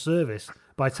Laidlaw's service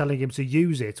by telling him to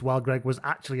use it while Greg was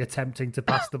actually attempting to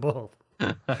pass the ball.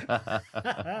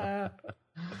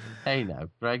 Hey, now,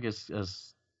 Greg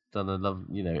has done a love,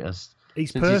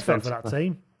 he's perfect for that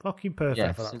team. Fucking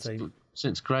perfect for that team.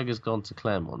 Since Greg has gone to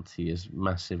Claremont, he has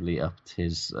massively upped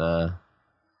his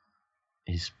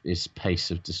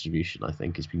pace of distribution. I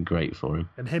think has been great for him.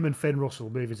 And him and Finn Russell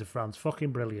moving to France,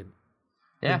 fucking brilliant.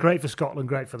 Yeah, and great for Scotland,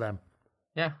 great for them.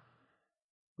 Yeah.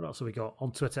 What else have we got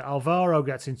on Twitter? Alvaro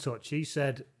gets in touch. He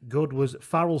said, good was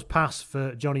Farrell's pass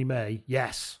for Johnny May.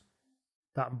 Yes.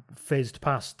 That fizzed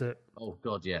pass that... Oh,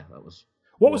 God, yeah, that was...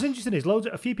 What was interesting is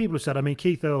a few people have said,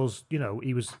 Keith Earls,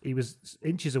 he was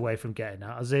inches away from getting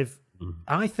that, as if...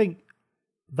 I think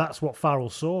that's what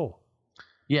Farrell saw.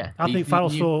 Yeah. I think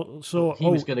Farrell saw... He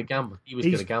was going to gamble. He was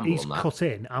going to gamble on that. He's cut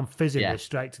in and fizzing it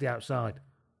straight to the outside.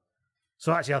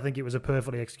 So actually, I think it was a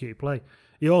perfectly executed play.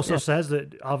 He also says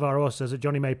that, Alvaro says that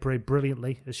Johnny May played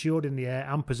brilliantly, assured in the air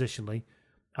and positionally.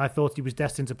 I thought he was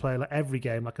destined to play every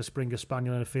game like a Springer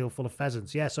Spaniel in a field full of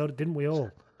pheasants. Yeah, so didn't we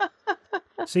all?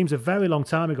 Seems a very long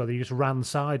time ago that he just ran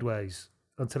sideways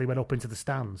until he went up into the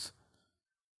stands.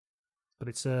 But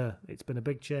it's been a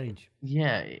big change.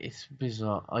 Yeah, it's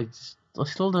bizarre. I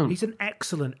still don't... He's an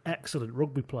excellent, excellent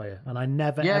rugby player, and I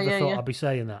never, ever thought I'd be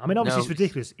saying that. I mean, obviously it's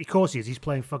ridiculous. Of course he is. He's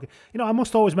playing fucking... I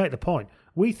must always make the point.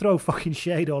 We throw fucking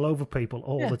shade all over people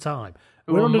all the time.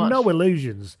 We're under no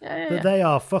illusions that they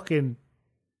are fucking...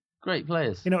 Great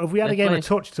players. If we had a game of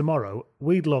touch tomorrow,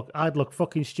 I'd look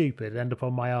fucking stupid and end up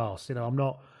on my arse. I'm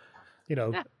not...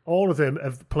 all of them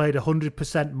have played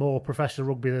 100% more professional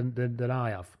rugby than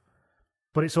I have.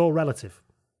 But it's all relative.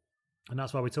 And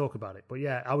that's why we talk about it. But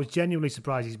yeah, I was genuinely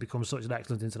surprised he's become such an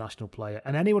excellent international player.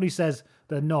 And anyone who says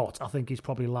they're not, I think he's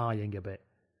probably lying a bit.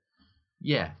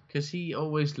 Yeah, because he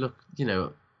always looked,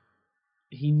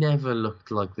 he never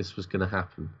looked like this was going to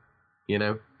happen,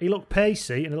 He looked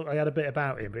pacey and it looked like he had a bit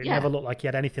about him, but it never looked like he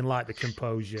had anything like the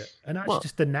composure. And that's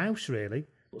just the nous, really.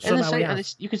 But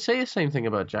you could say the same thing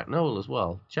about Jack Nowell as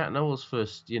well. Jack Nowell's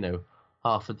first,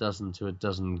 half a dozen to a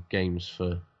dozen games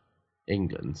for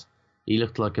England, he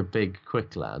looked like a big,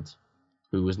 quick lad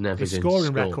who was never going to score. His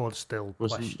scoring record's still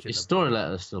questionable. His scoring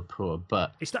record is still poor,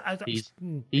 but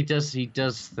he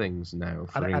does things now.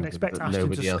 I'd expect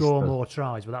Ashton to score more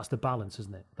tries, but that's the balance,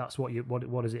 isn't it? That's what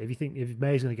is it? If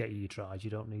May's going to get you your tries, you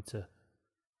don't need to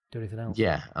do anything else.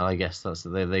 Yeah, and I guess that's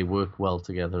they work well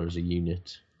together as a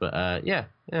unit. But yeah.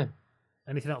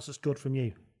 Anything else that's good from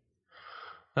you?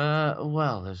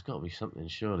 Well, there's got to be something,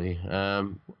 surely.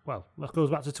 Well, that goes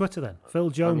back to Twitter then. Phil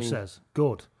Jones says,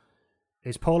 good.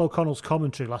 It's Paul O'Connell's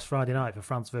commentary last Friday night for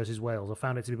France versus Wales. I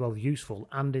found it to be both useful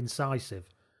and incisive.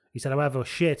 He said, however,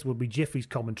 shit would be Jiffy's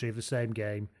commentary of the same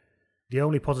game. The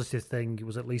only positive thing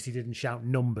was at least he didn't shout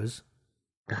numbers.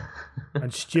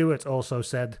 And Stewart also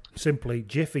said, simply,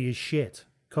 Jiffy is shit.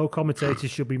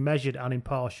 Co-commentators should be measured and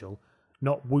impartial,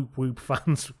 not whoop-whoop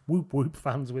fans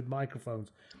with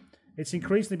microphones. It's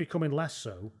increasingly becoming less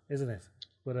so, isn't it?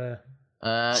 But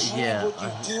yeah. Why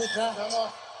would you do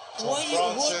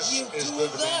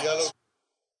that?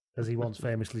 As he once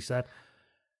famously said.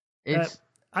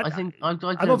 I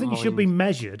don't think you should be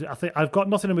measured. I think I've got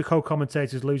nothing with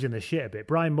co-commentators losing their shit a bit.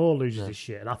 Brian Moore loses his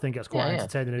shit, and I think that's quite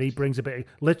entertaining. And he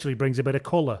literally brings a bit of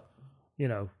colour, you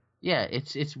know. Yeah,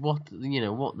 it's what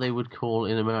what they would call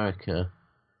in America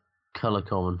colour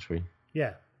commentary.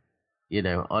 Yeah.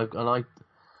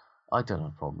 I don't have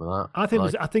a problem with that.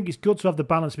 I think it's good to have the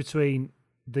balance between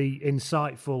the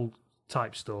insightful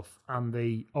type stuff and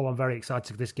the I'm very excited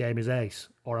because this game is ace,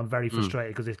 or I'm very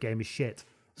frustrated because this game is shit.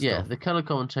 Yeah, stuff. the colour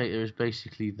commentator is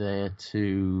basically there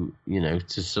to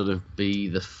to sort of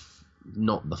be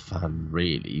not the fan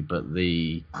really, but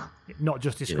not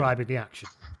just describing the action.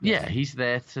 Yeah, he's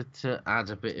there to add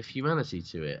a bit of humanity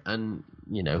to it, and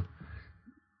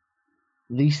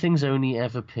these things only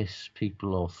ever piss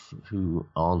people off who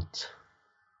aren't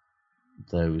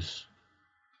those,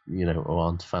 or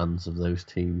aren't fans of those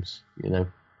teams.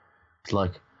 It's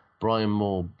like Brian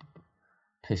Moore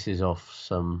pisses off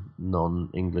some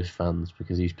non-English fans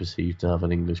because he's perceived to have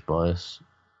an English bias.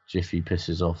 Jiffy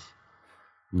pisses off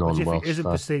non-Welsh isn't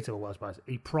fans. perceived to have a Welsh bias.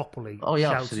 He properly he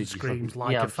shouts and screams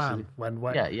like a fan when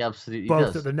he absolutely both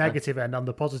does. at the negative end and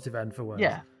the positive end for Wales.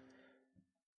 Yeah,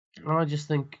 and I just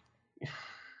think.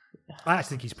 I actually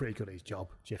think he's pretty good at his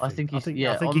job, Jiffy. I think he's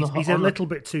a little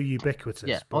bit too ubiquitous.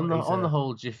 Yeah, on the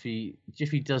whole, Jiffy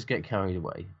does get carried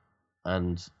away,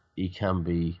 and he can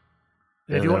be.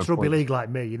 If you watch rugby league like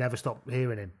me, you never stop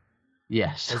hearing him.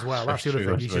 Yes, as well. That's the other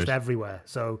thing. He's just everywhere,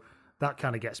 so that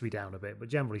kind of gets me down a bit. But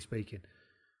generally speaking,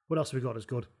 what else have we got as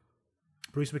good?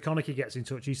 Bruce McConaughey gets in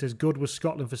touch. He says, "Good was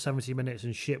Scotland for 70 minutes,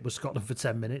 and shit was Scotland for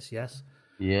 10 minutes." Yes.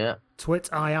 Yeah. Twit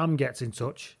I Am gets in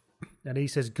touch. And he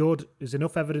says, good, there's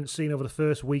enough evidence seen over the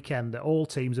first weekend that all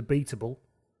teams are beatable.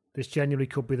 This genuinely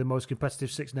could be the most competitive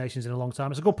Six Nations in a long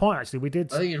time. It's a good point, actually. We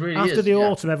did, I think it really after the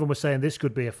autumn, everyone was saying this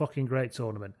could be a fucking great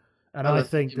tournament. And I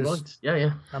think there's... Right.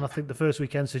 Yeah. And I think the first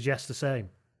weekend suggests the same.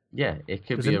 Yeah, it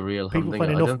could be a real people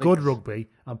playing enough good rugby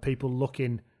and people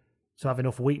looking to have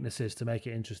enough weaknesses to make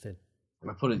it interesting.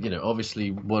 I put it,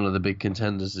 obviously one of the big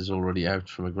contenders is already out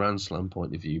from a Grand Slam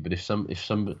point of view, but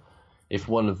if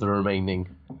one of the remaining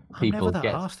people I'm never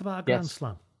that asked about a Grand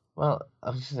Slam. Well,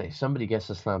 I was just saying, if somebody gets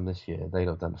a slam this year, they'd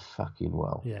have done fucking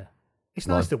well. Yeah. It's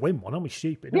nice to win one, aren't we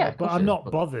stupid? Yeah, but I'm not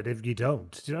bothered if you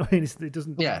don't. Do you know what I mean? It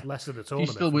doesn't lessen the tournament.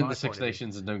 If you still win the Six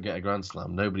Nations and don't get a Grand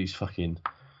Slam, nobody's fucking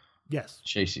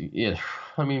chasing. Yeah,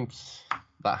 I mean,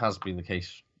 that has been the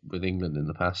case with England in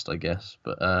the past, I guess.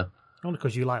 But only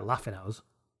because you like laughing at us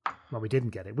when we didn't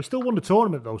get it. We still won the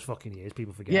tournament those fucking years,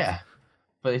 people forget. Yeah.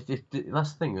 But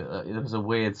that's the thing. There was a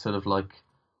weird sort of like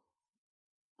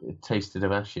tasted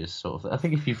of ashes sort of. I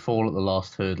think if you fall at the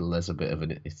last hurdle, there's a bit of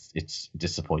it's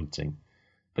disappointing.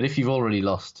 But if you've already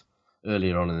lost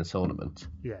earlier on in the tournament,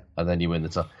 and then you win the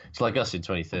top, it's like us in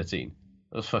 2013.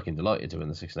 I was fucking delighted to win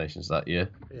the Six Nations that year.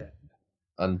 Yeah,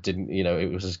 and didn't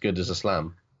it was as good as a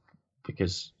slam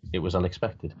because it was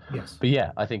unexpected. Yes, but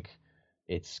yeah, I think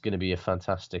it's going to be a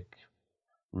fantastic.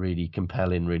 Really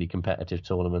compelling, really competitive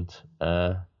tournament.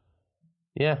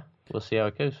 Yeah, we'll see how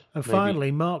it goes. And finally,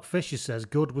 Mark Fisher says,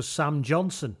 good was Sam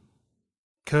Johnson.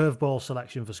 Curveball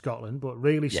selection for Scotland, but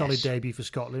really solid debut for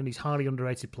Scotland. He's a highly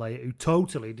underrated player who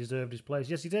totally deserved his place.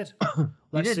 Yes, he did.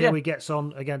 Let's see how he gets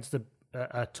on against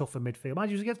a tougher midfield.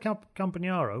 Imagine he against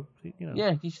Campagnaro.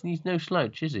 Yeah, he's no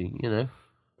slouch, is he?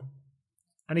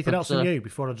 Anything else from you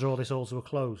before I draw this all to a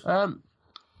close?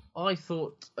 I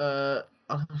thought...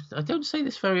 I don't say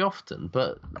this very often,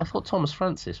 but I thought Thomas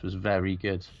Francis was very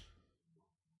good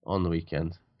on the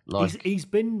weekend. He's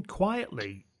been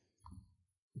quietly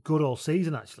good all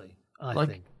season, actually. I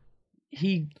think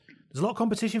there's a lot of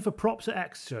competition for props at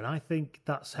Exeter, and I think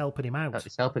that's helping him out.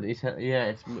 It's helping.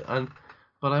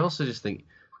 But I also just think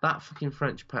that fucking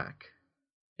French pack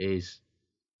is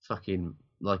fucking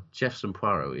like Jefferson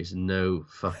Poirot is no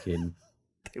fucking.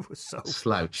 It was so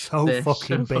slouch, so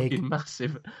fucking big, fucking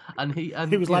massive, and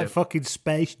it was like fucking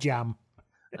Space Jam.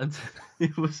 And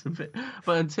it was a bit,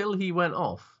 but until he went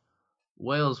off,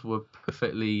 Wales were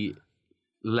perfectly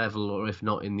level, or if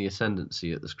not in the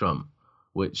ascendancy at the scrum,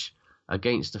 which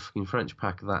against a fucking French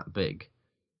pack that big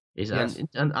is,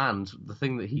 and the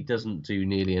thing that he doesn't do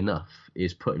nearly enough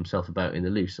is put himself about in the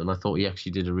loose. And I thought he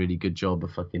actually did a really good job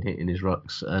of fucking hitting his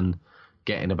rucks and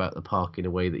getting about the park in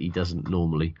a way that he doesn't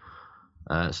normally.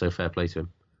 So fair play to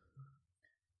him.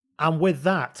 And with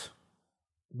that,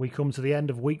 we come to the end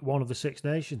of week 1 of the Six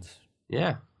Nations.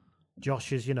 Yeah.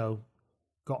 Josh has,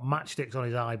 got matchsticks on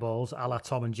his eyeballs, a la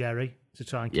Tom and Jerry, to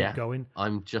try and keep going.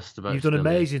 I'm just about. You've done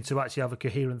amazing to actually have a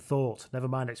coherent thought. Never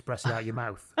mind expressing it out your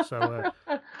mouth. So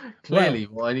clearly,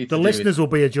 what I need the to listeners will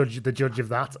be the judge of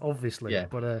that, obviously. Yeah.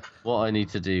 But what I need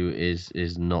to do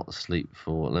is not sleep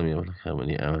for. Let me have a look how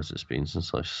many hours it's been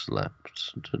since I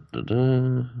slept.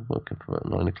 Woke up about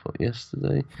 9 o'clock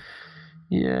yesterday.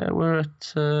 Yeah, we're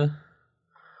at.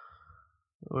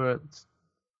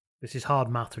 This is hard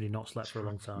math when you've not slept for a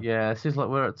long time. Yeah, it seems like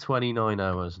we're at 29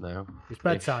 hours now. It's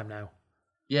bedtime now.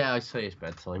 Yeah, I say it's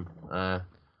bedtime.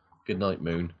 Good night,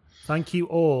 Moon. Thank you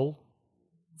all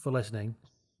for listening.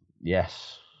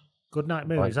 Yes. Good night,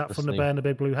 Moon. Is that from the Bear in the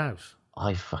Big Blue House?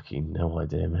 I fucking no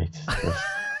idea, mate.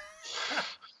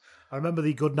 I remember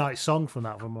the good night song from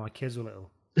that when my kids were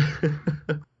little.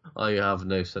 I have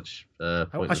no such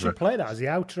point. I should play that as the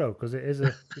outro because it's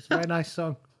a very nice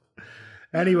song.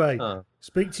 Anyway,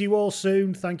 speak to you all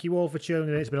soon. Thank you all for tuning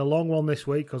in. It's been a long one this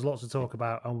week because lots to talk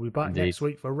about. And we'll be back next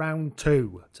week for round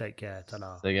 2. Take care.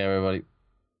 Ta-da. Take care, everybody.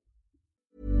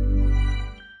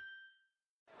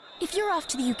 If you're off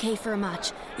to the UK for a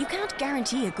match, you can't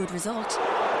guarantee a good result.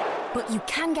 But you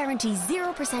can guarantee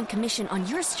 0% commission on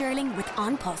your sterling with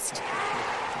An Post.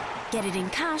 Get it in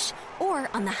cash or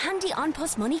on the handy An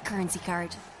Post Money currency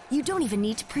card. You don't even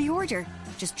need to pre-order.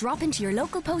 Just drop into your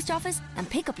local post office and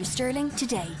pick up your sterling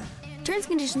today. Terms and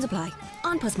conditions apply.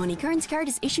 An Post Money currency card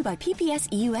is issued by PPS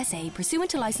EUSA, pursuant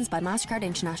to license by MasterCard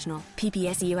International.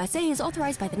 PPS EUSA is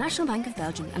authorised by the National Bank of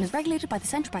Belgium and is regulated by the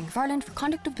Central Bank of Ireland for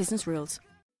conduct of business rules.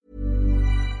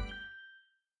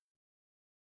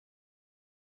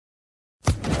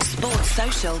 Sports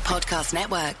Social Podcast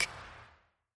Network.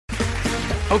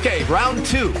 Okay, round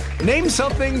 2. Name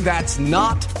something that's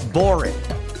not boring.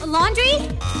 A laundry?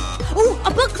 Ooh, a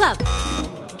book club.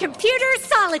 Computer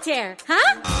solitaire,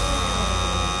 huh?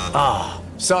 Ah,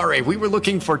 sorry, we were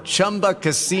looking for Chumba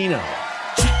Casino.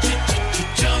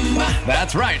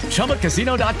 That's right,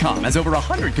 ChumbaCasino.com has over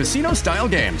 100 casino-style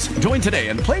games. Join today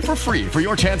and play for free for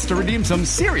your chance to redeem some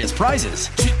serious prizes.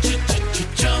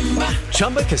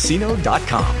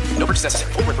 ChumbaCasino.com. No purchase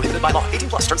necessary. Void where prohibited by law. 18+.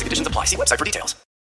 Terms and conditions apply. See website for details.